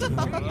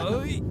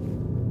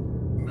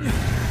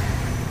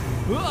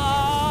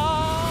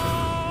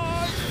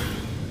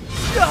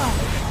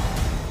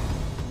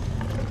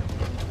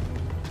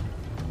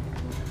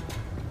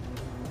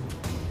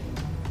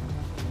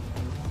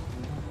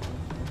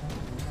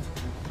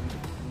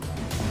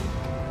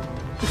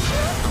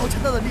好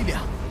强大的力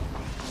量！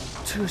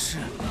这是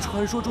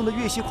传说中的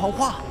月邪狂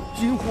花，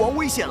银虎王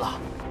危险了！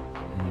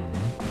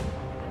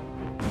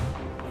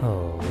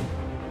哦，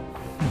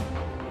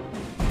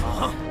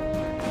啊！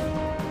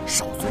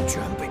少尊居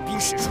然被逼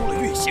使出了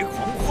月邪狂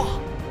花，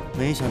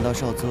没想到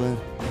少尊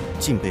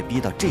竟被逼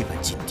到这般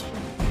境地。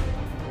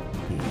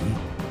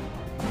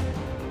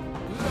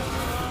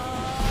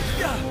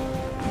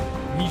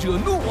你惹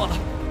怒我了！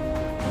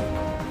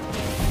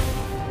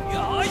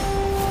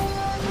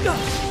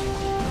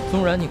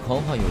 纵然你狂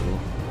化又如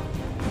何？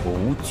我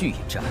无惧一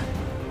战。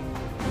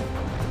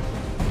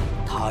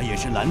他也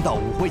是蓝道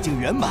武会境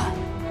圆满。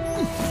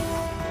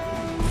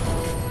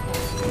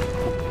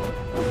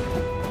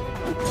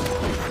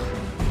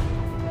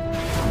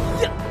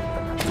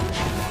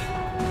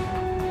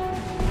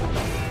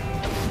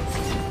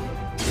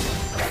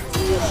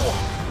哇，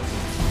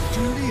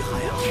真厉害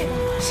呀！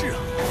是啊。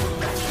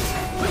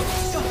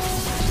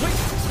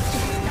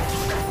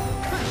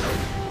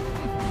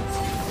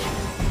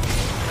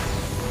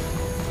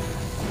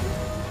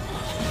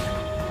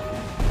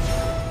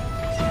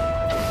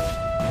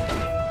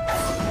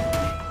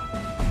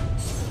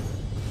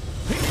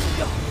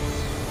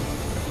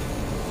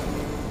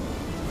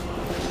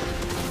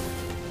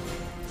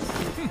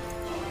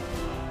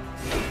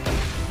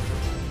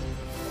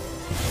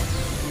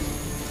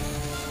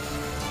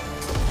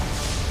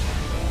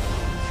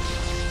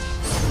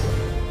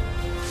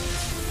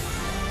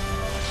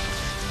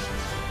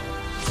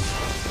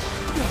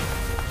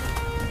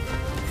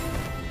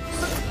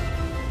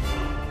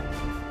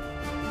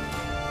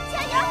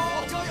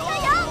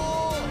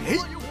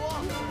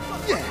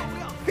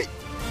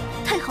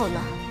 好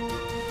了，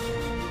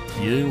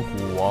银虎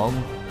王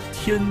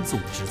天纵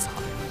之才。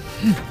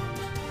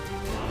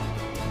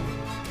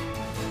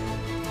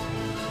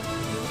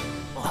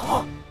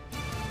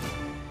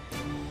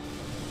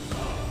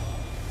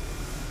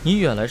你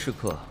远来是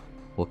客，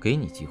我给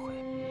你机会，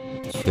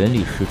全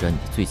力施展你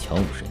的最强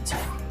武神技。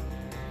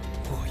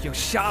我要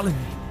杀了你！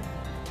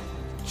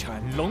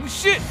斩龙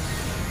式！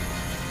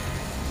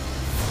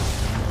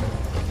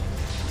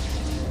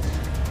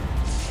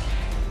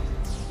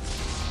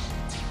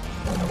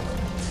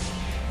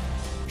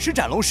 施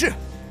斩龙式，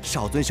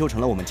少尊修成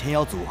了我们天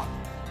妖族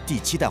第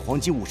7代黄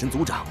金武神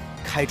族长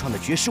开创的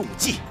绝世武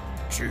技，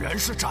居然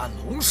是斩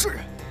龙式！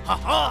哈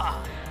哈，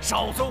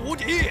少尊无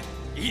敌，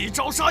一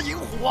招杀银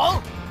虎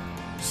王，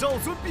少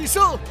尊必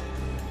胜！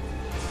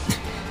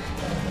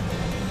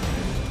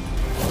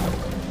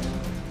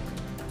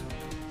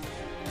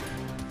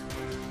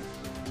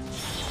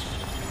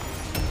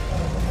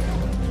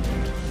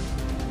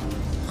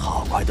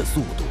好快的速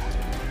度！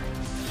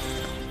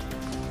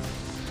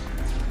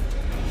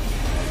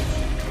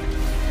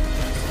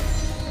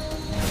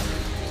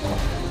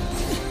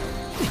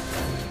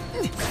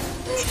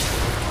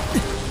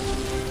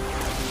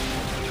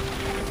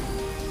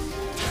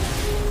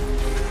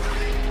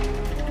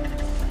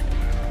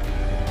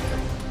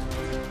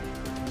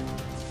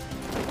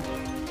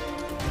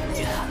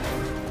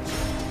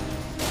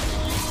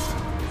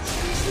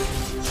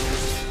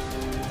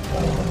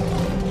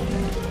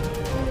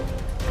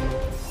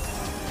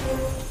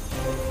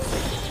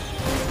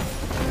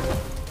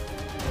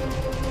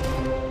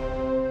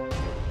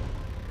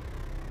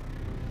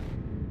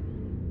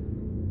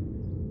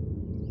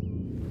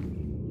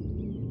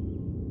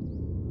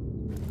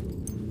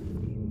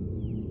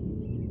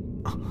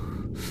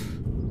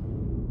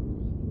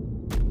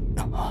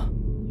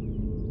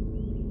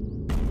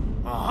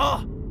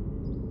 啊！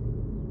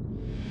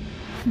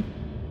哼！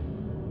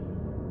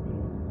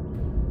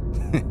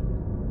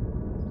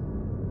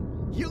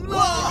赢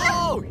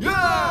了！耶！银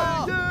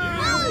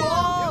王！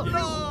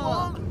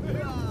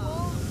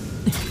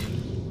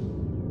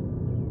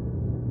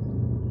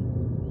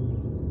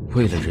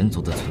为了人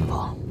族的存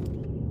亡，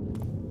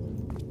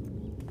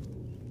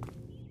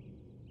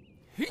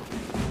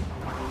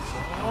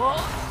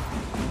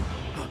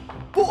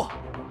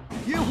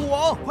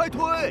王，快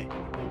退！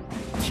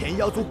天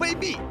妖族卑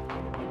鄙！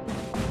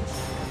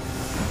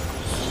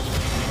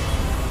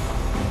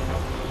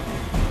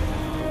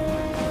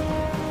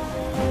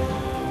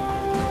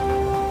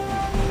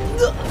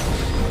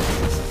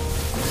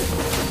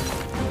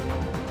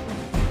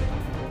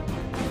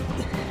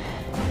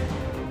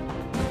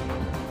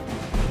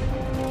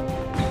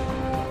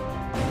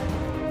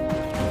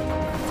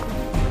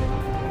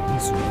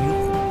左云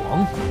虎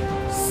王，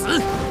死！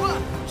喂，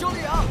首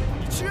领，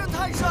你欺人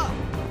太甚！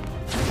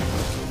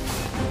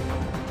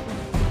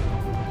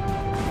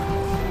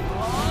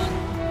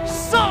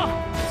杀！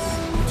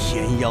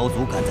天妖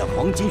族敢在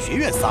黄金学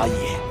院撒野，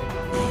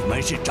你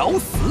们是找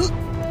死！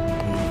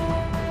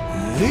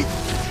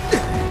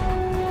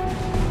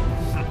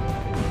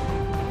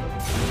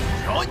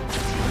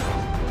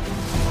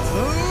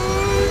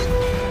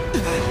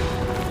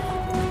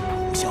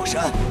胡小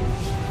山，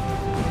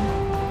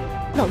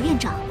老院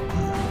长。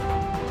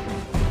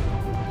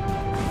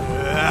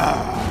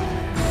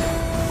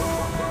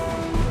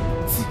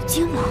紫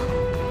金狼。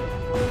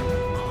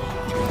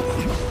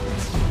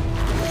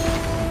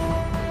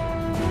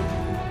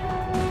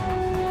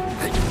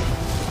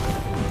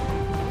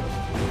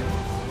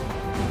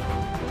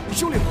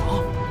修炼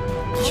王，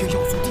天妖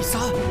族第3。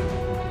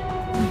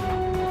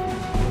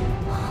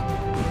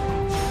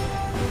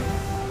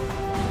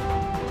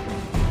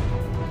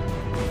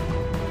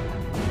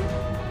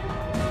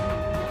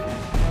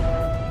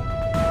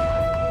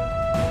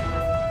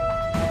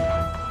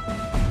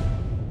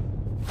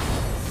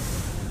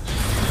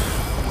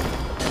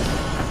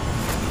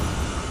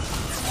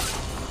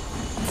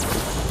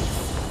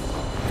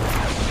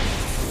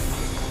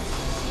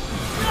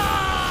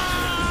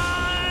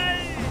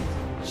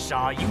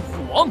杀鹰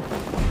虎王，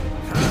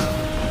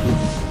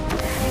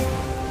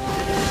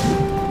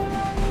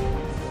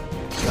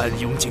敢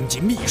用经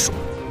济秘术，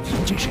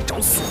你真是找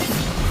死！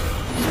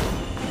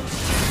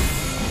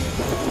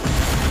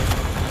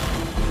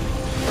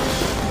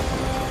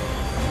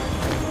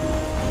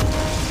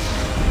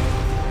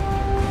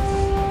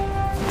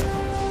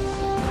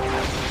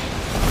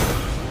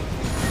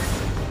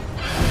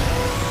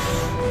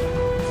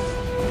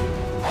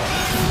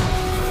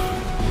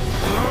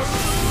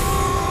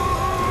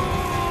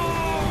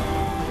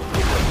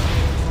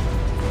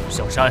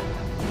小山，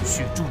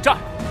去助战！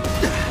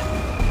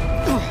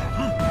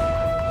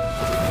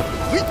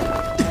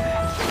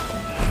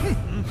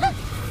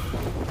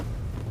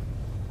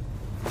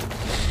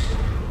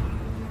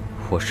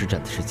我施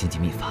展的是经济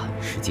秘法，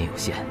时间有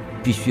限，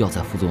必须要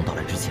在副作用到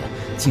来之前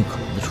尽可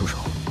能的出手。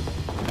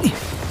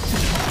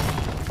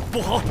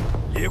不好，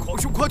烈狂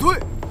兄，快退！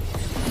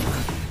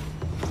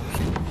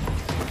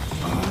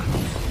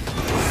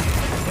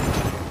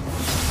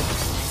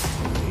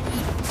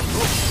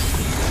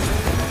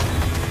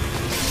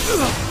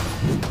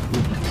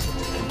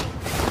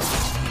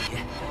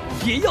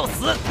也要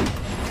死！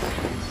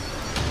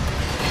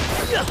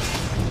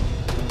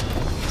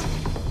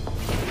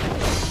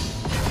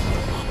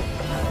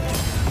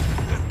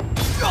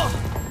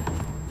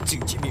经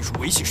济秘术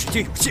维系时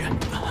间有限，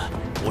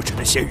我只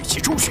能先与其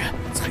周旋，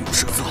才有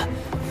胜算。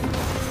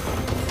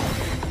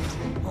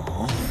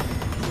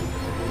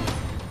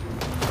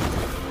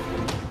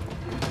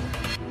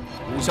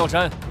吴啸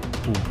山，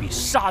务必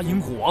杀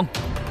鹰虎王！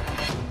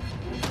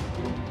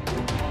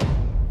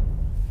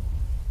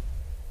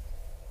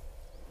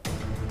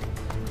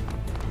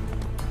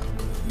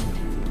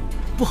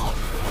不好！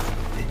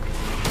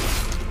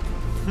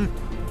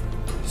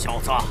小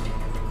子，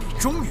你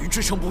终于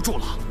支撑不住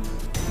了！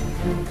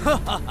哈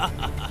哈哈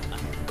哈哈！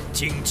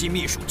经济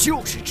秘术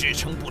就是支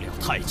撑不了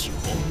太久，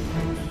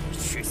你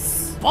去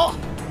死吧！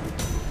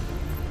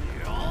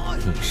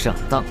你上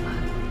当了。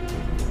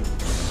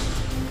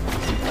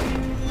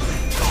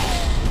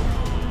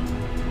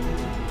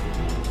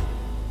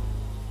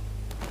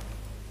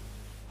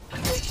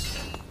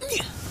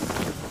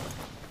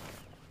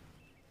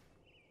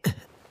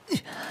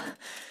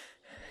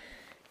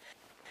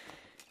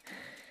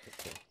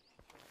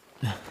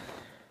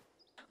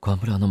管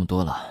不了那么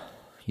多了，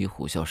以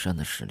虎啸山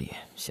的实力，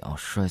想要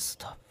摔死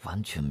他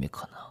完全没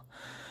可能。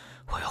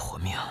我要活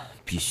命，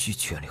必须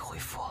全力恢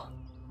复。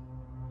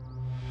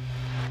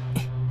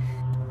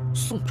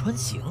宋川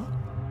行，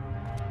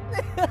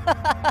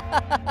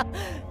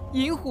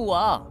银虎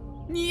王，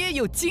你也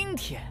有今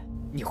天！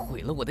你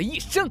毁了我的一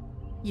生，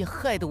也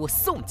害得我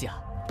宋家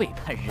背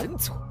叛人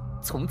族，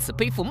从此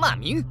背负骂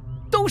名，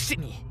都是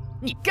你！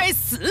你该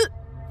死！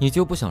你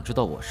就不想知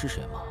道我是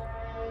谁吗？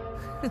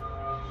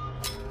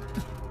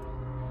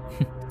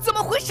怎么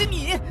会是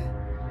你？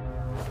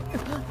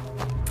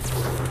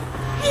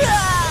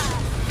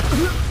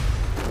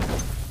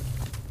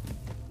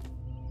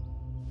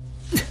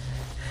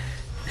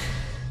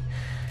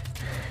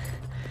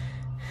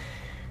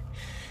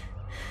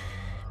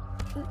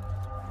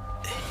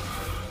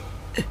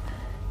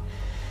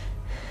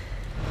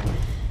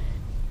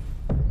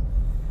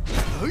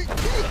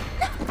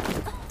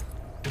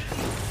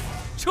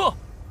撤！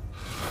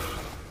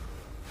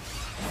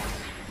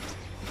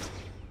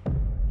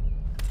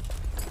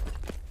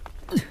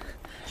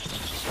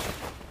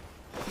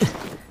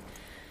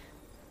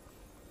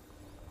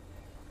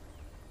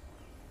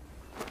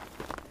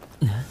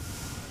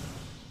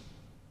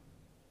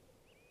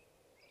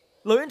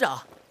老院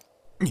长，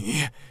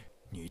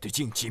你的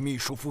禁忌秘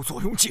术副作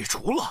用解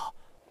除了？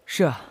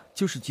是啊，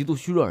就是极度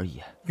虚弱而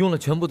已。用了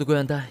全部的归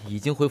元丹，已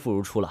经恢复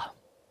如初了。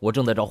我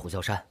正在找虎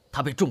啸山，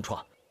他被重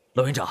创。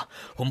老院长，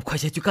我们快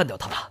些去干掉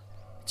他吧。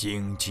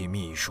禁忌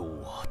秘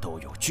术都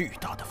有巨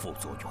大的副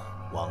作用，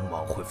往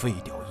往会废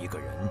掉一个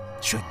人，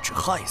甚至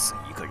害死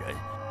一个人。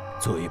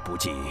最不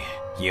济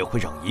也会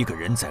让一个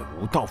人在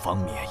武道方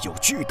面有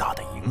巨大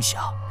的影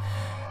响。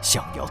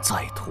想要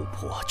再突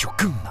破就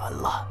更难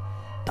了。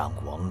但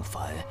王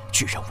凡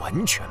居然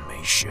完全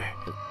没事。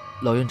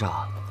老院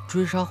长，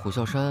追杀虎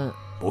啸山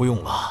不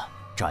用了。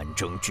战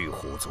争巨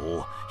虎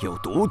族有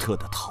独特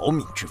的逃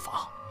命之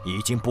法，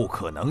已经不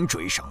可能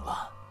追上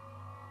了。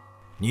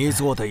你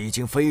做的已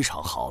经非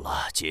常好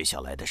了，接下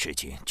来的事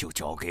情就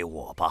交给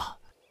我吧。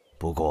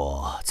不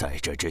过在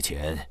这之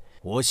前，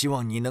我希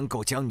望你能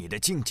够将你的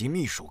禁忌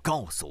秘术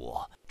告诉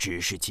我。只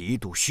是极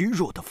度虚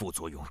弱的副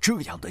作用，这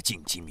样的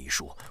禁忌秘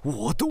术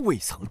我都未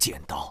曾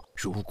见到。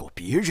如果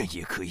别人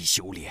也可以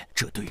修炼，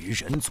这对于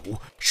人族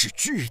是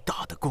巨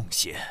大的贡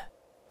献。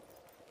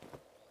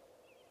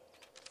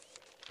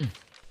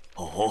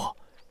哦，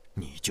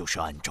你就是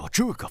按照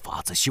这个法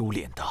子修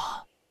炼的？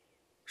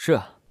是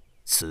啊。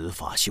此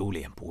法修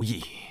炼不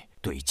易，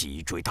对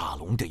脊椎大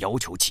龙的要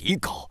求极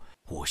高，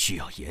我需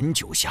要研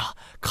究下，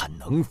看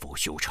能否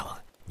修成。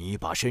你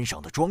把身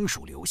上的装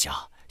束留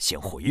下，先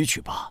回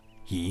去吧，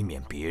以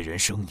免别人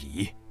生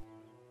疑。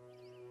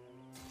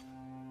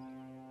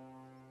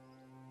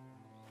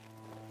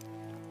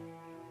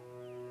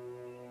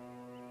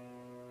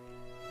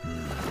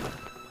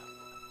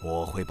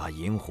我会把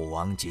银虎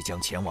王即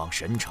将前往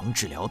神城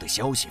治疗的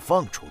消息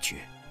放出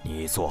去，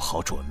你做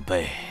好准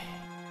备。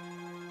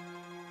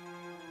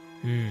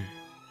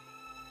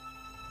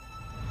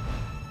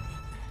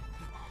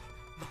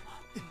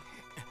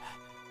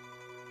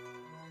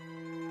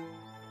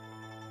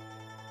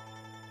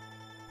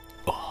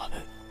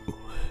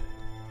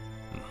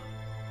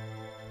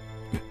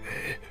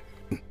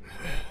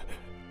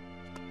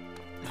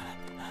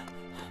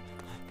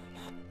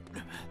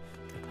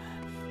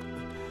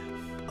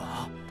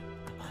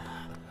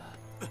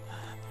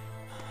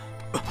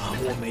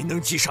我没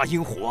能击杀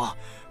鹰虎王，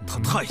他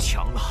太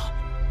强了。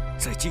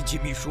在禁忌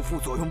秘术副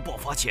作用爆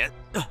发前，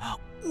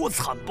我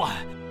惨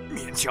败，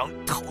勉强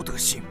逃得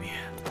性命。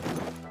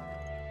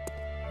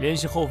联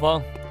系后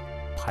方，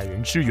派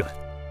人支援，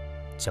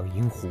将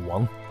鹰虎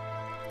王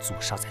阻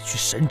杀在去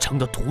神城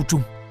的途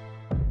中。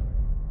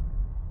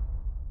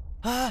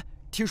哎，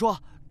听说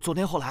昨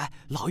天后来，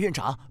老院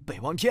长北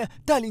望天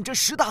带领着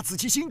10大紫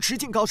气星持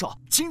境高手，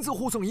亲自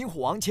护送鹰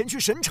虎王前去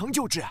神城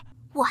救治。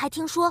我还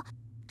听说，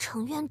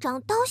程院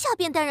长当下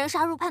便带人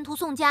杀入叛徒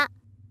宋家，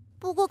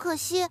不过可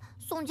惜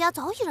宋家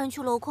早已人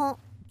去楼空。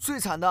最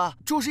惨的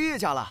就是叶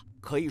家了，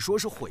可以说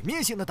是毁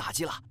灭性的打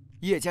击了。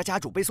叶家家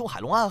主被宋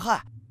海龙暗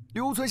害，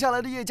留存下来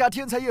的叶家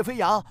天才叶飞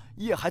扬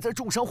也还在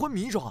重伤昏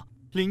迷中。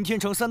临天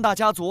城3大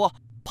家族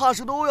怕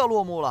是都要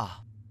落幕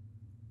了。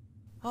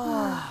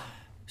唉，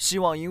希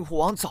望银虎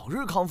王早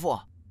日康复。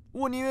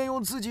我宁愿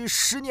用自己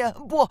10年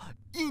不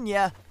1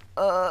年，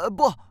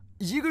不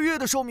1个月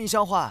的寿命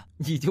相换。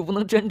你就不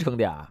能真诚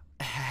点儿？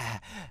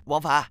王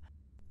凡，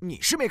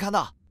你是没看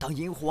到，当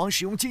银虎王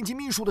使用禁忌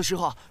秘术的时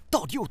候，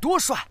到底有多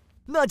帅？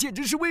那简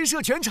直是威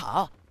慑全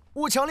场。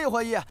我强烈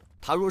怀疑，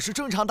他若是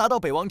正常达到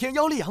北望天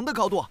妖力阳的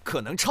高度，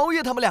可能超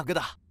越他们2个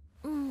的。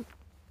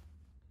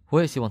我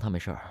也希望他没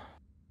事儿。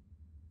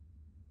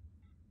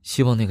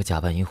希望那个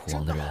假扮银虎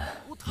王的人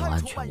能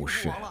安全无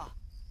事。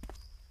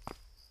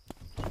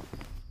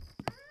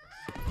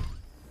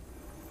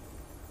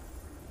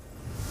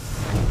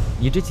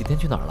你这几天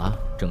去哪儿了？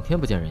整天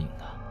不见人影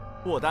的。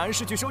我当然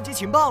是去收集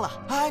情报了。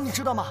哎，你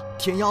知道吗？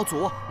天妖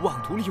族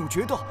妄图利用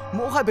决斗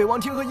谋害北望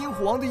天和鹰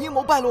虎王的阴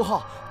谋败露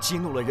后，激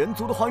怒了人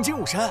族的黄金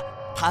武神。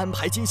他安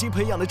排精心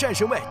培养的战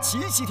神卫奇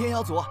袭天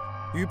妖族，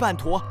于半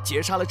途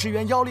截杀了支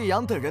援妖烈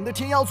阳等人的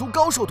天妖族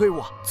高手队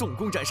伍，总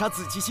共斩杀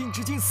紫气星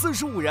直近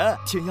45人。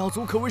天妖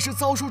族可谓是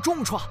遭受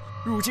重创，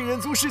如今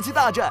人族士气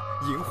大振，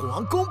银虎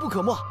王功不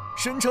可没。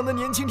神城的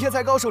年轻天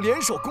才高手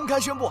联手公开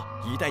宣布，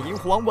一旦银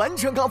虎王完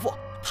全康复，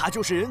他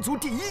就是人族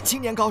第1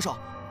青年高手。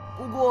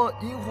不过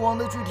银虎王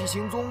的具体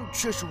行踪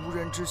却是无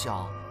人知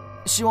晓，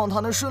希望他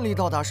能顺利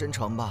到达神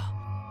城吧。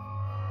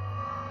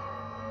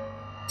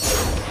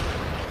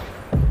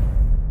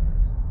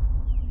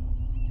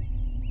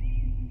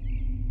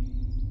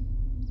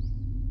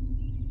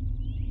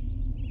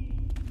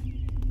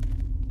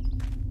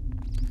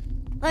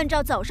按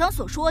照早上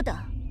所说的，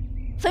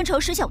分成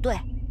10小队，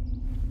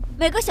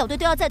每个小队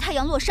都要在太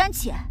阳落山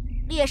前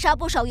猎杀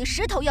不少于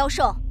10头妖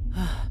兽。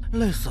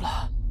累死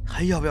了，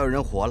还要不要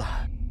人活了？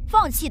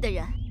放弃的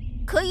人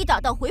可以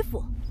打道回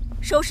府，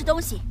收拾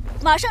东西，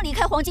马上离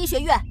开黄金学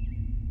院。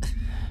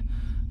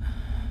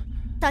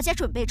大家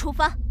准备出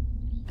发。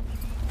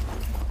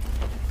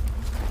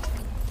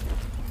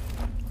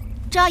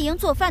扎营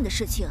做饭的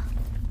事情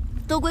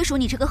都归属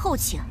你这个后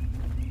勤，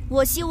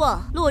我希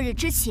望落日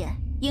之前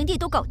营地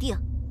都搞定，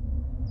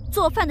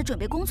做饭的准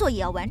备工作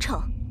也要完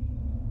成。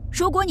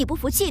如果你不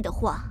服气的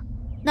话，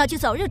那就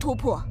早日突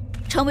破，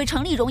成为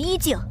城里荣一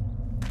境。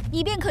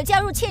你便可加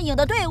入倩影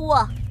的队伍。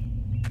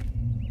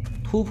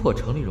突破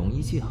成立容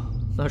易境，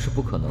那是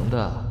不可能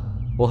的。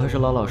我还是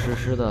老老实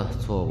实的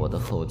做我的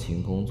后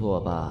勤工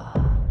作吧。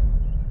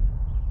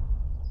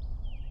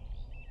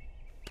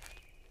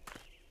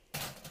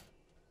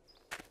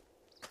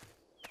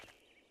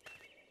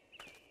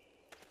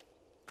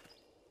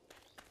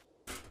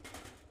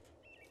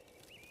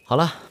好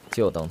了，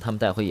就等他们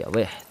带回野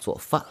味做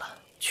饭了。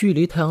距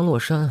离太阳落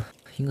山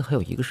应该还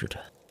有1个时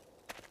辰。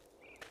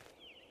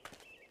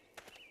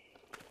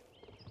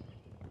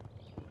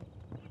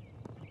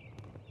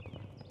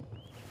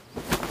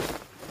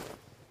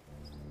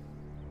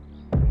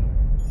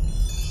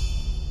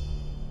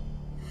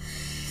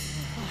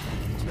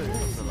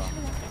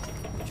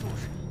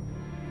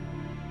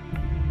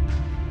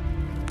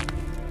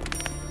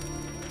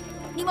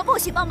你们不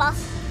许帮忙，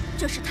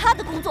这是他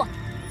的工作。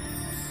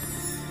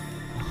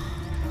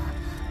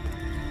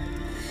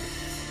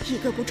一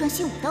个不专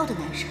心武道的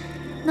男人，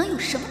能有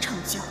什么成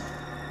就？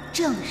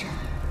这样的人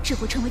只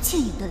会成为倩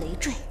影的累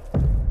赘。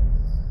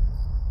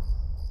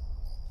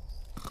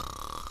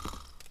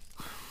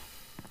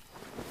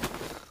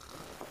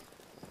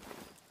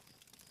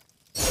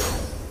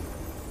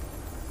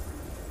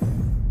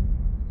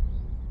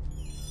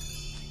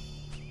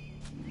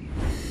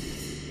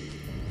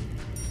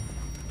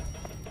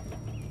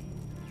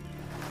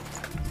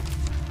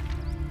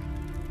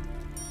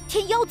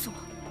天妖族，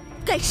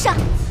该杀！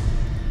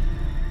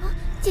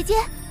姐姐，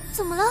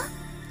怎么了？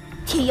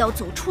天妖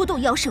族出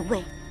动妖神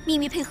卫，秘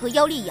密配合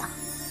妖力阳，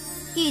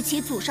一起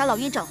阻杀老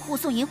院长护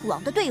送银虎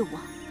王的队伍。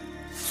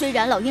虽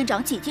然老院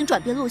长几经转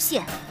变路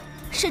线，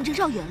甚至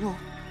绕远路，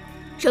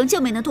仍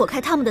旧没能躲开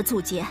他们的阻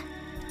截，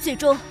最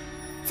终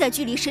在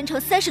距离神城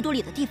30多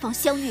里的地方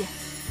相遇。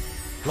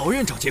老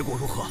院长结果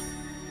如何？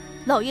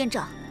老院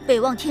长、北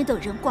望天等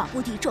人寡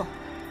不敌众，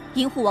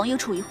银虎王又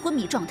处于昏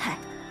迷状态，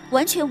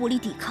完全无力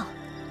抵抗。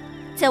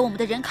在我们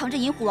的人扛着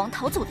银虎王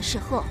逃走的时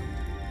候，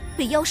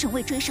被妖神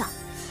卫追上，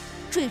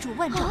坠入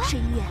万丈深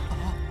渊。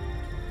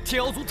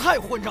天妖族太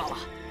混账了，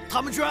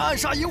他们居然暗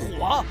杀银虎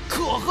王，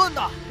可恨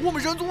呐！我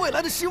们人族未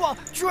来的希望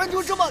居然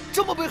就这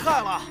么被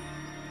害了。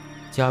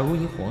假如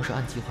银虎王是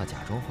按计划假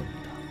装昏迷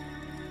的，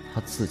他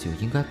自救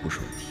应该不是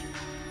问题。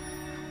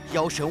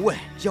妖神卫、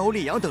妖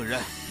力阳等人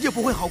也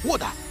不会好过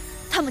的。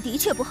他们的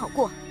确不好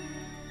过，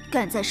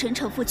敢在神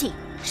城附近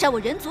杀我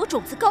人族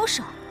种子高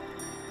手，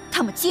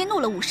他们激怒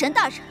了武神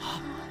大人。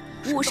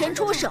武神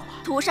出手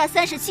屠杀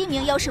37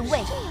名妖神卫，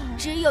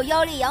只有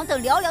妖力阳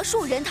等寥寥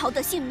数人逃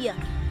得性命。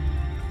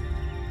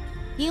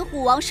银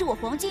虎王是我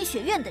黄金学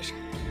院的人，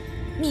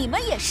你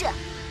们也是。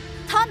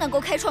他能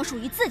够开创属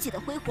于自己的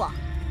辉煌，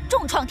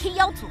重创天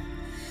妖族。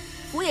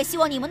我也希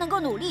望你们能够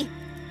努力，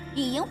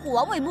以银虎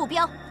王为目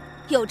标，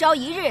有朝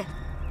一日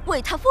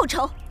为他复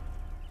仇。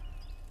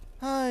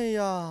哎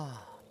呀，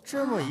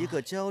这么一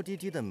个娇滴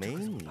滴的美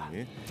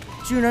女，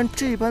居然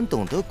这般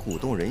懂得鼓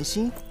动人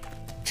心，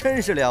真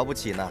是了不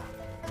起呢！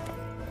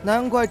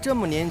难怪这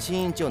么年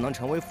轻就能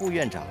成为副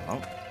院长。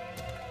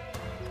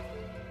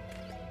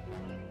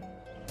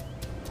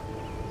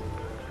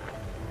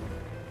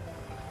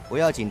不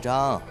要紧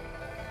张，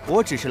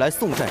我只是来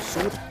送战书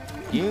的。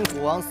银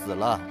虎王死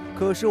了，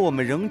可是我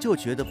们仍旧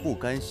觉得不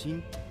甘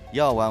心。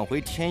要挽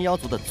回天妖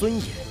族的尊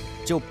严，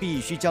就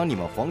必须将你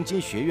们黄金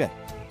学院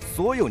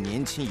所有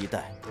年轻一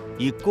代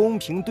以公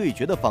平对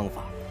决的方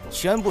法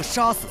全部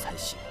杀死才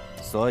行。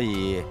所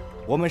以，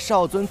我们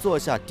少尊座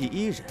下第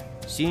一人，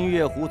新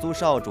月狐族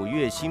少主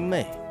月心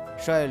妹，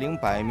率领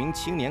100名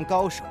青年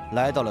高手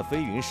来到了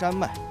飞云山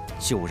脉。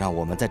就让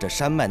我们在这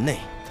山脉内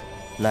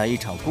来一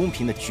场公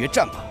平的决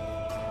战吧，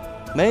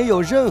没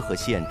有任何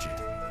限制，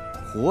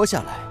活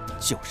下来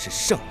就是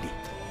胜利。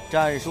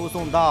战书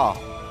送到，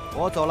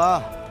我走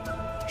了。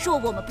若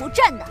我们不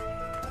战呢？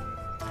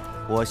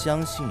我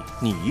相信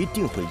你一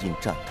定会应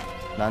战的。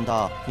难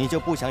道你就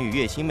不想与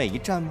月心妹一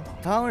战吗？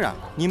当然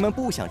了，你们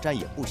不想战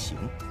也不行，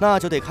那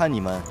就得看你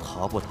们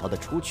逃不逃得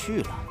出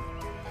去了。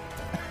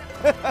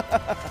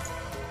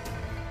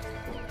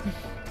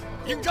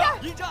应战！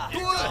应战！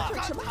对，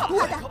有什么好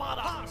怕的？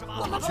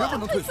我们绝不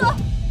能退缩。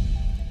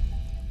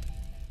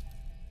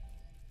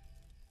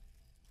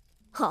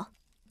好，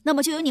那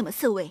么就由你们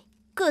4位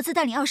各自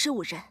带领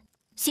25人，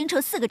形成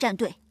4个战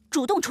队，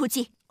主动出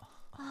击。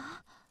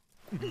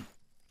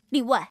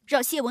另外，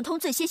让谢文通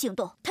最先行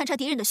动，探查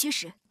敌人的虚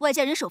实、外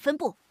加人手分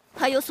布，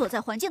还有所在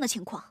环境的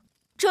情况。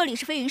这里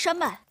是飞云山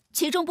脉，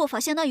其中不乏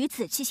相当于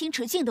紫气星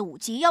驰境的5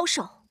级妖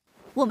兽，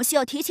我们需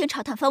要提前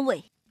查探方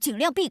位，尽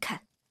量避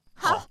开。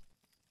好。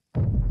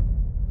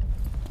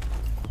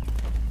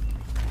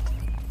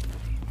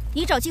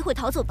你找机会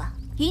逃走吧。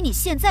以你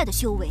现在的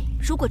修为，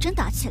如果真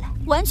打起来，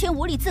完全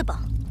无力自保。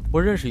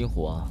我认识银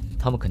虎王，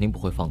他们肯定不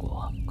会放过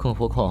我，更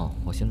何况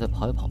我现在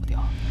跑也跑不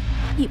掉。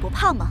你不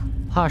怕吗？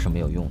怕是没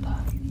有用的，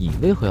你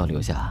为何要留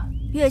下？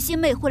月心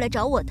妹会来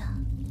找我的。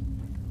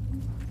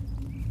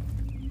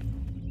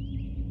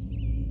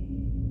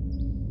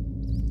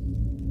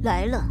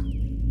来了。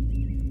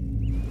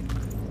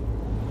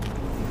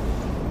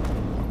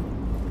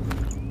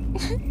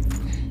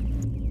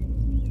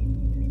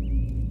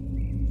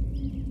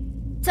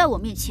在我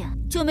面前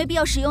就没必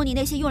要使用你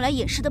那些用来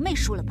掩饰的媚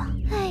术了吧？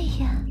哎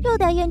呀，陆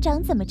大院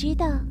长怎么知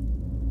道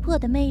我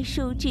的媚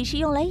术只是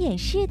用来掩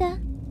饰的？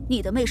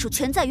你的媚术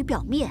全在于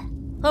表面，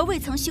而未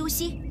曾修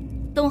息。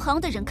懂行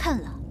的人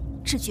看了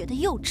只觉得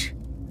幼稚。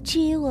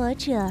知我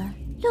者，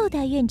陆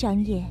大院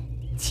长也。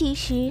其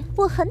实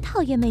我很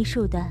讨厌媚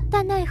术的，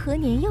但奈何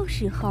年幼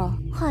时候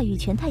话语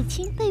权太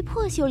轻，被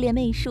迫修炼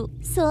媚术，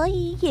所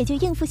以也就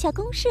应付下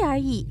公事而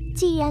已。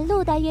既然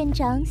陆大院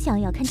长想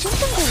要看真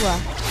正的我，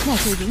那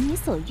就如你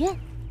所愿。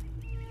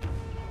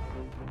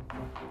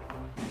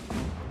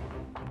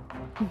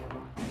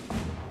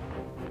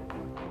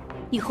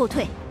你后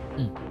退。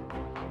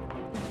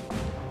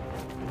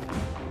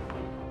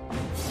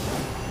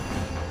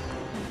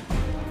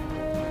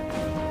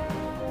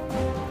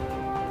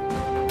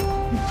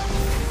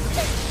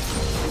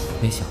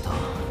没想到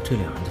这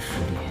两人的实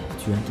力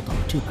居然都到了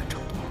这般程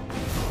度。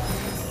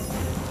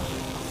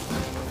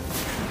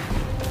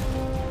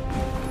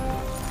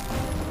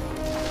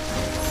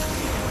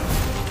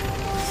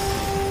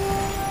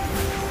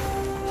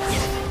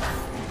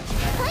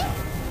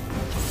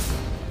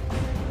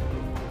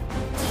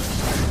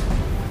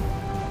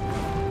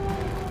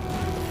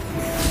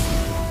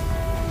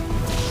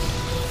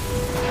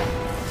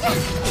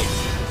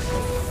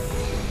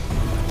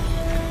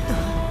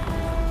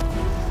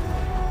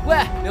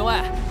两位，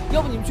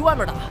要不你们去外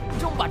面打，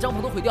这么把帐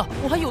篷都毁掉，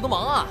我还有的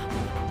忙啊！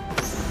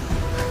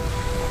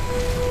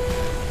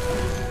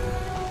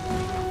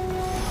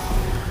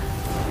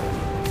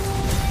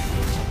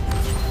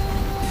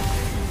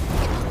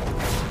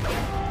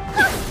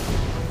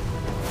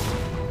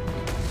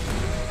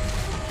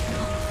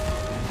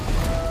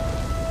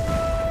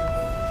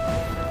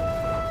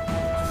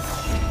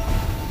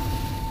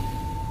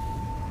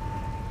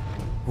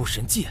武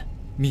神剑，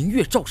明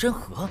月照山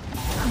河。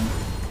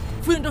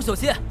副院长小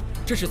心！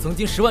这是曾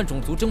经10万种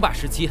族争霸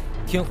时期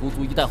天狐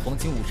族一代黄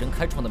金武神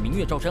开创的明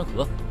月照山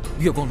河，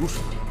月光如水，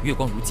月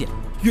光如剑，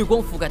月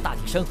光覆盖大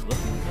地山河，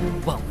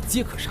万物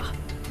皆可杀。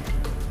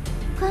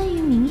关于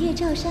明月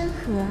照山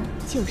河，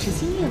就是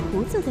星月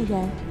狐族的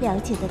人了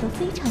解的都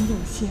非常有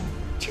限，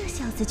这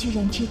小子居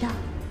然知道。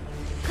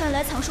看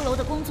来藏书楼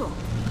的工作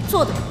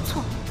做得不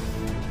错。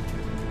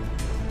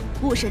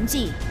武神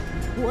技，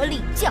我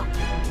领教。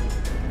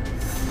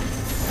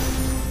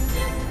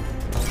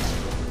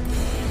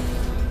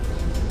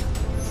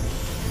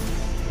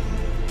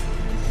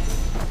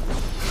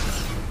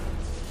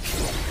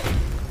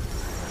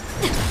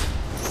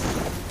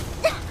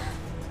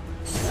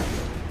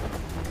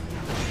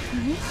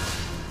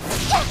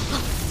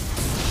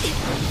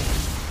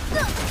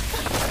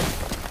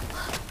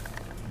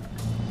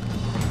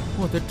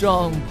我的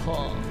帐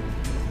篷。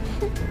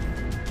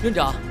院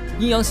长，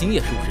阴阳行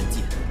也是武神技，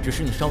只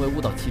是你尚未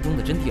悟到其中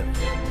的真谛而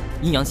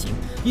已。阴阳行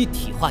一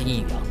体化阴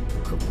与阳，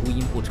可孤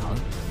阴不长，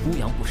孤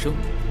阳不生，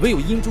唯有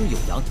阴中有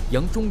阳，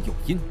阳中有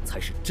阴，才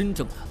是真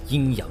正的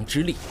阴阳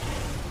之力。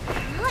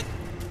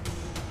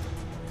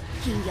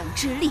阴阳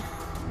之力。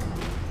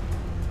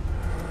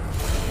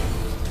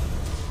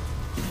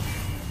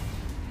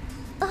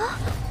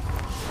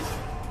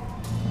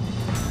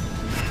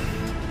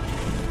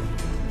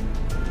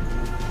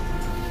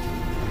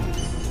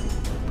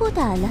不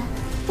打了，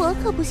我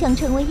可不想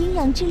成为阴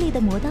阳之力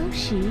的磨刀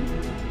石。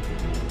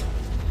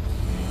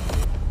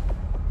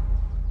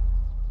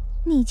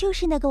你就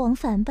是那个王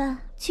凡吧？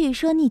据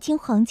说你进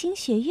黄金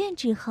学院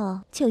之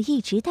后，就一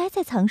直待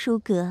在藏书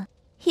阁，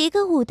一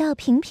个武道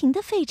平平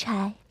的废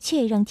柴，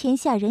却让天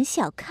下人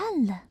小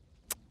看了，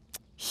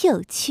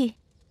有趣。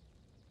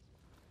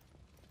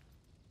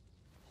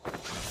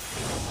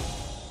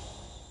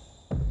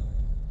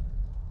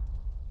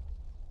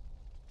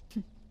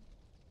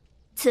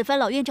此番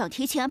老院长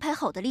提前安排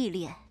好的历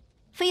练，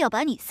非要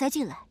把你塞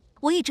进来，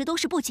我一直都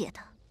是不解的。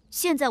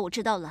现在我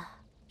知道了，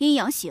阴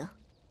阳行，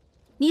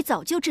你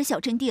早就知晓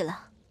真谛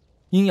了。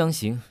阴阳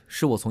行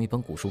是我从一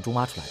本古书中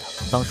挖出来的。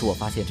当时我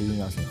发现这阴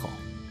阳行后，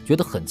觉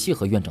得很契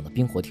合院长的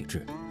冰火体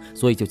质，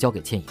所以就交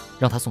给倩影，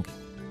让她送给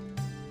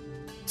你。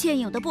倩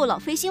影的不老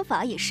飞行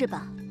法也是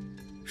吧？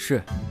是，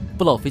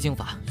不老飞行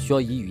法需要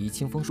以羽翼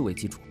清风术为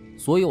基础，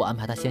所以我安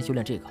排她先修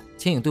炼这个。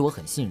倩影对我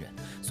很信任，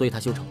所以她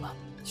修成了。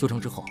修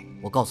成之后，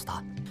我告诉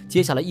他，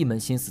接下来一门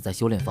心思在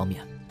修炼方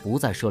面，不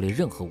再涉猎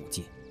任何武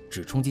技，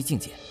只冲击境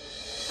界。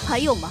还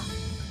有吗？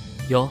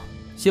有，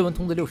谢文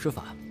通的6式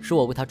法是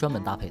我为他专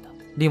门搭配的。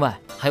另外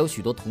还有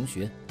许多同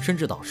学甚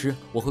至导师，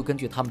我会根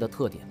据他们的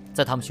特点，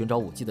在他们寻找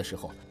武技的时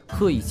候，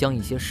刻意将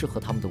一些适合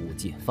他们的武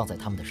技放在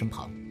他们的身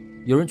旁。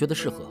有人觉得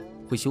适合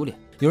会修炼，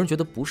有人觉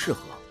得不适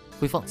合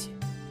会放弃。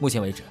目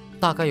前为止，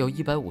大概有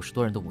150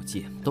多人的武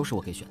技都是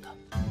我给选的。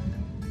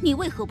你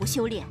为何不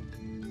修炼？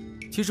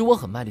其实我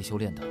很卖力修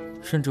炼的，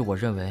甚至我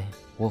认为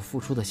我付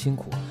出的辛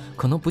苦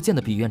可能不见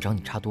得比院长你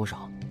差多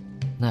少，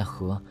奈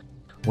何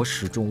我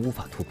始终无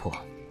法突破。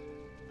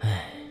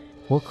唉，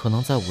我可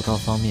能在武道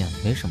方面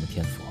没什么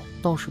天赋，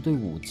倒是对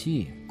武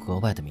技格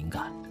外的敏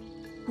感。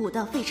武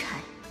道废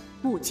柴，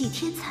武技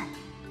天才，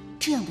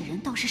这样的人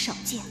倒是少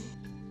见。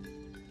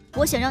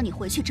我想让你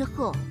回去之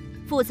后，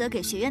负责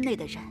给学院内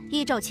的人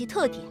依照其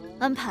特点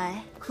安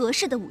排合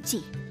适的武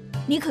技，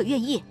你可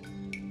愿意？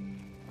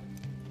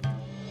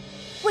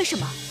为什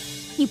么？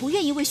你不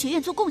愿意为学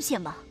院做贡献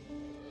吗？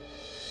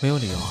没有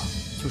理由，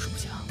就是不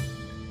想。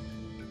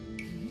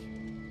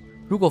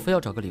如果非要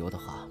找个理由的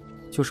话，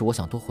就是我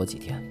想多活几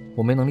天，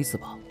我没能力自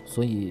保，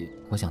所以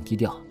我想低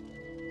调。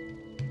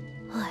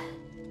唉，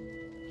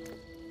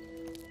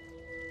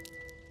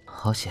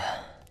好险，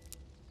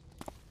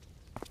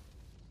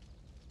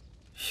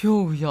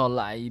又要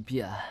来一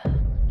遍。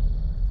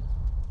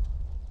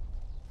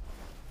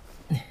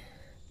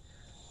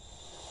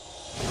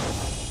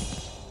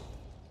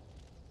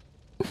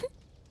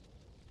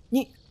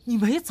你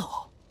没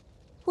走？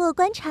我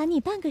观察你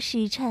半个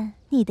时辰，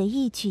你的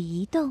一举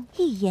一动、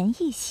一言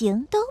一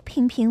行都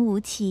平平无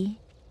奇，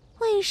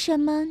为什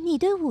么你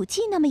对武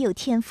技那么有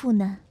天赋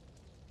呢？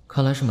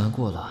看来是瞒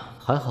过了，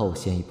还好我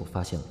先一步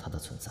发现了他的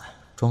存在，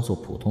装作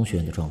普通学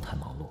员的状态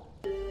忙碌。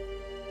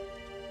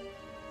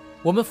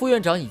我们副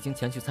院长已经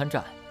前去参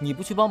战，你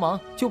不去帮忙，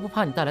就不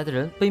怕你带来的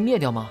人被灭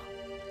掉吗？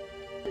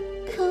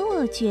可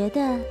我觉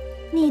得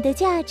你的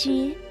价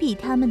值比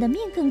他们的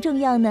命更重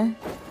要呢。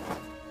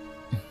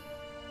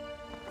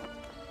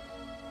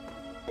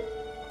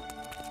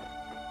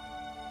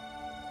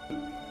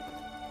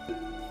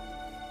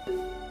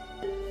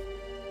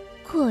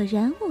果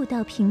然武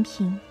道平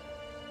平。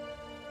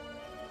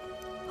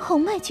红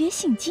脉觉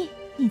醒技，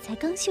你才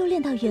刚修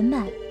炼到圆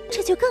满，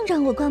这就更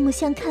让我刮目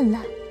相看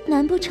了。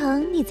难不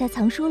成你在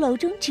藏书楼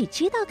中只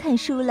知道看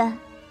书了？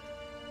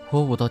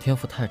我武道天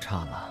赋太差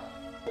了。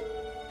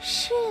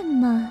是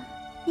吗？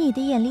你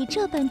的眼力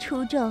这般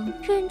出众，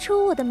认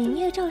出我的明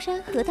月照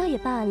山河倒也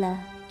罢了，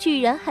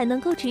居然还能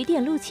够指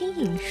点陆清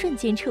影瞬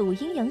间彻悟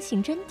阴阳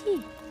行真谛，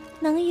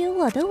能与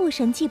我的武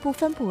神技不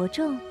分伯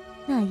仲，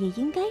那也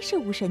应该是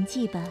武神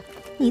技吧？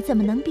你怎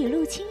么能比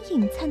陆清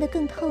影参得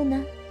更透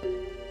呢？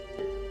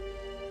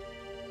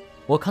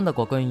我看到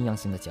过关于阴阳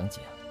行的讲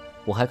解，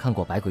我还看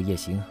过百鬼夜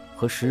行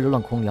和十日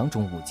乱空两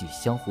种武技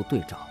相互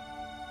对照，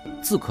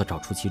自可找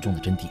出其中的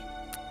真谛。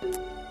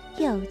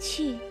有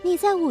趣，你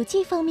在武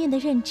技方面的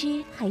认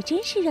知还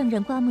真是让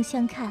人刮目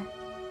相看。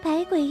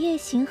百鬼夜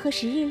行和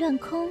十日乱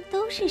空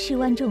都是10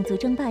万种族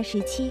争霸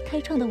时期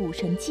开创的武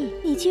神技，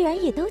你居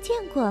然也都见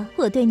过，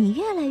我对你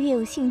越来越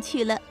有兴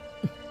趣了。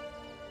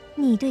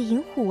你对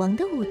银虎王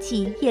的武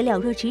技也了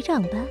若指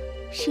掌吧？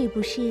是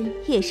不是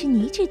也是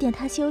你指点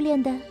他修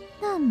炼的？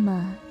那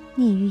么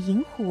你与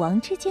银虎王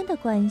之间的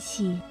关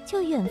系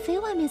就远非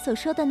外面所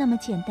说的那么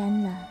简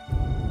单了。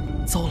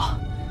糟了！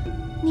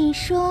你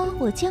说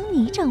我将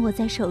你掌握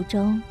在手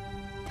中，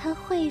他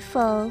会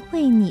否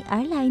为你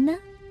而来呢？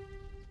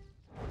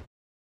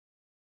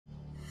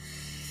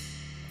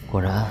果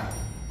然，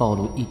暴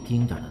露一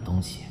丁点的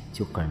东西，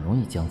就很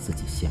容易将自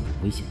己陷入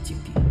危险境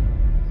地。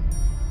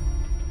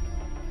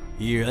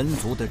以人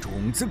族的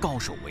种子高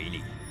手为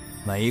例，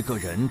每一个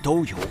人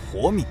都有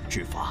活命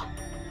之法。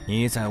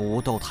你在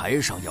武斗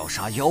台上要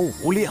杀妖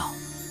无量，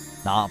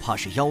哪怕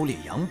是妖烈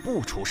阳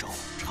不出手，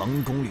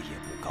成功率也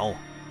不高。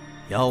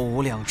妖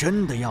无量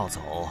真的要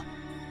走，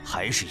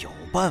还是有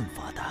办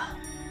法的。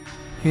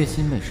月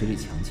心妹实力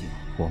强劲，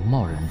我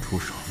贸然出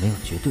手没有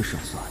绝对胜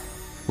算。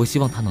我希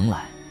望她能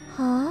来。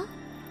啊？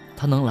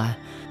她能来，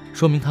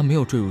说明她没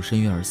有坠入深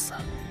渊而死。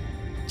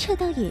这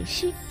倒也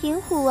是，银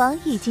虎王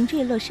已经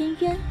坠落深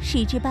渊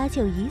，10之8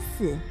九已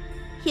死，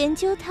研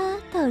究他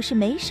倒是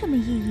没什么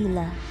意义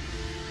了。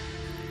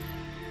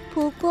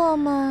不过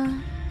嘛，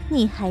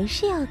你还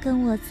是要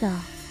跟我走，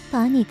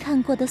把你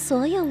看过的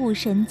所有武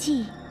神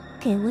技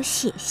给我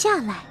写下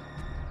来。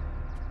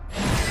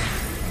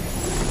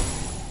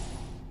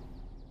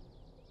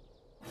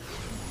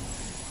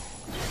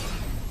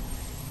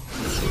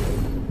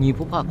你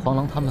不怕狂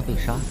狼他们被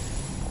杀？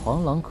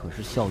狂狼可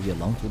是笑月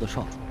狼族的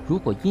少主，如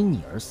果因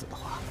你而死的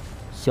话，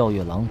笑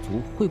月狼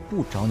族会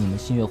不找你们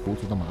新月狐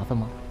族的麻烦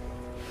吗？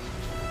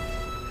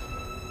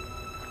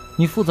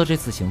你负责这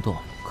次行动，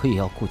可也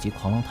要顾及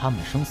狂狼他们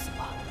的生死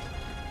吧？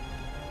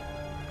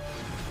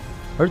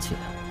而且，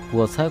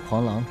我猜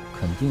狂狼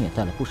肯定也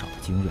带了不少的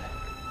精锐，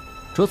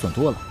折损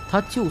多了，他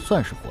就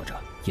算是活着，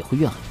也会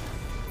怨恨你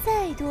的。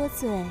再多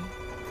嘴，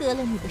割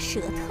了你的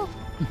舌头。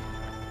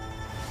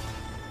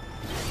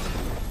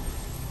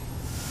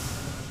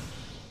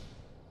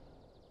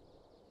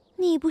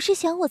你不是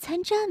想我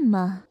参战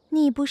吗？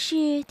你不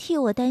是替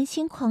我担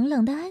心狂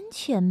狼的安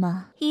全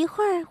吗？一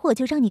会儿我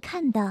就让你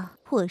看到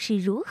我是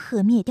如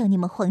何灭掉你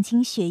们黄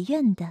金学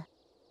院的。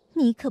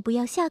你可不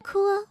要吓哭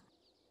哦！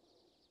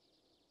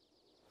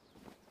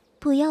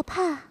不要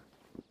怕，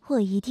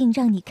我一定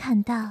让你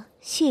看到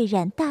血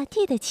染大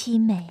地的凄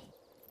美，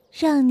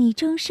让你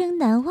终生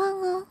难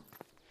忘哦。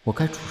我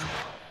该出手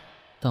了，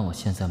但我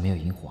现在没有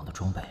银虎王的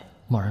装备，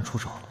贸然出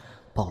手，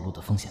暴露的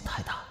风险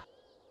太大。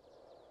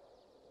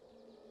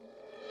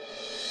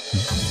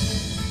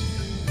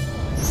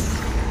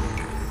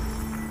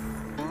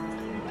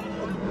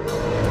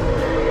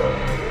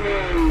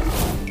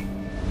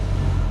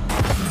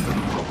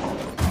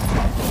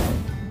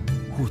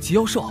五级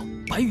妖兽，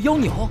白羽妖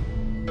鸟。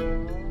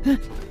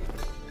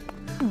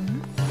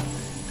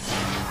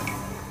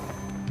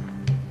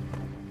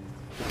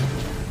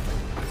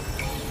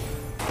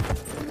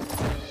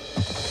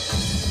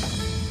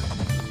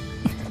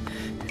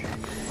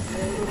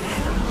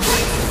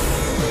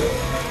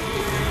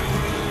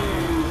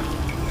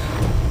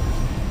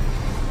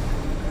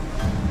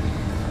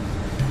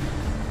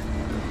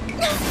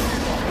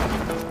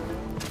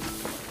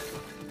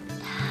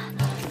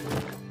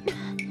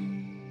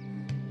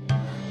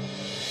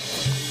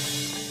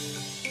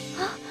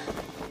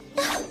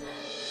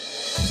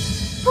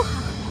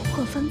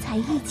白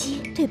玉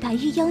姬对白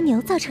玉妖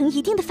牛造成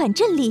一定的反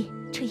震力，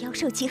这妖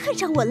兽极恨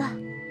上我了。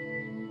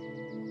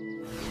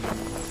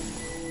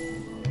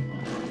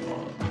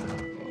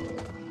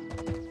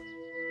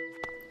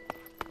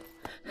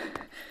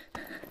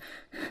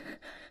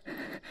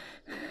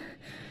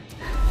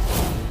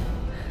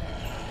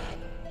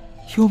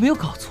有没有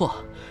搞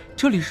错？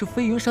这里是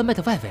飞云山脉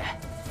的外围，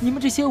你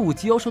们这些5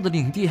级妖兽的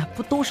领地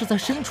不都是在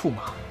深处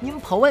吗？你们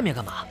跑外面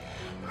干嘛？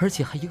而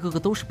且还一个个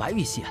都是白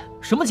玉系，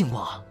什么情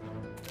况啊？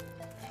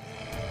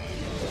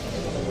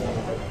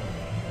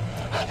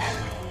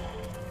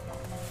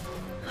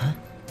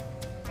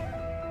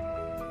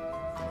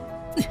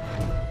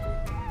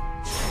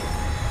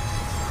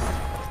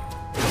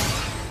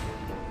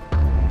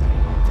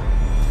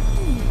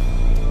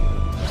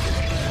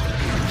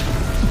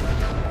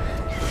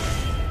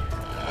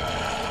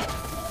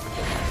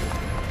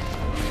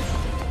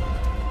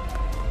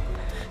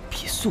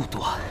速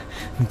度，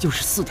你就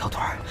是4条腿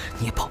儿，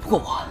你也跑不过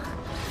我。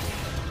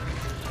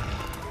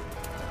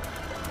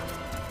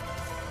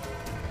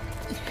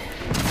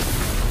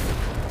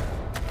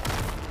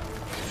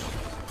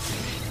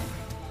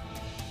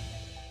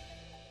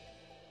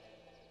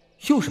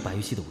又是白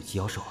玉系的5级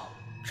妖兽，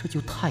这就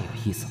太有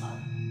意思了。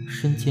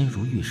身坚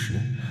如玉石，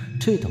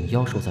这等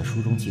妖兽在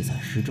书中记载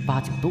10之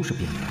8九都是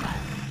边缘派。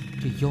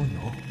这妖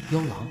牛、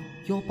妖狼、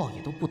妖豹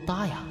也都不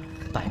搭呀，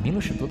摆明了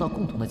是得到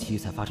共同的奇遇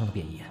才发生的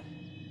变异。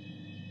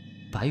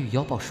白玉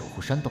妖豹守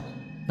护山洞，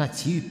那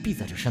奇遇必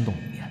在这山洞里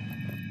面。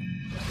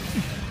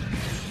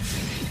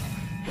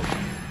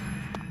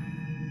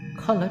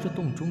看来这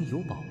洞中有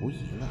宝无疑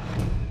了。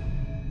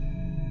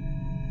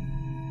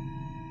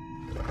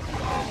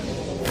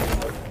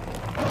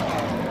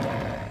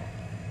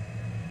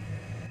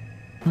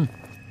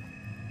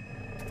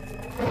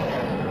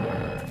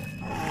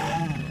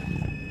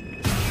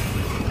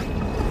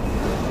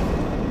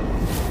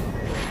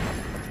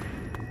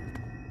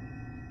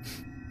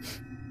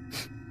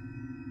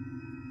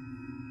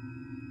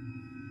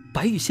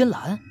白玉仙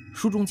兰，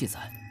书中记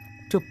载，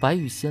这白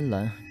玉仙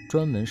兰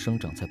专门生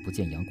长在不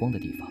见阳光的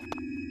地方，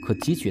可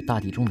汲取大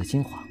地中的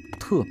精华，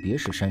特别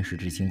是山石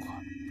之精华，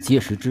结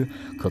食之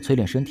可淬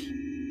炼身体。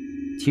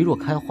其若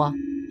开花，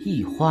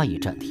一花一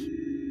战体；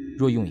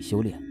若用以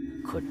修炼，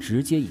可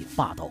直接以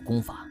霸道功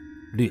法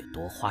掠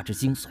夺花之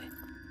精髓。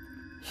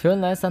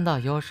原来3大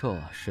妖兽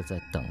是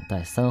在等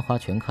待3花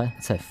全开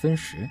再分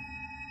食，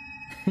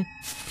哼，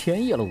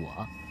便宜了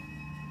我。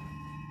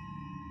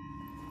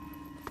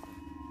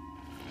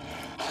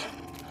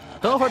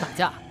等会儿打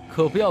架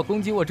可不要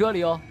攻击我这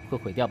里哦，会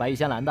毁掉白玉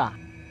仙兰的。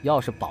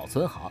要是保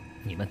存好，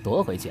你们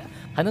夺回去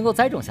还能够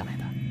栽种下来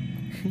的。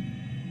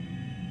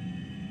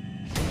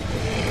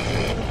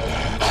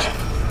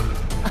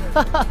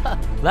哈哈哈！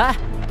来，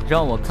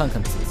让我看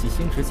看紫气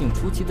星驰境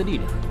初期的力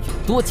量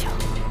有多强。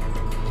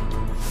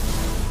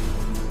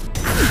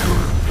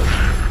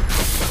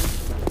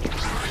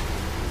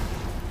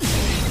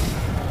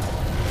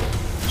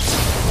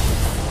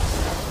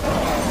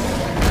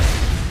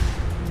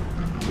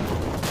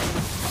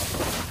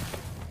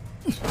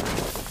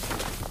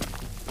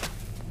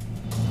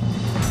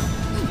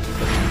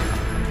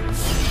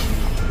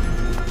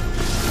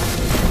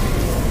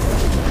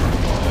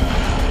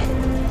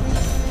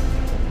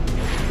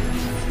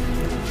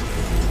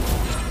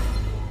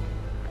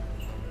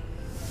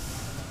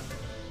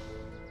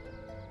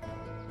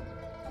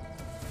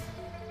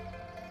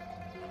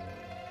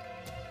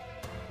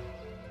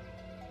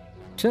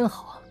真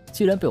好，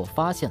既然被我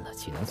发现了，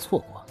岂能错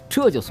过？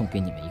这就送给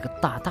你们一个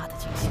大大的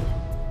惊喜。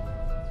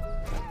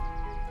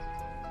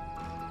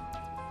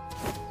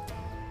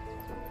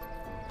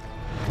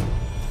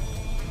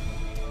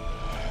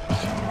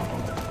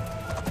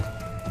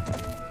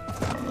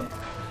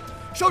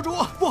少主，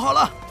不好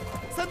了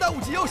！3大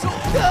5级妖兽！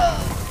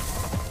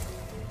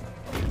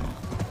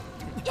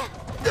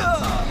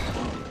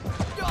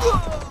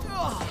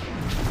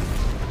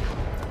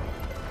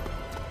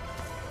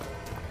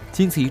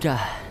经此一战，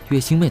月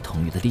星妹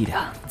统御的力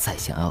量，再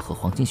想要和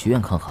黄金学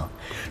院抗衡，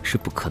是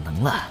不可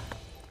能了。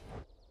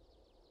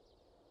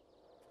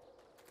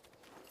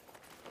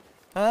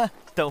哎，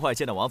等会儿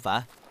见到王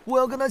凡，我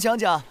要跟他讲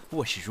讲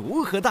我是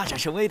如何大展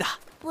神威的。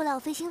不老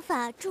飞行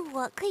法助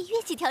我可以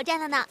越级挑战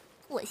了呢，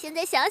我现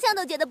在想想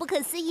都觉得不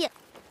可思议，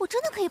我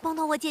真的可以帮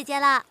到我姐姐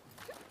了。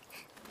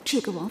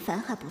这个王凡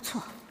还不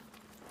错，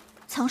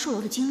藏书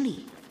楼的经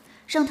历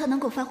让他能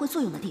够发挥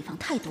作用的地方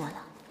太多了，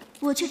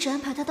我却只安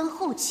排他当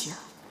后期了，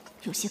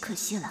有些可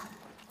惜了。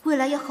未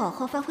来要好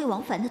好发挥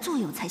王凡的作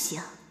用才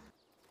行。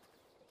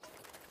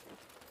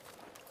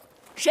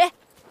谁？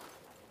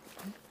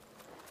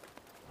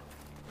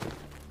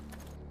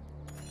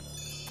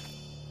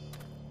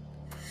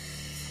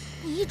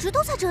你一直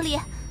都在这里？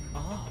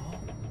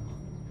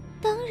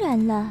当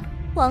然了，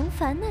王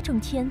凡那种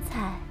天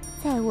才，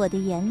在我的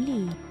眼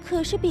里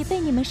可是比被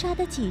你们杀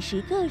的几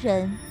10个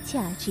人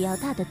价值要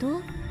大得多。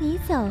你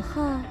走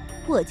后，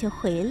我就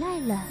回来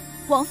了。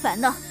王凡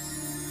呢？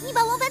你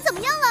把王凡怎么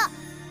样了？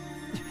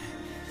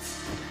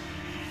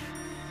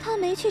他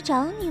没去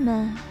找你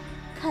们，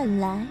看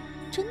来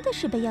真的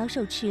是被妖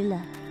兽吃了。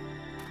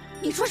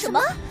你说什么？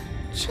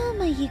这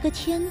么一个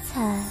天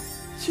才，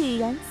居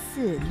然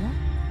死了，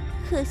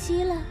可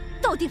惜了。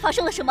到底发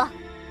生了什么？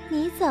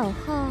你走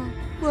后，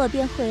我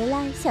便回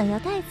来想要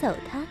带走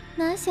他，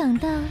哪想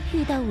到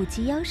遇到5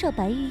级妖兽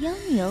白玉妖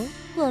牛，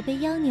我被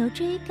妖牛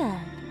追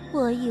赶。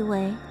我以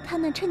为他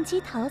能趁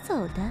机逃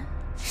走的，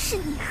是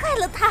你害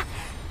了他。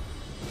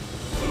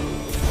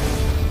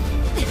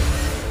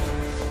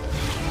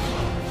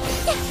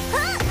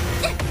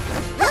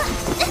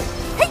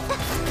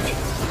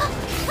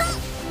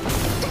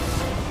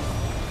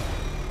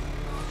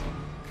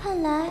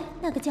看来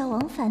那个叫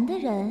王凡的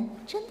人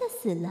真的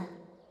死了。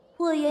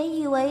我原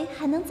以为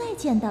还能再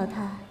见到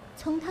他，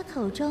从他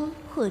口中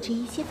获知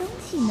一些东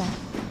西呢。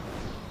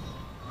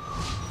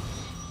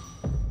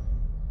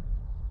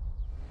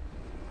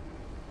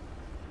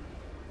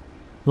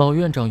老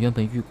院长原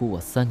本预估我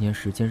3年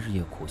时间日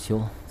夜苦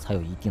修，才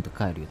有一定的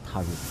概率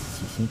踏入紫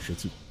气新世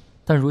纪，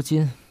但如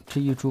今这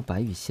一株白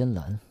玉仙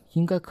兰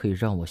应该可以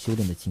让我修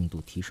炼的进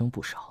度提升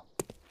不少。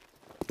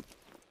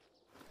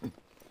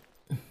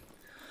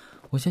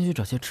我先去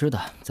找些吃的，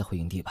再回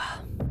营地吧。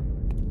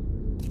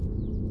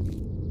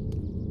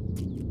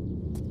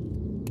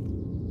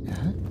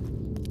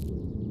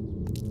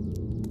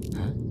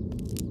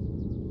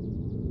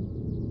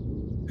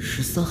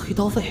13黑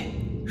刀卫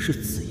是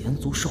紫炎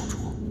族少主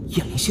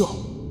燕灵秀。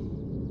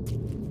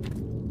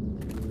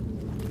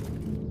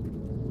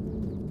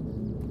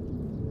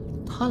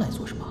他来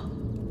做什么？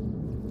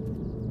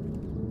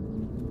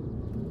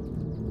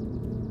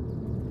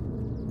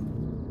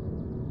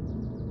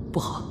不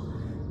好，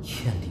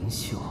燕灵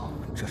秀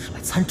这是来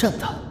参战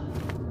的。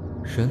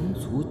人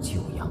族、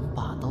九阳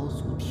霸刀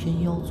族、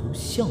天妖族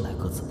向来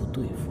各自不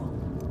对付，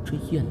这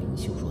燕灵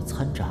秀若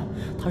参战，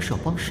他是要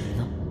帮谁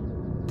呢？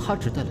他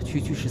只带了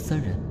区区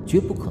13人，绝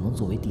不可能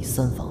作为第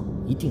3方，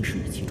一定是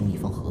与其中一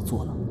方合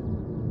作了。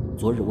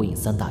昨日我引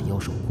3大妖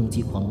兽攻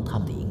击狂龙他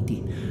们的营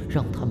地，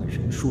让他们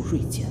人数锐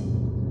减，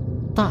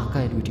大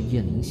概率这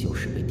燕灵秀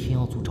是被天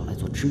妖族找来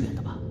做支援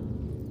的吧。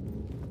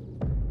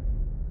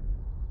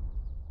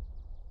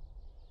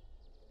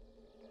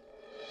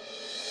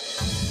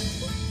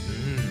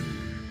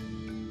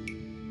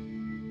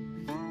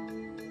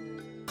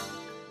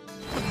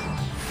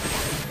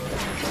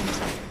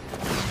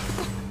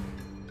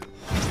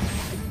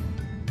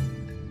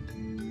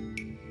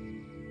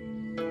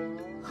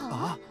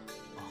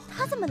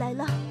他怎么来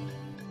了？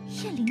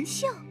燕灵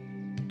秀，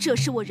这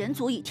是我人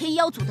族与天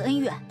妖族的恩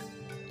怨，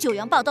九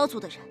阳霸刀族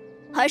的人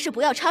还是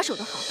不要插手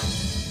的好。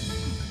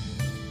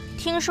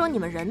听说你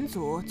们人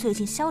族最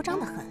近嚣张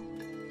得很，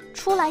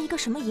出来一个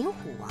什么银虎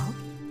王，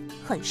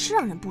很是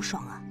让人不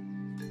爽啊。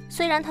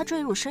虽然他坠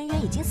入深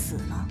渊已经死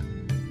了，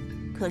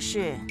可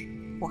是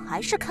我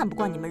还是看不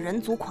惯你们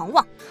人族狂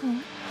妄。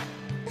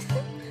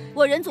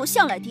我人族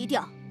向来低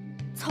调，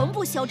从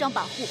不嚣张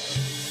跋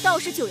扈，倒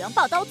是九阳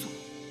霸刀族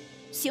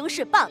行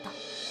事霸道，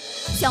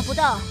想不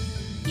到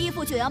依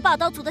附九阳霸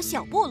刀族的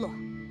小部落，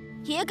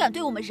也敢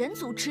对我们人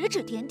族指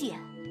指点点。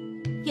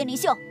燕灵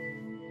秀，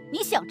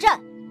你想战，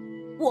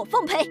我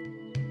奉陪。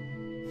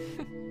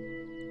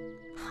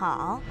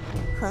好，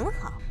很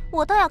好，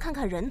我倒要看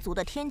看人族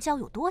的天骄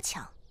有多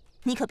强，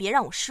你可别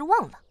让我失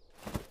望了。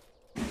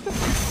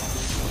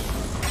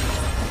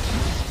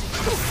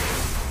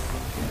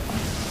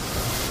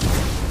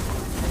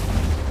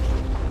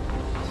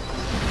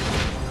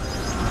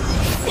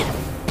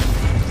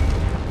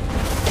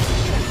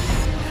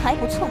还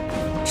不错，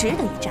值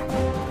得一战。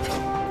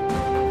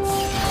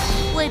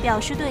为表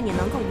示对你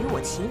能够与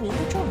我齐名的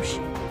重视，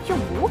用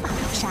5把刀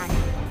杀你。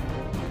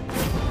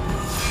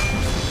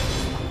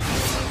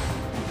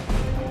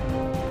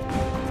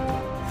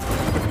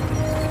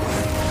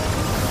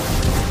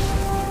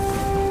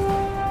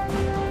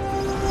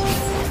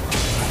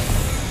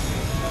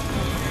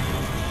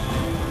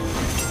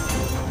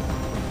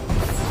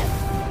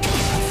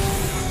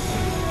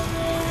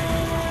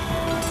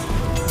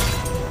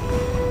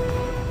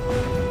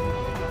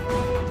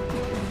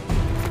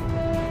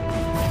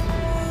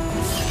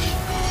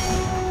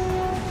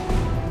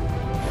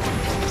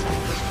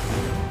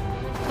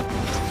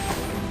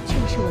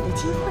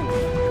机会，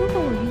如果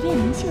我与燕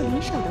灵秀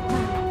联手的话，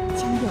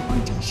将有望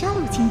斩杀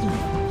戮经营，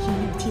也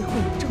有机会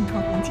重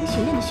创黄金学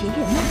院的学员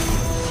呢。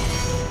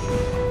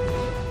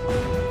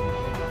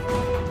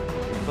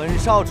本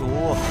少主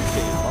给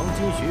黄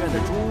金学院的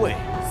诸位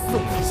送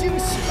惊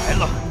喜来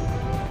了！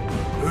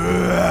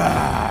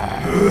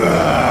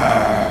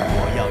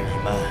我要你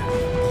们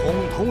统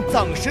统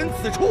葬身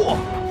此处！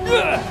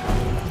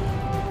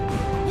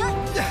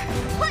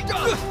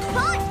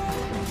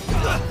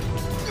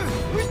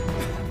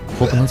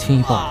我不能轻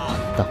易报名，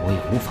但我也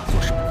无法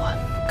坐视不管，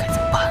该怎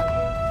么办？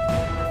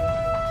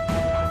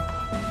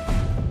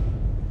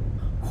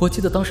我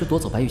记得当时夺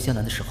走白玉仙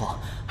兰的时候，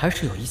还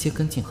是有一些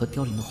根茎和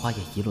凋零的花叶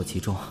遗落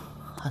其中。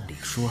按理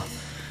说，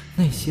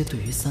那些对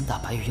于3大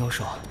白玉妖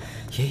兽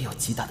也有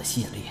极大的吸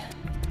引力。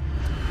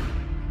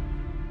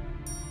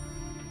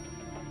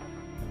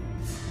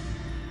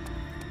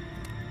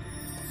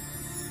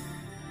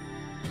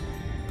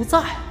不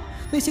在，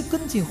那些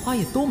根茎花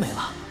叶都没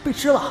了，被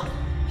吃了。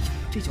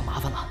这就麻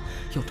烦了。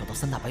要找到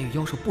3大白羽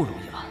妖兽不容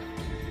易了。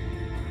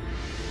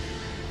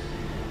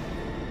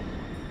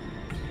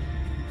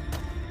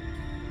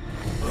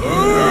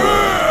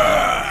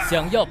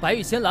想要白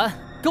玉仙兰，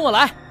跟我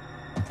来！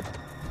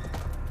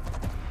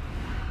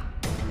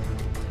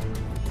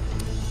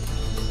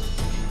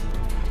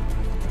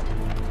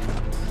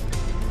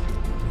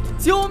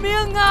救命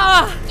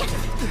啊！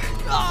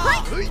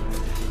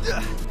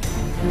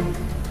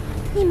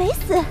你没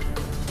死。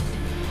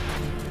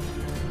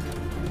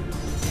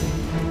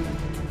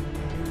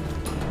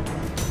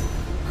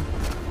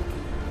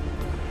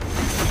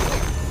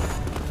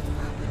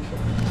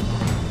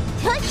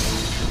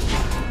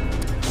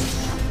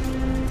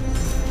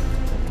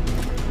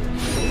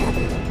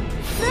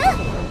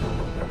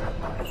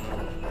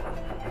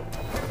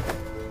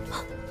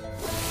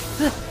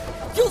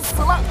又死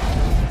了！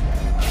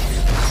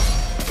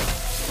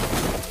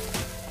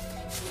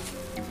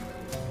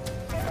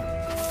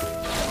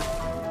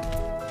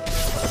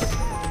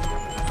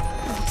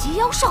五级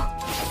妖兽，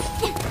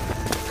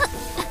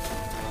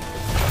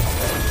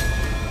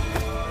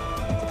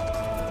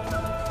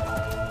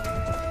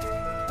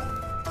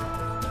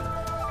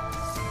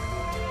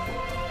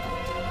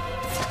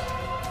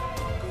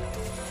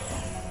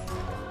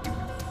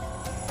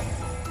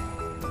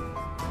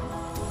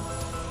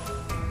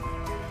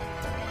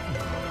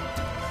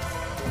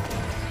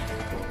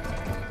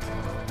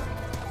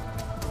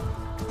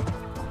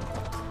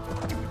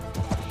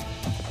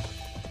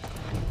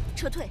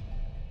撤退！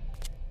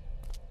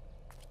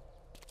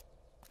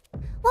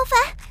王凡，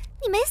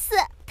你没死，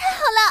太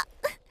好了！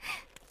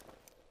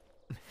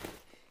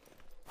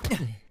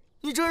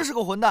你真是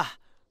个混蛋，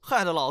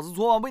害得老子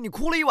昨晚为你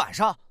哭了一晚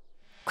上。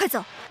快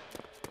走！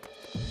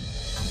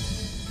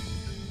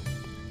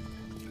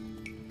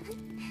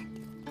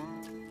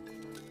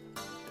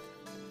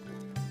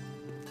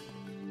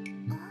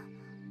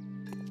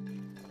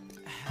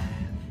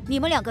你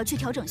们2个去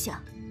调整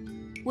下，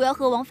我要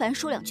和王凡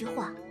说2句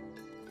话。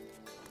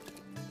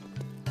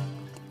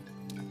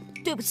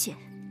对不起，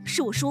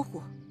是我疏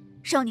忽，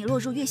让你落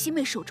入月心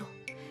妹手中，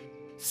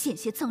险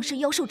些葬身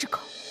妖兽之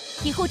口。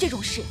以后这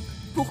种事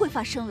不会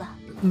发生了。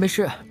没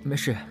事，没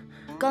事。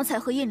刚才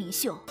和叶灵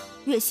秀、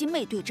月心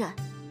妹对战，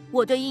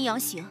我对阴阳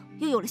行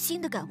又有了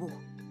新的感悟，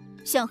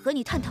想和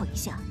你探讨一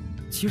下。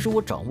其实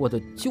我掌握的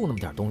就那么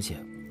点东西，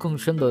更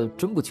深的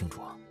真不清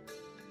楚。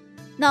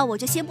那我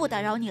就先不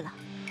打扰你了。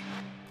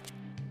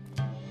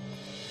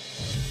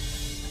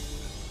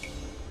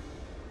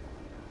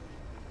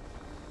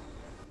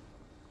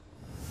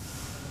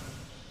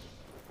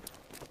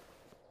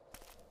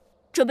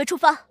准备出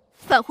发，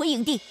返回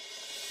营地。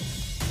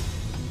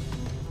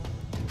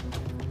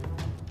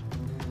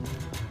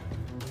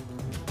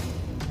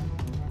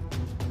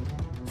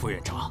副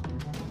院长，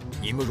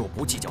你们若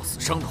不计较死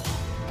伤的话，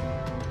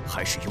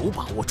还是有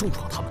把握重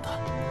创他们的。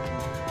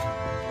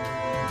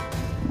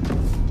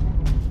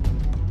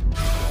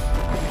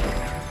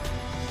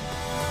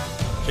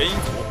天鹰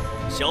组，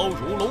骁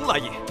如龙来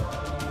也！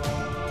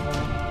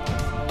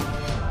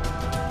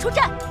出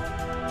战！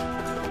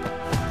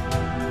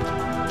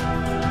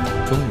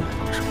终于来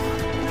帮手了。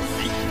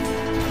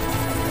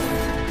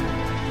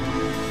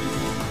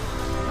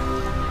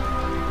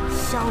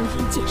消音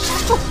剑杀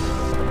术。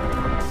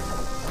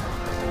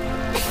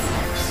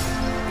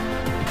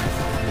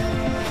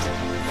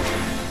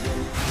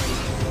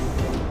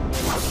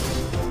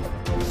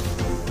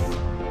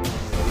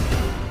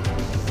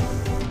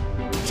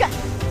战！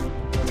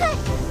退！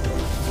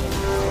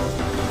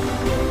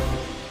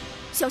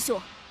小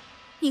熊，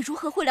你如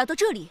何会来到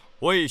这里？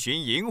为寻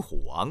银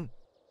虎王。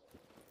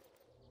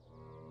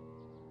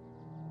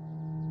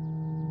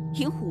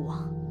银虎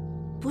王，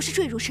不是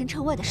坠入神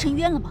城外的深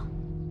渊了吗？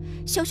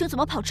枭雄怎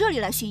么跑这里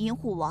来寻银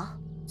虎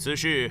王？此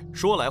事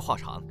说来话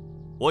长，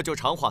我就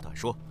长话短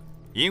说。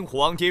银虎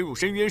王跌入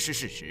深渊是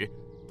事实，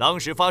当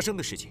时发生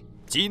的事情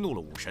激怒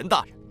了武神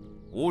大人，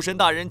武神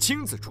大人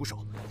亲自出手，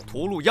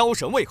屠戮妖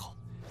神胃口，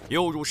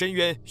又入深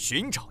渊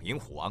寻找银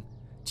虎王，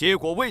结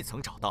果未曾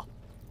找到，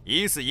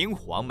疑似银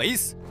虎王没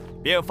死，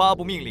便发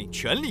布命令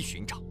全力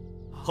寻找。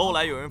后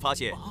来有人发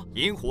现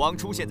银虎王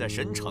出现在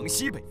神城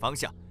西北方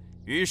向。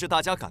于是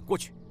大家赶过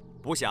去，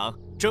不想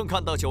正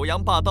看到九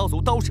阳霸刀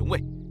族刀神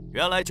卫。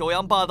原来九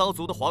阳霸刀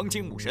族的黄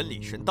金母神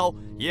李神刀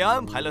也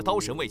安排了刀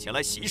神卫前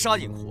来袭杀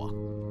银虎王。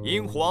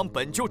银虎王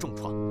本就重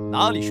创，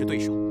哪里是对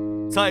手，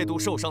再度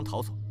受伤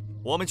逃走。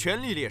我们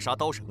全力猎杀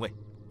刀神卫，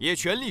也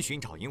全力寻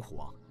找银虎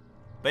王。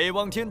北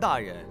望天大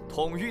人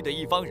统御的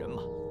一方人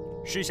马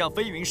是向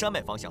飞云山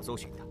脉方向搜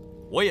寻的，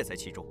我也在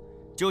其中，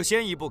就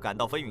先一步赶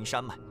到飞云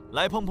山脉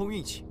来碰碰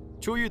运气，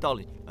就遇到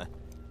了你们。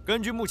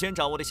根据目前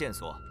掌握的线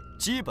索，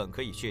基本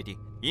可以确定，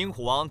银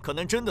虎王可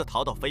能真的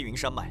逃到飞云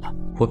山脉了。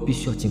我必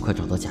须要尽快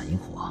找到假银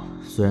虎王。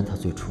虽然他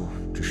最初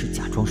只是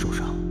假装受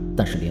伤，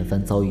但是连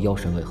番遭遇妖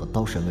神卫和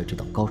刀神卫这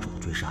等高手的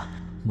追杀，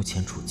目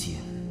前处境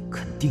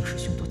肯定是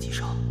凶多吉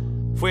少。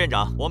副院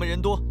长，我们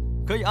人多，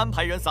可以安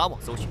排人撒网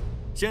搜寻。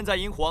现在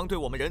银虎王对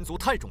我们人族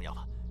太重要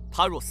了，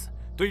他若死，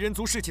对人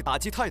族士气打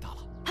击太大了。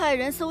派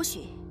人搜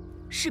寻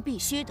是必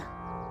须的，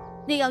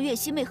那样月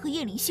心妹和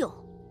叶灵秀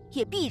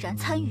也必然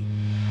参与。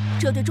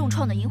这对重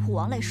创的银虎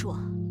王来说，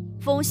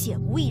风险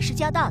无疑是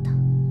加大的。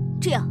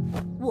这样，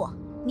我、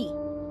你，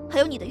还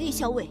有你的御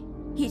校尉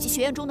以及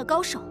学院中的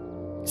高手，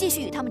继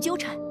续与他们纠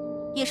缠，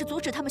也是阻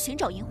止他们寻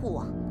找银虎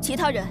王。其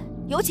他人，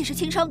尤其是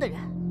轻伤的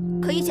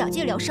人，可以假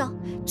借疗伤，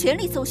全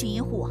力搜寻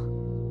银虎王。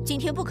今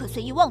天不可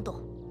随意妄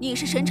动。你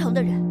是神城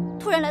的人，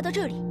突然来到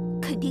这里，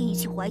肯定引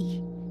起怀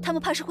疑，他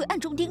们怕是会暗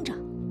中盯着。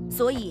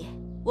所以，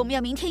我们要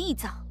明天一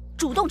早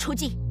主动出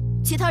击，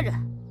其他人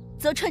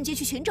则趁机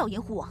去寻找银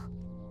虎王。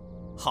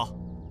好。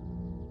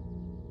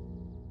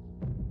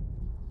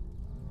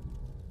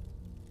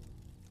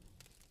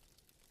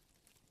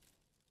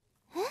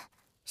哎，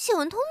谢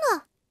文通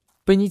呢？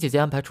被你姐姐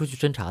安排出去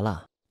侦查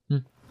了。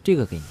这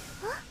个给你。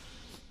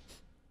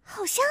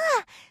好香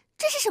啊！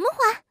这是什么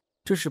花？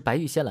这是白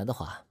玉仙兰的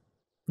花。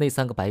那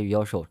3个白玉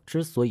妖兽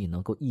之所以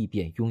能够异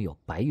变拥有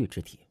白玉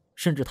之体，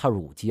甚至踏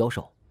入5级妖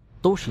兽，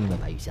都是因为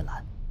白玉仙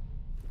兰。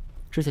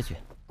吃下去。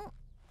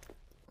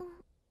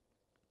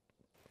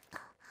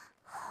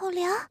好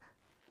凉啊！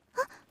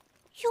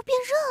又变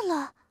热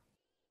了。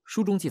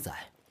书中记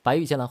载，白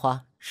玉仙兰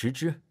花10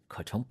枝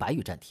可成白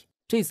玉战体。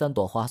这3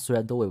朵花虽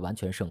然都未完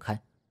全盛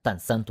开，但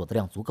3朵的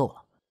量足够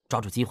了。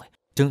抓住机会，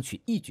争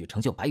取一举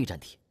成就白玉战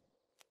体。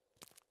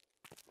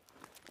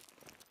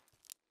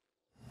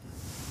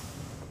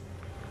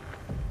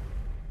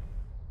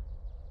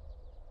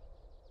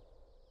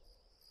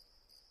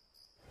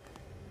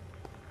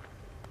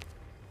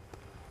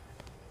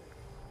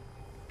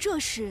这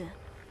是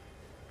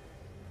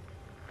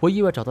我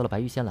意外找到了白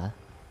玉仙兰，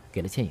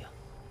给了倩影。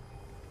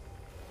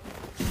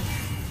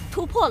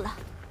突破了，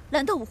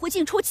蓝斗武会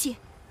尽出奇。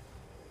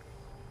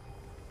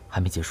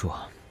还没结束，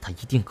他一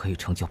定可以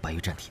成就白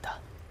玉战体的。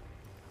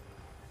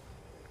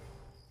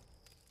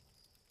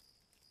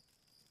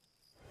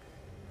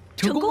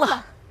成功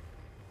了！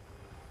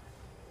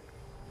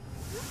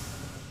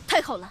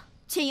太好了，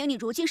倩影，你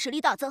如今实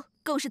力大增，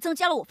更是增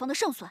加了我方的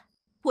胜算。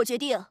我决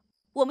定，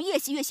我们夜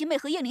袭月心妹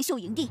和叶灵秀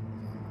营地。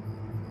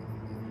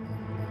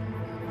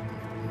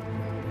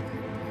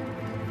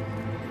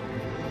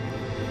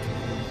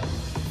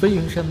飞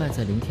云山脉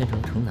在凌天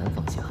城城南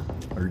方向，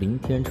而凌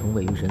天城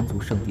位于人族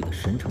圣地的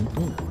神城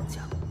东南方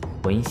向。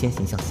我应先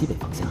行向西北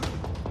方向。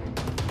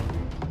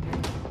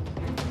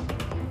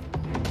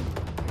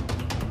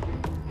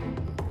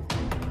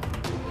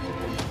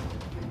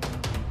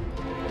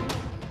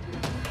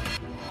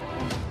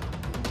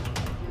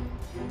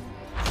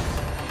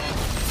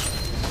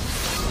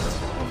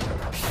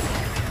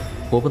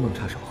我不能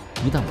插手，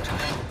一旦我插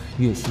手，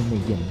月心妹、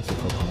叶明秀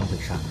和狂狼被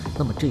杀，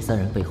那么这3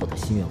人背后的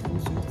心愿狐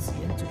族、紫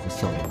炎族和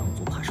笑脸狼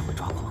族怕是会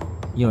抓狂，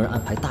因而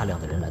安排大量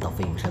的人来到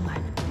飞云山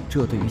脉，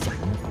这对于假银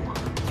虎王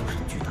就是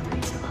巨大的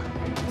威胁了。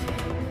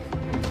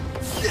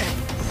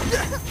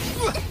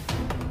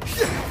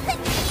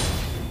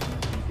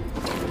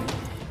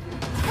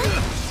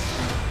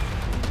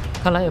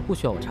看来也不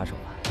需要我插手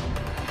了。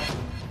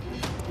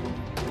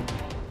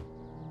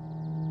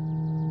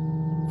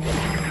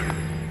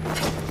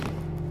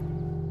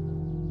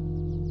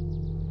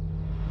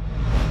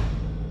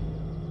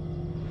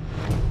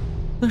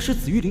那是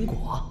紫玉灵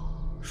果。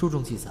书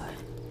中记载，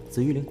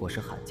紫玉灵果是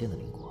罕见的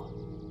灵果。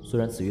虽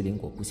然紫玉灵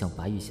果不像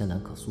白玉仙兰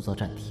可塑造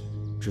战体，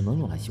只能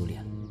用来修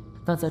炼，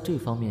但在这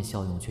方面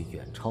效用却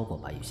远超过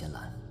白玉仙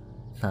兰。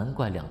难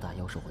怪2大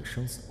妖兽会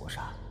生死搏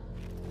杀。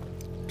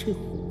这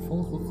虎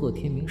风和贺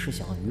天明是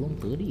想要渔翁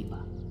得利吧？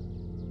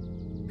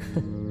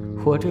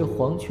哼，我这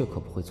黄雀可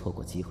不会错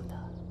过机会的。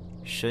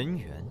神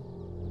元，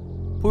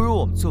不如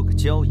我们做个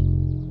交易，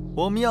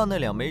我们要那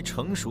2枚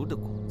成熟的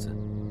果子，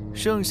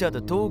剩下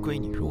的都归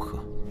你，如何？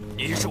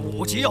你是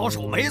5级妖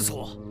兽没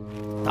错，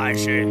但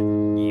是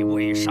你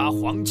为杀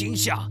黄金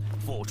夏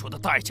付出的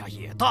代价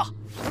也大。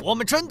我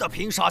们真的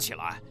拼杀起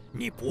来，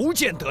你不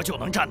见得就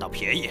能占到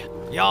便宜。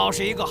要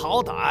是一个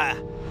好歹，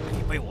你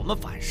被我们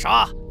反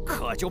杀，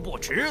可就不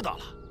值得了。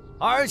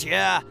而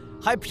且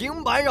还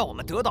平白让我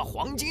们得到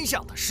黄金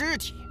象的尸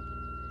体。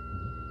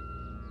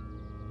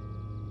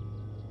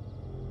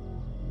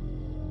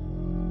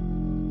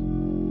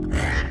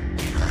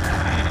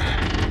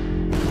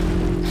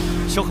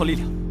消耗力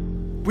量，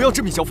不要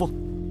致命交锋，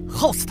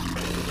耗死他！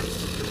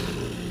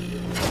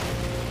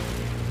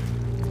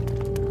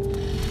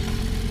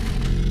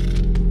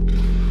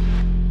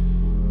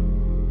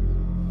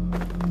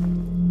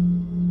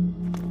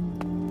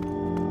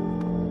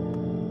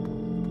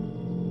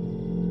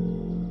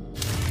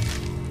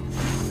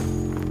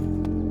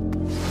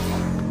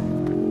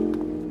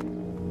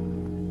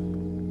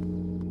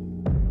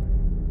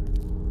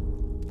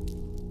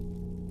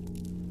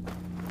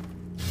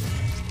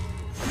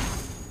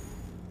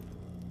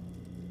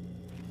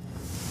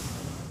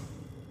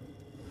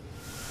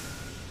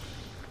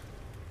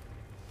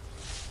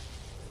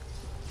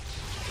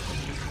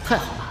太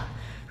好了，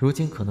如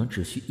今可能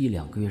只需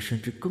1-2个月甚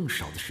至更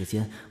少的时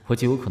间，我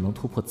就有可能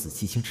突破紫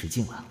气星池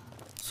境了。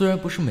虽然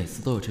不是每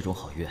次都有这种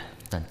好运，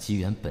但机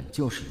缘本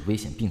就是与危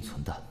险并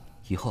存的，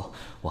以后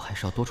我还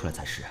是要多出来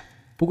才是。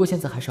不过现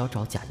在还是要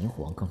找假银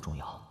虎王更重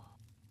要。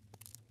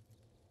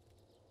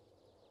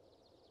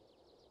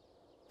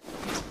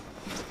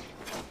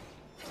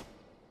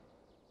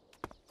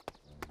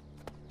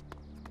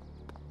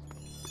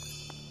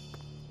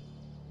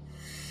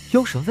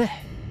妖神卫。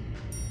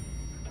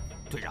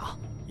队长，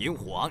银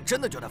虎王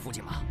真的就在附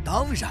近吗？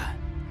当然，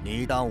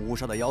你当武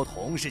少的妖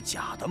童是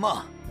假的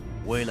吗？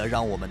为了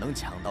让我们能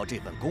抢到这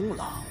份功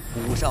劳，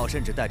武少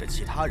甚至带着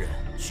其他人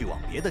去往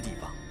别的地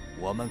方，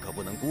我们可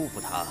不能辜负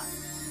他。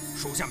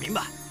属下明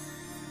白。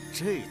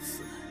这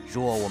次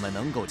若我们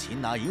能够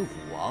擒拿银虎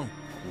王，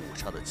武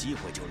少的机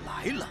会就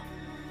来了。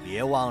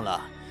别忘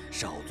了，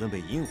少尊被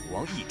银虎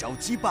王一招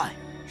击败，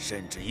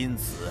甚至因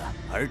此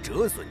而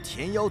折损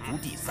天妖族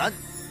第3，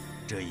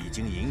这已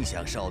经影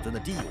响少尊的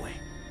地位。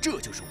这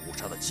就是武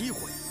少的机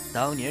会。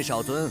当年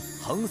少尊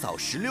横扫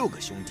16个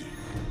兄弟，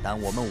但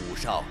我们武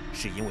少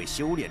是因为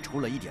修炼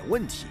出了一点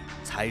问题，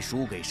才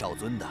输给少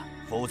尊的。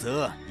否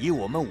则，以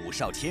我们武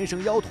少天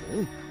生妖童，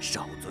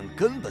少尊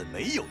根本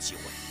没有机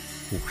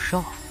会。武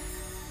少，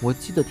我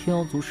记得天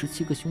妖族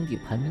17个兄弟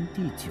排名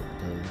第9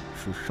的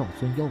是少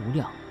尊妖无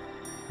量，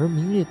而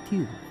名列第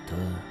5的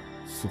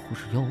似乎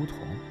是妖无童。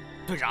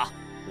队长，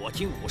我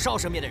听武少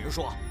身边的人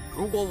说，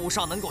如果武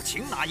少能够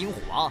擒拿银虎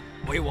王，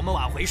为我们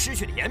挽回失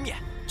去的颜面，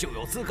就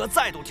有资格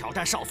再度挑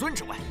战少尊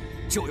之位，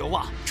就有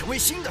望成为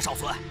新的少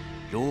尊。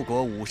如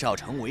果武少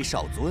成为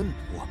少尊，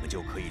我们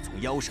就可以从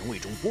妖神卫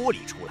中剥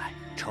离出来，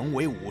成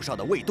为武少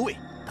的卫队。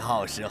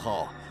到时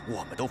候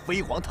我们都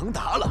飞黄腾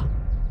达了。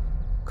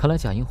看来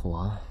假银虎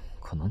王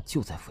可能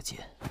就在附近。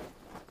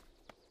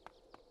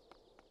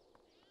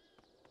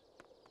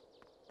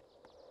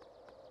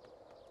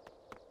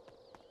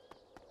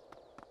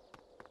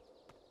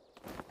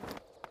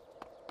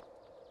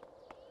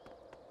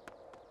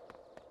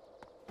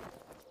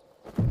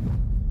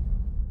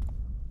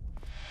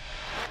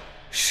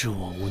是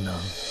我无能，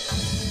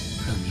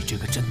让你这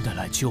个真的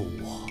来救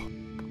我。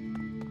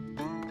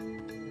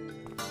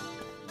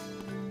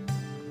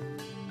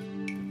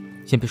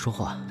先别说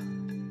话。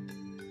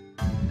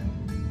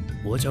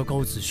我叫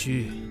高子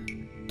虚，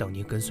当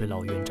年跟随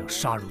老院长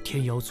杀入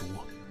天妖族，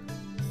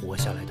活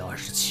下来的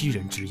27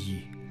人之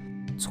一。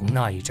从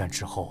那一战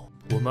之后，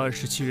我们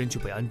27人就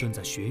被安顿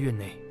在学院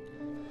内，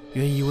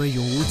原以为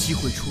永无机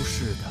会出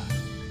世的，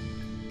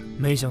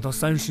没想到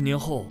30年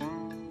后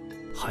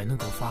还能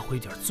够发挥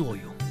点作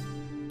用。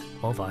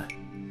王凡，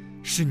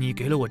是你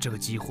给了我这个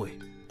机会，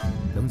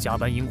能假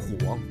扮银虎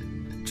王，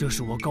这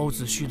是我高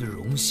子虚的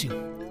荣幸。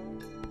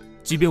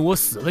即便我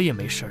死了也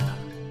没事的。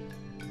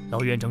老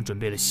院长准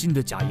备了新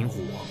的假银虎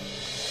王，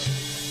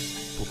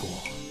不过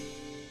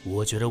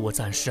我觉得我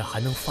暂时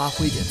还能发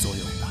挥点作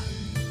用的。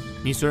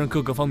你虽然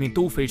各个方面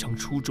都非常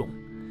出众，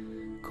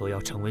可要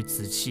成为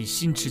紫气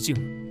新池境，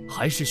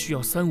还是需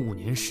要3-5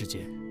年时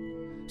间。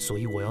所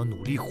以我要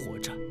努力活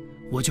着，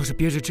我就是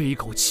憋着这一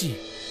口气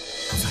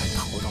才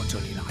逃到这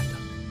里来的。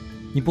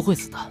你不会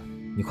死的，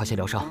你快些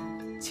疗伤，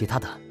其他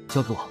的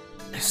交给我。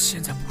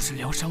现在不是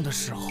疗伤的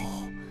时候。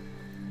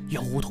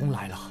妖无童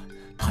来了，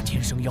他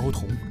天生妖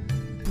童，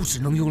不只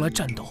能用来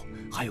战斗，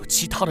还有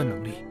其他的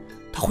能力，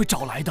他会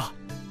找来的。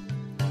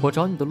我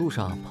找你的路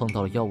上碰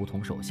到了妖无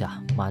童手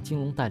下马金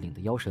龙带领的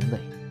妖神卫，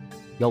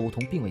妖无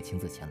童并未亲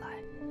自前来。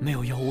没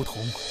有妖无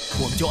童，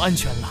我们就安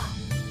全了。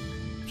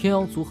天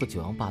妖族和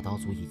9阳霸刀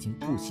族已经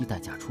不惜代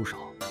价出手，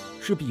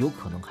势必有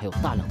可能还有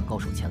大量的高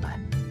手前来，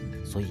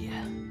所以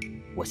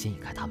我先引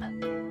开他们。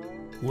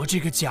我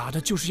这个假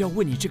的就是要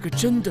为你这个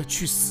真的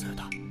去死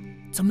的，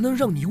怎么能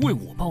让你为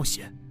我冒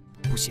险？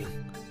不行，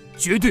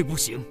绝对不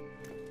行！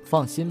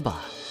放心吧，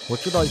我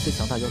知道一些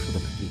强大妖兽的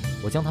领地，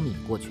我将他们引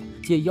过去，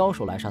借妖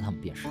兽来杀他们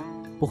便是，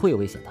不会有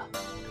危险的。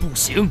不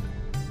行！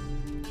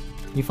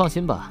你放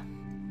心吧，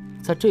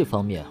在这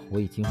方面我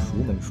已经熟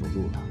门熟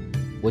路了。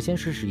我先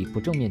试试以不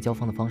正面交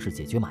锋的方式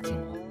解决马金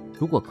龙，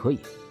如果可以，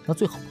那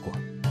最好不过；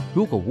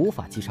如果无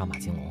法击杀马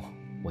金龙，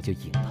我就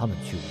引他们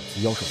去5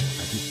级妖兽所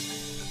在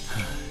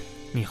地。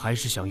你还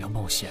是想要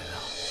冒险啊？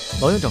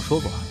老院长说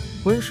过，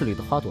温室里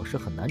的花朵是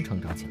很难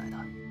成长起来的。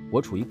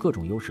我处于各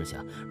种优势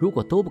下，如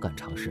果都不敢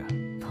尝试，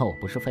那我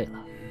不是废了。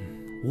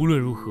无论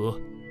如何，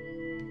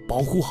保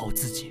护好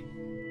自己。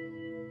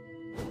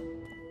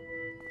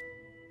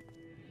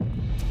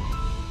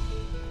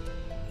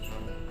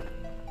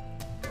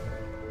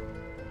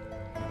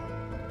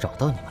找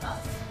到你们了。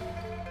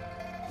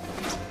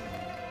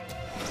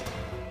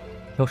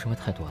妖神卫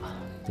太多了，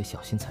得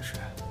小心才是。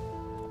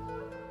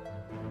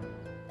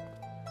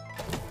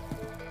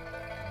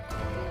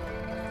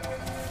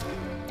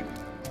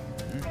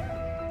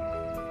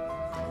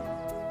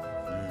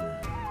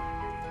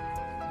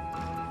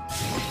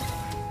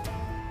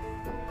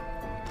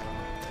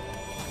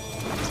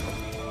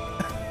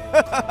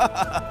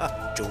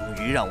终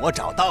于让我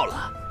找到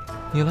了。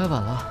你来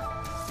晚了，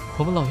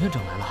我们老院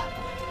长来了。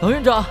老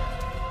院长，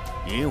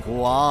银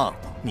虎王，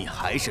你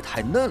还是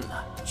太嫩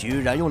了，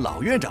居然用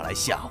老院长来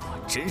吓我，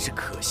真是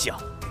可笑。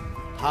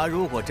他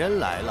如果真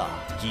来了，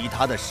以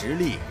他的实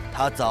力，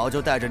他早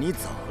就带着你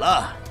走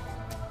了。